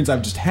experience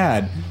I've just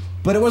had.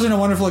 But it wasn't a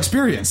wonderful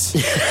experience.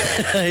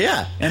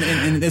 Yeah.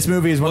 And this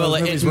movie is one of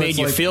those movies it where made it's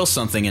you like, feel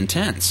something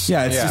intense.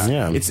 Yeah,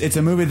 Yeah. it's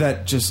a movie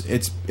that just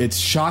it's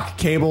shock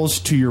cables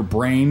to your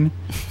brain.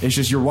 It's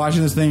just you're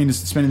watching this thing and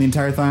just spending the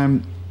entire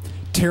time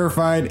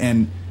terrified,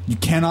 and you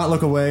cannot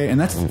look away. And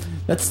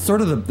that's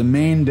sort of the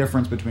main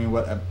difference between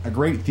what a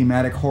great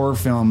thematic horror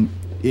film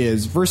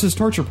is versus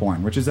torture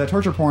porn, which is that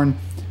torture porn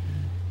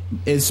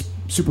is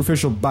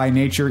superficial by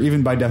nature,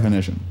 even by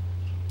definition.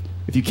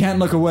 If you can't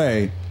look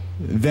away,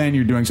 then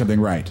you're doing something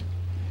right.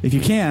 If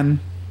you can,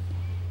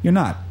 you're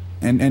not.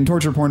 And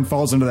torture porn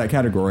falls into that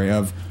category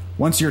of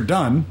once you're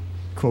done,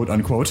 quote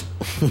unquote,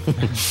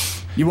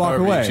 you walk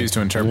However away. you choose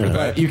to interpret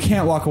that. But you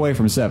can't walk away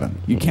from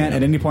Seven. You can't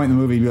at any point in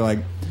the movie be like,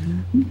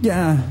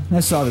 yeah,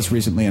 I saw this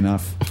recently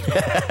enough.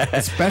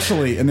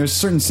 Especially, and there's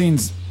certain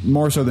scenes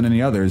more so than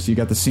any others. You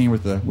got the scene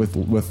with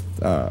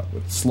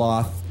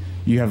Sloth.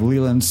 You have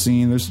Leland's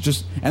scene. There's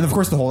just, and of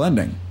course the whole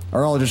ending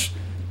are all just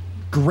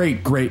great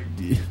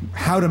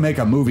how to make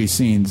a movie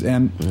scenes,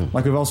 and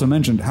like we've also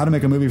mentioned, how to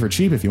make a movie for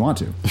cheap if you want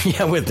to.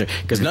 Yeah,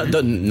 because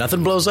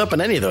nothing blows up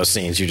in any of those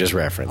scenes you just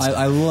referenced.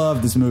 I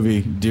love this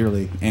movie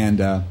dearly, and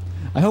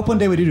I hope one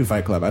day we do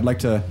Fight Club. I'd like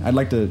to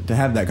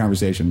have that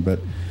conversation, but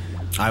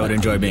I would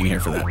enjoy being here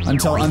for that.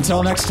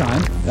 until next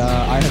time,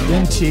 I have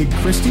been Teague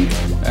Christie,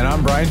 And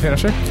I'm Brian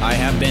Finisher. I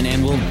have been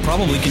and will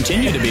probably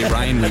continue to be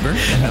Brian Weber.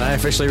 And I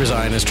officially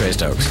resign as Trey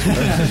Stokes.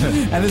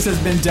 and this has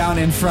been Down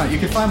in Front. You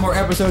can find more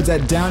episodes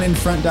at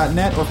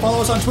downinfront.net or follow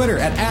us on Twitter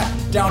at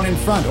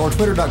 @downinfront or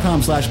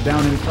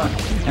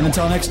twitter.com/downinfront. And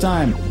until next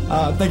time,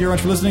 thank you very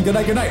much for listening. Good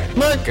night. Good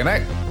night. Good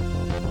night.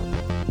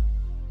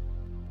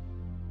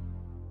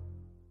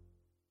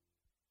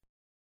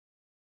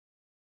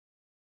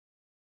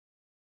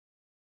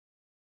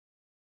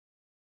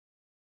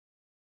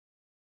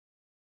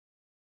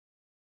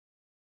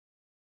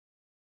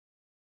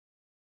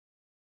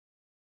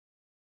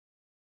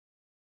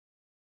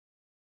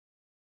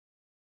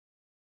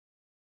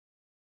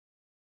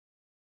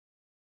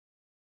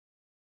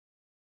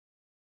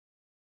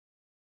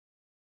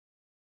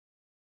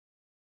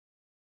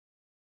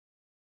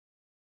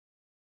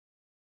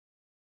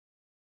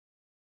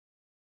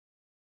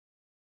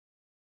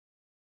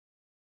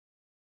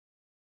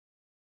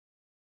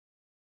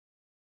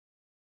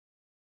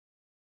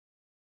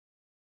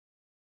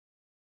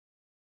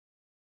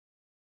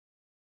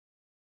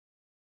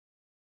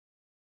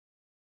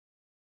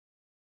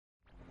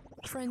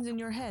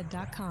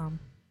 Friendsinyourhead.com